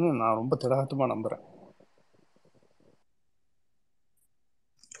ஜெயிப்பாருன்னு நான் ரொம்ப திடகாத்தமா நம்புறேன்.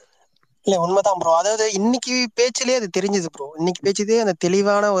 இல்ல உண்மைதான் ப்ரோ. அதாவது இன்னைக்கு பேச்சிலே அது தெரிஞ்சது ப்ரோ. இன்னைக்கு பேச்சுதே அந்த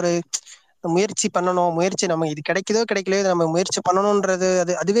தெளிவான ஒரு முயற்சி பண்ணணும், முயற்சி நம்ம இது கிடைக்குதோ கிடைக்கலையோ நம்ம முயற்சி பண்ணணும்ன்றது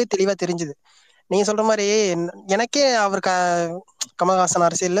அதுவே தெளிவா தெரிஞ்சுது. நீங்க சொல்ற மாதிரி எனக்கே அவர் கமல்ஹாசன்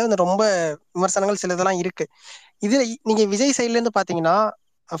அரசியல்ல ரொம்ப விமர்சனங்கள் சிலதெல்லாம் இருக்கு. இது நீங்க விஜய் சைட்ல இருந்து பாத்தீங்கன்னா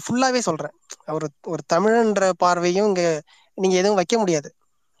ஃபுல்லாவே சொல்றேன், ஒரு தமிழன்ற பார்வையும் இங்க நீங்க எதுவும் வைக்க முடியாது,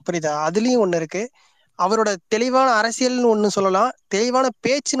 புரியுதா? அதுலயும் ஒண்ணு இருக்கு. அவரோட தெளிவான அரசியல்னு ஒண்ணு சொல்லலாம், தெளிவான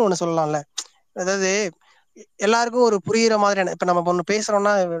பேச்சுன்னு ஒண்ணு சொல்லலாம்ல. அதாவது எல்லாருக்கும் ஒரு புரியுற மாதிரியான, இப்ப நம்ம ஒண்ணு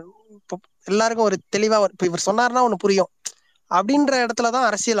பேசுறோம்னா எல்லாருக்கும் ஒரு தெளிவா இப்ப இவர் சொன்னாருன்னா ஒண்ணு புரியும் அப்படின்ற இடத்துலதான்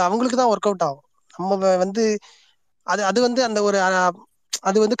அரசியல் அவங்களுக்கு தான் ஒர்க் அவுட் ஆகும். நம்ம வந்து அது வந்து அந்த ஒரு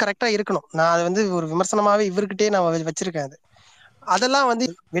அது வந்து கரெக்டா இருக்கணும். நான் அது வந்து ஒரு விமர்சனமாவே இவர்கிட்டயே நான் வச்சிருக்கேன். அதெல்லாம் வந்து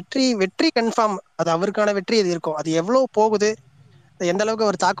வெற்றி கன்ஃபார்ம். அது அவருக்கான வெற்றி இது இருக்கும். அது எவ்வளவு போகுது, எந்த அளவுக்கு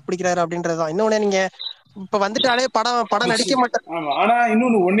அவர் தாக்கு பிடிக்கிறாரு அப்படின்றதுதான். இன்னொன்னு நீங்க இப்ப வந்துட்டாலே படம் நடிக்க மாட்டேன். ஆமா, ஆனா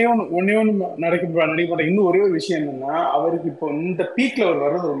இன்னொன்னு ஒன்னே ஒண்ணு நடிக்க இன்னும் ஒரே ஒரு விஷயம் என்னன்னா, அவருக்கு இப்போ இந்த பீக்ல அவர்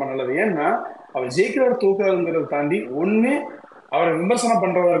வர்றது ரொம்ப நல்லது. ஏன்னா அவர் ஜெயிக்கிறவர் தூக்குறதுங்கிறத தாண்டி ஒண்ணு அவரை விமர்சனம்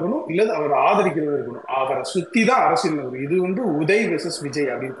பண்றதா இருக்கணும், இல்லது அவரை ஆதரிக்கிறதா இருக்கணும். அவரை சுத்தி தான் அரசியல் வரும். இது வந்து உதய் வெர்சஸ்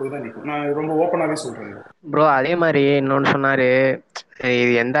விஜய் அப்படின்னு போய் தான் நிற்கும். நான் ரொம்ப ஓப்பனாவே சொல்றேன் ப்ரோ. அதே மாதிரி இன்னொன்னு சொன்னாரு,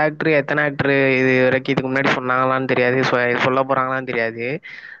 இது எந்த ஆக்டர் எத்தனை ஆக்டர் இது வரைக்கும் இதுக்கு முன்னாடி சொன்னாங்களான்னு தெரியாது, சொல்ல போறாங்களான்னு தெரியாது.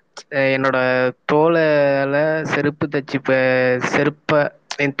 என்னோட தோலால செருப்பு தச்சு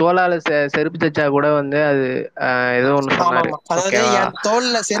என் தோலால செருப்பு தைச்சா கூட வந்து அது ஏதோ ஒண்ணு சொன்னாரு. அதாவது என்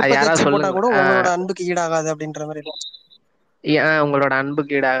தோல்ல செருப்பு தச்சு போட்டா கூட உங்களோட அன்புக்கு ஈடாகாது அப்படின்ற மாதிரி. உங்களோட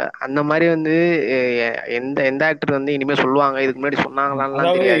அன்புக்கு ஈடாக அந்த மாதிரி வந்து எந்த ஆக்டர் வந்து இனிமே சொல்லுவாங்க, இதுக்கு முன்னாடி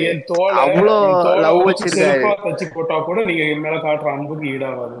சொன்னாங்களான்னு தெரியாது. அவ்வளோ லவ் வச்சிருக்காரு. போட்டா கூட நீங்க மேல காட்டுற அன்புக்கு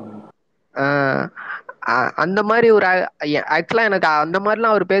ஈடாகாது. அந்த மாதிரி ஒரு ஆக்சுவலா எனக்கு அந்த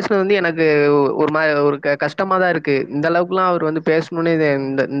மாதிரிலாம் அவர் பேசுனது வந்து எனக்கு ஒரு மாதிரி ஒரு கஷ்டமா தான் இருக்கு. இந்த அளவுக்குலாம் அவர் வந்து பேசணும்னு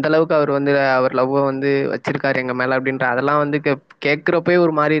இந்த அளவுக்கு அவர் வந்து அவர் லவ்வை வந்து வச்சிருக்காரு எங்க மேல அப்படின்ற அதெல்லாம் வந்து கேட்கிறப்பே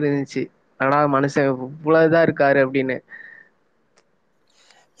ஒரு மாதிரி இருந்துச்சு. ஆனா மனுஷன் இவ்வளவு இதா இருக்காரு அப்படின்னு.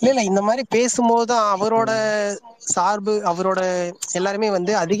 இல்ல இந்த மாதிரி பேசும்போதுதான் அவரோட சார்பு அவரோட எல்லாருமே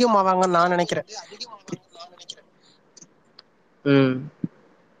வந்து அதிகமாவாங்கன்னு நான் நினைக்கிறேன்.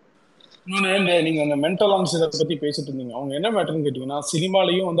 நீங்க அந்த மென்டல் ஆன்சரை பத்தி பேசிட்டு இருந்தீங்க. அவங்க என்ன மேட்டர்னு கேட்டீங்கன்னா,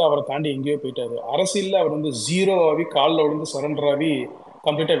 சினிமாலையும் வந்து அவரை தாண்டி எங்கேயோ போயிட்டாரு. அரசியல்ல அவர் வந்து ஜீரோ ஆகி காலில் விழுந்து சரண்டர் ஆகி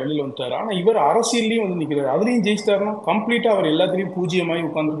கம்ப்ளீட்டா வெளியில வந்துட்டாரு. ஆனா இவர் அரசியல்லையும் வந்து நிக்கிறாரு. அதுலயும் ஜெயிச்சிட்டாருன்னா கம்ப்ளீட்டா அவர் எல்லாத்திலையும் பூஜ்ஜியமாகி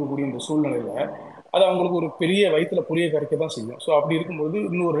உட்கார்ந்துருக்கக்கூடிய இந்த சூழ்நிலையில அது அவங்களுக்கு ஒரு பெரிய வயிற்றுல புரிய கரைக்க தான் செய்யும். ஸோ அப்படி இருக்கும்போது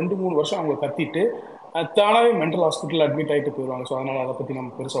இன்னும் 2-3 வருஷம் அவங்க கத்திட்டு தானாவே மென்டல் ஹாஸ்பிட்டல் அட்மிட் ஆகிட்டு போயிடுவாங்க. ஸோ அதனால அதை பத்தி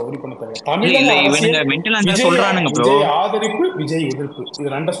நம்ம பெருசா ஒரி பண்ண தேவை. தமிழ் விஜய் ஆதரிப்பு விஜய் எதிர்ப்பு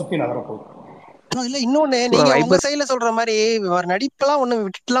இது ரெண்டை சுத்தி நகர போகுது. இல்ல இன்னொன்னு, ப்ரோ நீங்க உங்க வைபர் சைடுல சொல்ற மாதிரி ஒரு நடிப்பெல்லாம் ஒண்ணு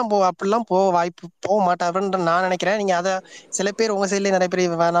விட்டுட்டுலாம் அப்படிலாம் வாய்ப்பு போக மாட்டாருன்னு நான் நினைக்கிறேன். நீங்க அத சில பேர் உங்க சைடுல நிறைய பேர்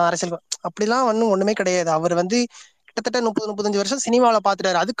வேணாம் அரசியல் அப்படிலாம் ஒண்ணுமே கிடையாது. அவர் கிட்டத்தட்ட 30-35 வருஷம் சினிமாவில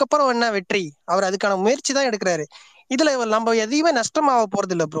பாத்துட்டாரு. அதுக்கப்புறம் என்ன வெற்றி, அவர் அதுக்கான முயற்சி தான் எடுக்கிறாரு. இதுல நம்ம எதையுமே நஷ்டமாக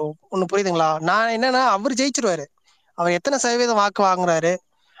போறது இல்ல ப்ரோ. ஒண்ணு புரியுதுங்களா? நான் என்னன்னா, அவர் ஜெயிச்சிருவாரு. அவர் எத்தனை சதவீதம் வாக்கு வாங்குறாரு,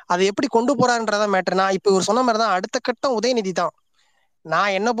 அதை எப்படி கொண்டு போறாருன்றதான் மேட்டர். நான் இப்ப இவர் சொன்ன மாதிரிதான் அடுத்த கட்டம் உதயநிதி தான்.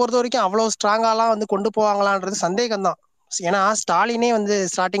 நான் என்ன பொறுத்த வரைக்கும் அவ்வளவு ஸ்ட்ராங்காலாம் கொண்டு போவாங்களான்றது சந்தேகம் தான். ஏன்னா ஸ்டாலினே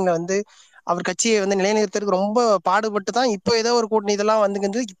ஸ்டார்டிங்ல அவர் கட்சியை நிலைநிறுத்துறதுக்கு ரொம்ப பாடுபட்டு தான் இப்போ ஏதோ ஒரு கூட்டணி இதெல்லாம்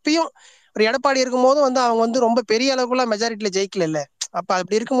இப்பயும் ஒரு எடப்பாடி இருக்கும் போது அவங்க ரொம்ப பெரிய அளவுக்குள்ள மெஜாரிட்டியில ஜெயிக்கல இல்ல. அப்ப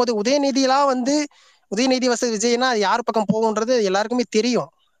அப்படி இருக்கும்போது உதயநிதியெல்லாம் உதயநிதி வசதி விஜய்னா அது யார் பக்கம் போகுன்றது எல்லாருக்குமே தெரியும்.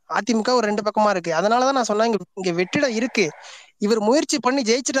 அதிமுக ஒரு 2 பக்கமா இருக்கு. அதனாலதான் நான் சொன்னேன், இங்க வெற்றிடம் இருக்கு. இவர் முயற்சி பண்ணி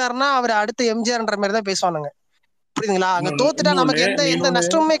ஜெயிச்சிட்டாருன்னா அவர் அடுத்த எம்ஜிஆர்ன்ற மாதிரி தான் பேசுவானுங்க. புரியுதுங்களா? அங்க தோத்துட்டா நமக்கு எந்த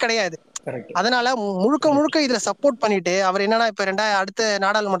நஷ்டமுமே கிடையாது. அதனால முழுக்க இதுல சப்போர்ட் பண்ணிட்டு அவர் என்னன்னா, இப்ப அடுத்த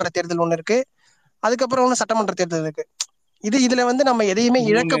நாடாளுமன்ற தேர்தல் ஒண்ணு இருக்கு, அதுக்கப்புறம் சட்டமன்ற தேர்தல் இருக்கு. இதுல நம்ம எதையுமே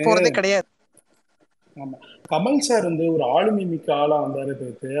இழக்க போறதே கிடையாது. ஆமா, கமல் சார் ஒரு ஆளுமை மிக்க ஆளா வந்தாரு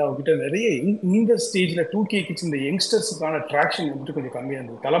தவிர்த்து அவர்கிட்ட நிறைய இந்த ஸ்டேஜ்ல 2K கிட்ஸ் இந்த யங்ஸ்டர்ஸுக்கான ட்ராக்ஷன் கொஞ்சம் கம்மியா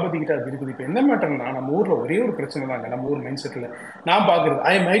இருந்தது. தளபதி கிட்ட அது இருக்குது. இப்போ என்ன மேட்டர்னா, நம்ம ஊர்ல ஒரே ஒரு பிரச்சனை தாங்க, நம்ம ஊர் மைண்ட் செட்ல நான் பாக்குறது,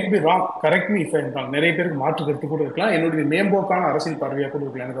 I might be wrong, correct me if I am wrong. நிறைய பேருக்கு மாற்று கருத்து கூட இருக்கலாம், என்னுடைய மேம்போக்கான அரசியல் பார்வையா கூட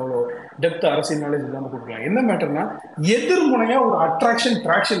இருக்கலாம், எனக்கு அவ்வளோ டெப்த் அரசியல் நாலேஜ் இல்லாம கொடுக்கலாம். என்ன மேட்டர்னா, எதிர்முனையா ஒரு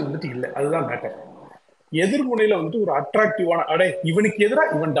ட்ராக்ஷன் இல்லை, அதுதான் மேட்டர். எதிர்முனையில ஒரு அட்ராக்டிவான அடே இவனுக்கு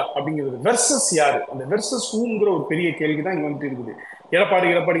எதிராக இவன்டா அப்படிங்கிறது வெர்சஸ் யாரு, அந்த வெர்சஸ் ஹூங்கிற ஒரு பெரிய கேள்விதான் இங்க இருக்குது.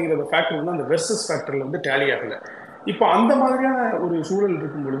 எடப்பாடிங்கிற ஃபேக்டர் அந்த வெர்சஸ் ஃபேக்டர்ல டேலி ஆகல. இப்போ அந்த மாதிரியான ஒரு சூழல்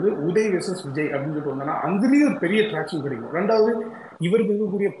இருக்கும் பொழுது உதய் வெர்சஸ் விஜய் அப்படின்னு சொல்லிட்டு வந்தோம்னா அங்கேயும் ஒரு பெரிய ட்ராக்ஷன் கிடைக்கும். ரெண்டாவது, இவருக்கு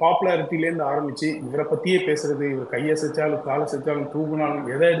இருக்கக்கூடிய பாப்புலாரிட்டிலேருந்து ஆரம்பிச்சு இவரை பத்தியே பேசுறது, இவர் கையை செச்சாலும் காலை செச்சாலும் தூக்குனாலும்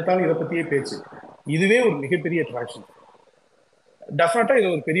எதை எடுத்தாலும் இதை பத்தியே பேச்சு, இதுவே ஒரு மிகப்பெரிய ட்ராக்ஷன். டெஃபினட்டா இது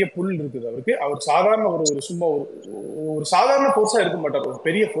ஒரு பெரிய புல் இருக்குது அவருக்கு. அவர் சாதாரண சும்மா ஒரு சாதாரண ஃபோர்ஸா இருக்க மாட்டார், ஒரு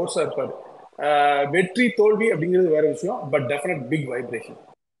பெரிய ஃபோர்ஸா இருப்பாரு. வெற்றி தோல்வி அப்படிங்கிறது வேற விஷயம், பட் டெஃபினட் பிக் வைப்ரேஷன்.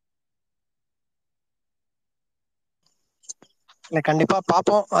 இல்ல கண்டிப்பா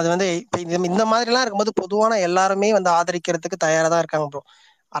பாப்போம். அது இப்ப இந்த மாதிரி எல்லாம் இருக்கும்போது பொதுவான எல்லாருமே ஆதரிக்கிறதுக்கு தயாரா தான் இருக்காங்க ப்ரோ.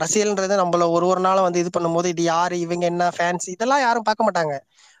 அரசியல்ன்றது நம்மள ஒரு நாளும் இது பண்ணும்போது இது யாரு இவங்க என்ன ஃபேன்ஸ் இதெல்லாம் யாரும் பார்க்க மாட்டாங்க.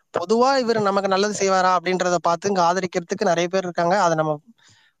 பொதுவா இவர் நமக்கு நல்லது செய்வாரா அப்படின்றத பார்த்து இங்க ஆதரிக்கிறதுக்கு நிறைய பேர் இருக்காங்க. அதை நம்ம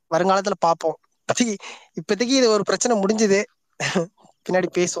வருங்காலத்துல பார்ப்போம். இப்போதைக்கு இது ஒரு பிரச்சனை முடிஞ்சது, பின்னாடி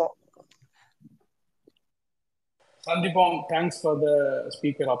பேசுவோம். சந்திப்போம். Thanks for the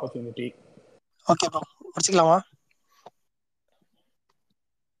speaker opportunity. Okay bro, முடிச்சுக்கலாமா?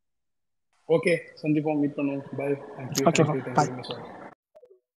 Okay, சந்திப்போம், மீட் பண்ணுவோம். By. Thank you. Okay bro, by.